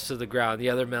falls to the ground, the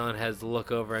other melon heads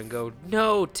look over and go,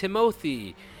 no,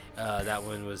 Timothy. That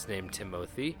one was named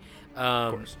Timothy.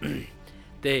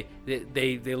 They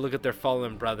look at their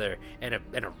fallen brother, and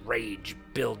a rage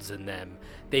builds in them.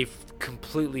 They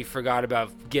completely forgot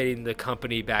about getting the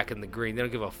company back in the green. They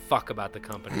don't give a fuck about the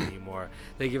company anymore.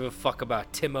 They give a fuck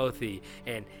about Timothy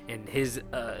and his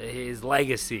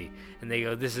legacy. And they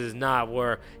go, this is not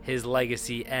where his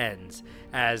legacy ends.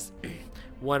 As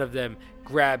one of them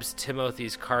grabs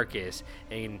Timothy's carcass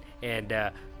and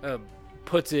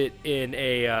puts it in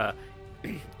a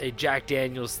Jack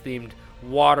Daniels themed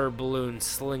water balloon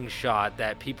slingshot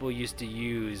that people used to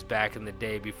use back in the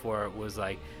day before it was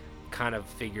like kind of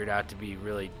figured out to be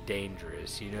really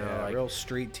dangerous, like real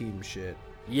street team shit.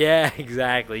 Yeah,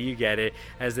 exactly. You get it.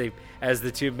 As the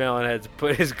two Melonheads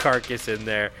put his carcass in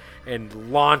there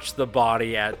and launch the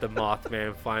body at the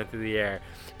Mothman flying through the air.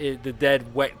 The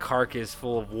dead, wet carcass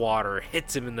full of water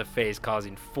hits him in the face,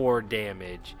 causing 4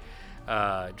 damage,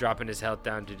 dropping his health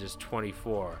down to just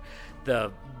 24.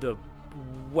 The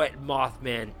wet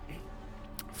Mothman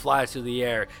flies through the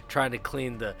air, trying to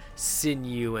clean the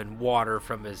sinew and water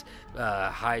from his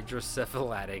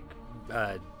hydrocephalic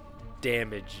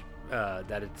damage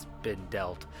that it's been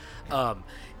dealt.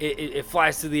 It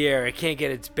flies through the air. It can't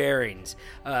get its bearings.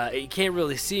 It can't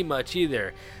really see much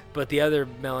either. But the other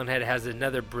Melonhead has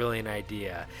another brilliant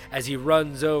idea. As he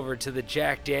runs over to the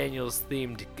Jack Daniels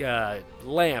themed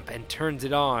lamp and turns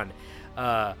it on,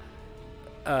 the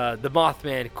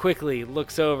Mothman quickly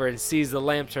looks over and sees the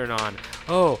lamp turn on.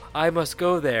 Oh, I must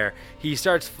go there. He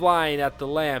starts flying at the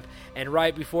lamp, and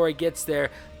right before he gets there,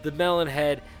 the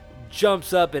Melonhead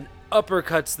jumps up and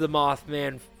uppercuts the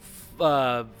Mothman,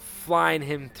 flying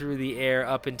him through the air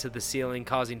up into the ceiling,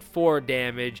 causing 4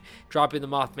 damage, dropping the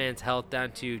Mothman's health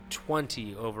down to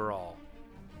 20 overall.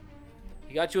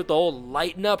 He got you with the old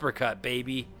light uppercut,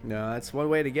 baby. No, that's one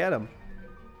way to get him.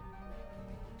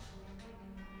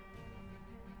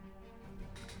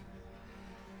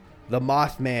 The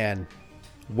Mothman,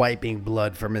 wiping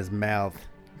blood from his mouth,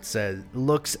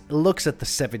 looks at the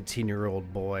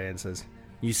 17-year-old boy and says,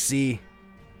 "You see,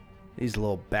 these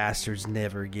little bastards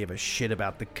never gave a shit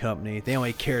about the company. They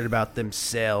only cared about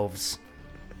themselves."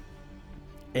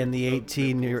 And the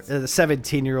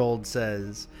 17-year-old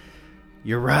says,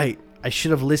 "You're right. I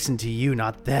should have listened to you,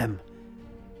 not them."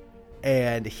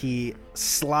 And he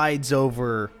slides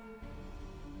over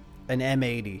an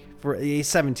M80. For a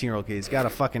 17-year-old kid, he's got a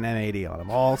fucking M80 on him.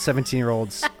 All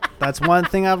 17-year-olds. That's one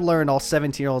thing I've learned. All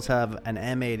 17-year-olds have an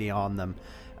M80 on them.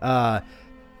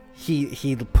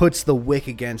 He puts the wick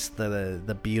against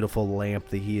the beautiful lamp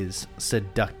that he is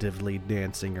seductively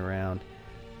dancing around.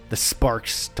 The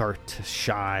sparks start to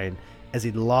shine as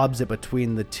he lobs it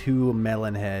between the two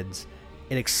melon heads.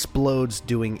 It explodes,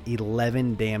 doing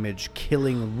 11 damage,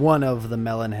 killing one of the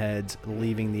melon heads,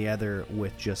 leaving the other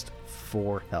with just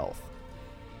 4 health.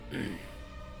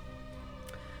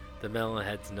 The melon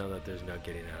heads know that there's no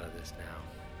getting out of this now.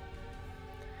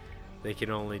 They can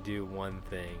only do one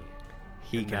thing.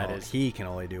 He can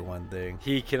only do one thing.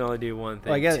 He can only do one thing.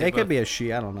 Well, I guess it could be a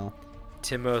she. I don't know.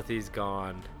 Timothy's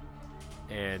gone,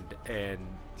 and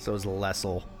so is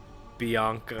Lessel.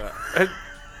 Bianca.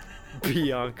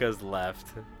 Bianca's left.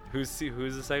 Who's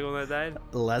the second one that died?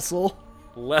 Lessel.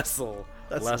 Lessel's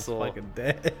fucking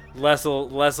dead.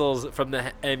 Lessel's from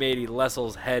the M80.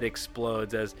 Lessel's head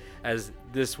explodes as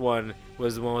this one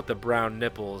was the one with the brown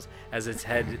nipples. As its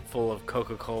head full of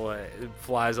Coca-Cola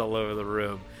flies all over the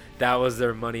room. That was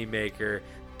their money maker.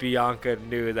 Bianca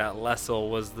knew that Lessel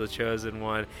was the chosen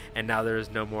one, and now there's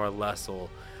no more Lessel.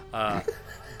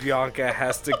 Bianca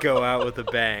has to go out with a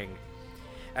bang.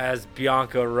 As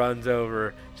Bianca runs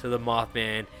over to the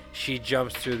Mothman, she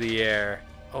jumps through the air.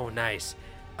 Oh, nice.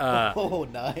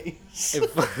 Nice.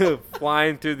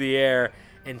 Flying through the air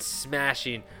and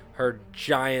smashing her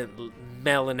giant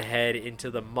melon head into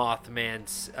the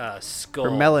Mothman's skull.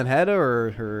 Her melon head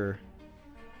or her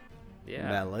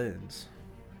melons?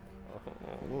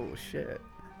 Oh, shit.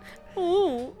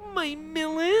 Oh, my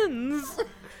melons.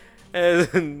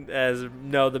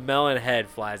 The melon head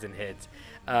flies and hits.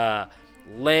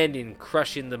 Landing,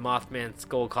 crushing the Mothman's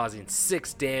skull, causing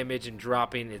 6 damage and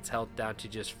dropping its health down to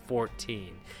just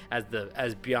 14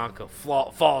 as Bianca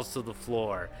falls to the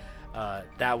floor.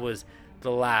 That was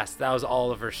the last. That was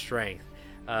all of her strength.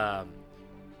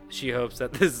 She hopes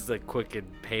that this is a quick and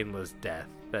painless death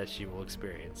that she will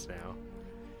experience now.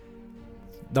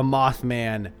 The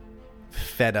Mothman,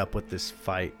 fed up with this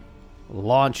fight,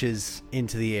 launches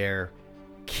into the air,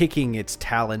 kicking its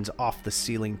talons off the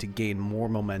ceiling to gain more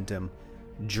momentum,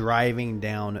 driving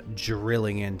down,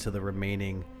 drilling into the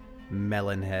remaining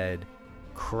melon head,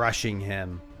 crushing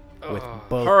him with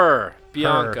both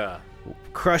Bianca,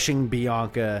 crushing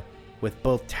Bianca with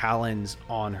both talons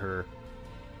on her,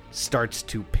 starts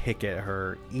to pick at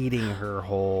her, eating her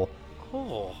whole,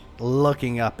 Oh.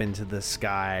 looking up into the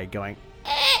sky, going,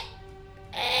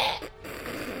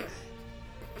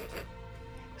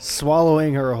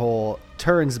 swallowing her whole,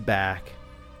 turns back,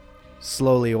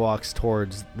 slowly walks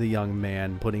towards the young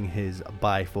man, putting his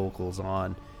bifocals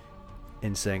on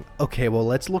and saying, okay, well,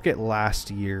 let's look at last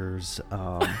year's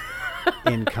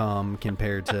income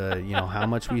compared to, how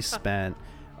much we spent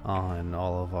on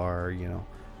all of our,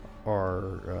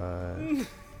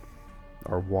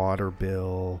 our water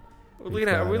bill. Are we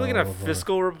looking at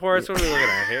fiscal reports? What are we looking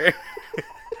at here?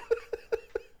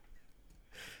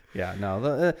 Yeah, no,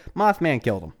 the Mothman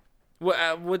killed him.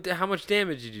 What? How much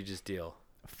damage did you just deal?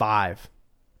 5.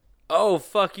 Oh,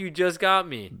 fuck, you just got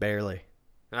me. Barely.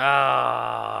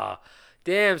 Ah,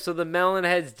 damn, so the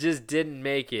Melonheads just didn't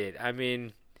make it. I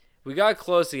mean, we got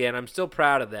close again. I'm still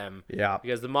proud of them. Yeah.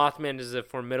 Because the Mothman is a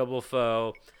formidable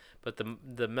foe, but the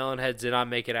Melonheads did not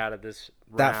make it out of this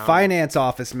round. That finance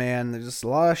office, man, there's just a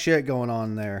lot of shit going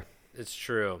on there. It's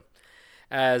true.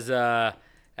 As the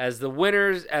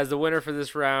winner for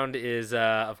this round is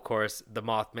of course the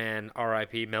Mothman,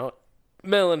 R.I.P.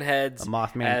 Melonheads. The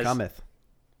Mothman cometh.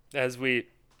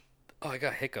 I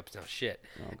got hiccups now. Shit.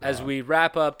 As we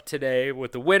wrap up today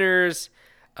with the winners,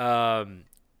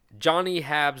 Johnny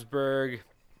Habsburg,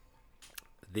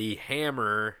 the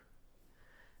Hammer,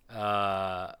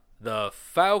 the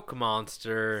Falk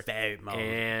Monster,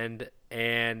 and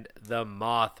the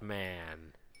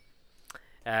Mothman.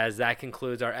 As that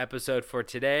concludes our episode for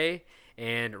today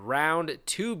and round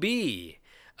 2B.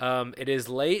 It is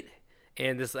late,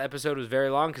 and this episode was very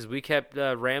long because we kept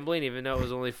rambling, even though it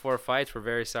was only 4 fights. We're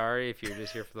very sorry if you're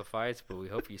just here for the fights, but we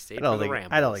hope you stayed for the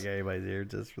rambles. I don't think anybody's here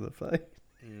just for the fight.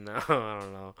 No, I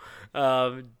don't know.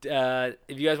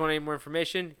 If you guys want any more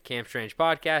information, Camp Strange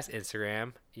Podcast,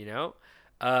 Instagram,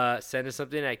 send us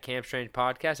something at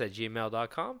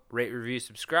campstrangepodcast@gmail.com. Rate, review,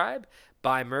 subscribe.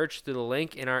 Buy merch through the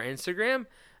link in our Instagram.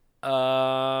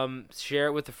 Share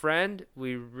it with a friend.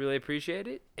 We really appreciate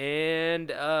it.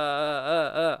 And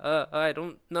I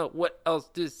don't know what else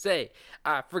to say.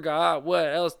 I forgot what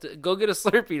else to go get a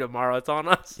Slurpee tomorrow. It's on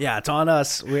us. Yeah, it's on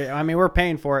us. We're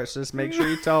paying for it. So just make sure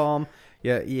you tell them.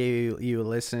 Yeah, you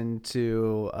listen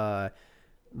to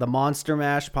the Monster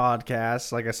Mash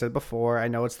podcast. Like I said before, I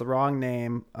know it's the wrong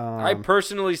name. I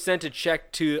personally sent a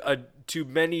check to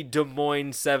many Des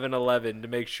Moines 7-Eleven to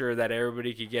make sure that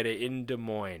everybody could get it in Des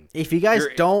Moines. If you guys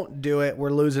don't do it,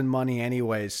 we're losing money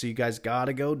anyways. So you guys got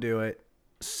to go do it.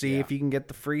 See if you can get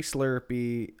the free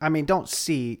Slurpee. I mean, don't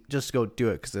just go do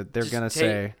it because they're going to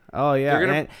say, oh, yeah.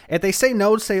 And if they say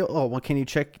no, say, oh, well, can you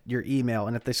check your email?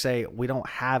 And if they say, we don't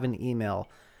have an email.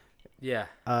 Yeah.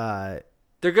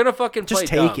 They're going to fucking play just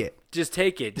take dumb. it. Just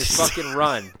take it. Just fucking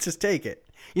run. Just take it.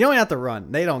 You don't have to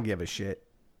run. They don't give a shit.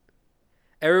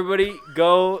 Everybody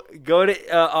go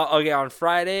to on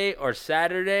Friday or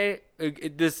Saturday.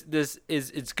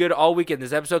 It's good all weekend.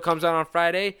 This episode comes out on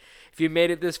Friday. If you made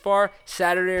it this far,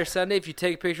 Saturday or Sunday, if you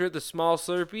take a picture of the small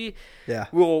Slurpee,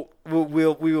 we'll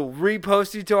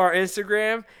repost you to our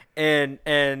Instagram and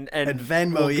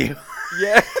Venmo you.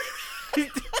 Yeah.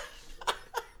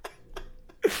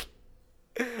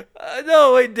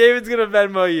 No, wait, David's gonna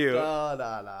Venmo you. No.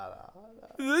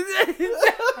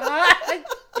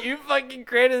 You fucking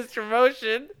created this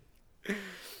promotion.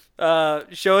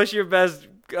 Show us your best.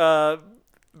 Show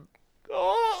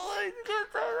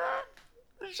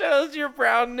us your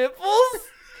brown nipples.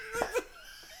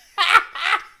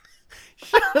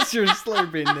 Show us your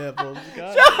Slurpee nipples.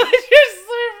 God. Show us your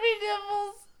Slurpee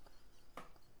nipples.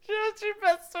 Show us your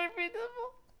best Slurpee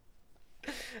nipple.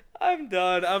 I'm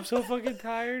done. I'm so fucking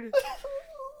tired.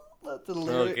 The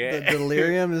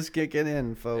delirium is kicking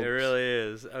in, folks. It really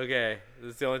is. Okay.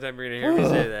 This is the only time you're going to hear me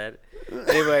say that.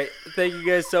 Anyway, thank you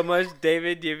guys so much.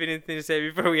 David, do you have anything to say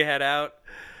before we head out?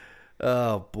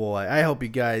 Oh, boy. I hope you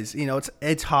guys,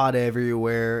 it's hot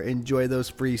everywhere. Enjoy those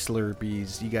free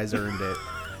Slurpees. You guys earned it.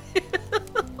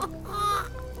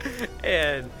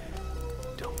 And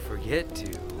don't forget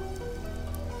to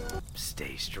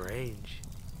stay strange.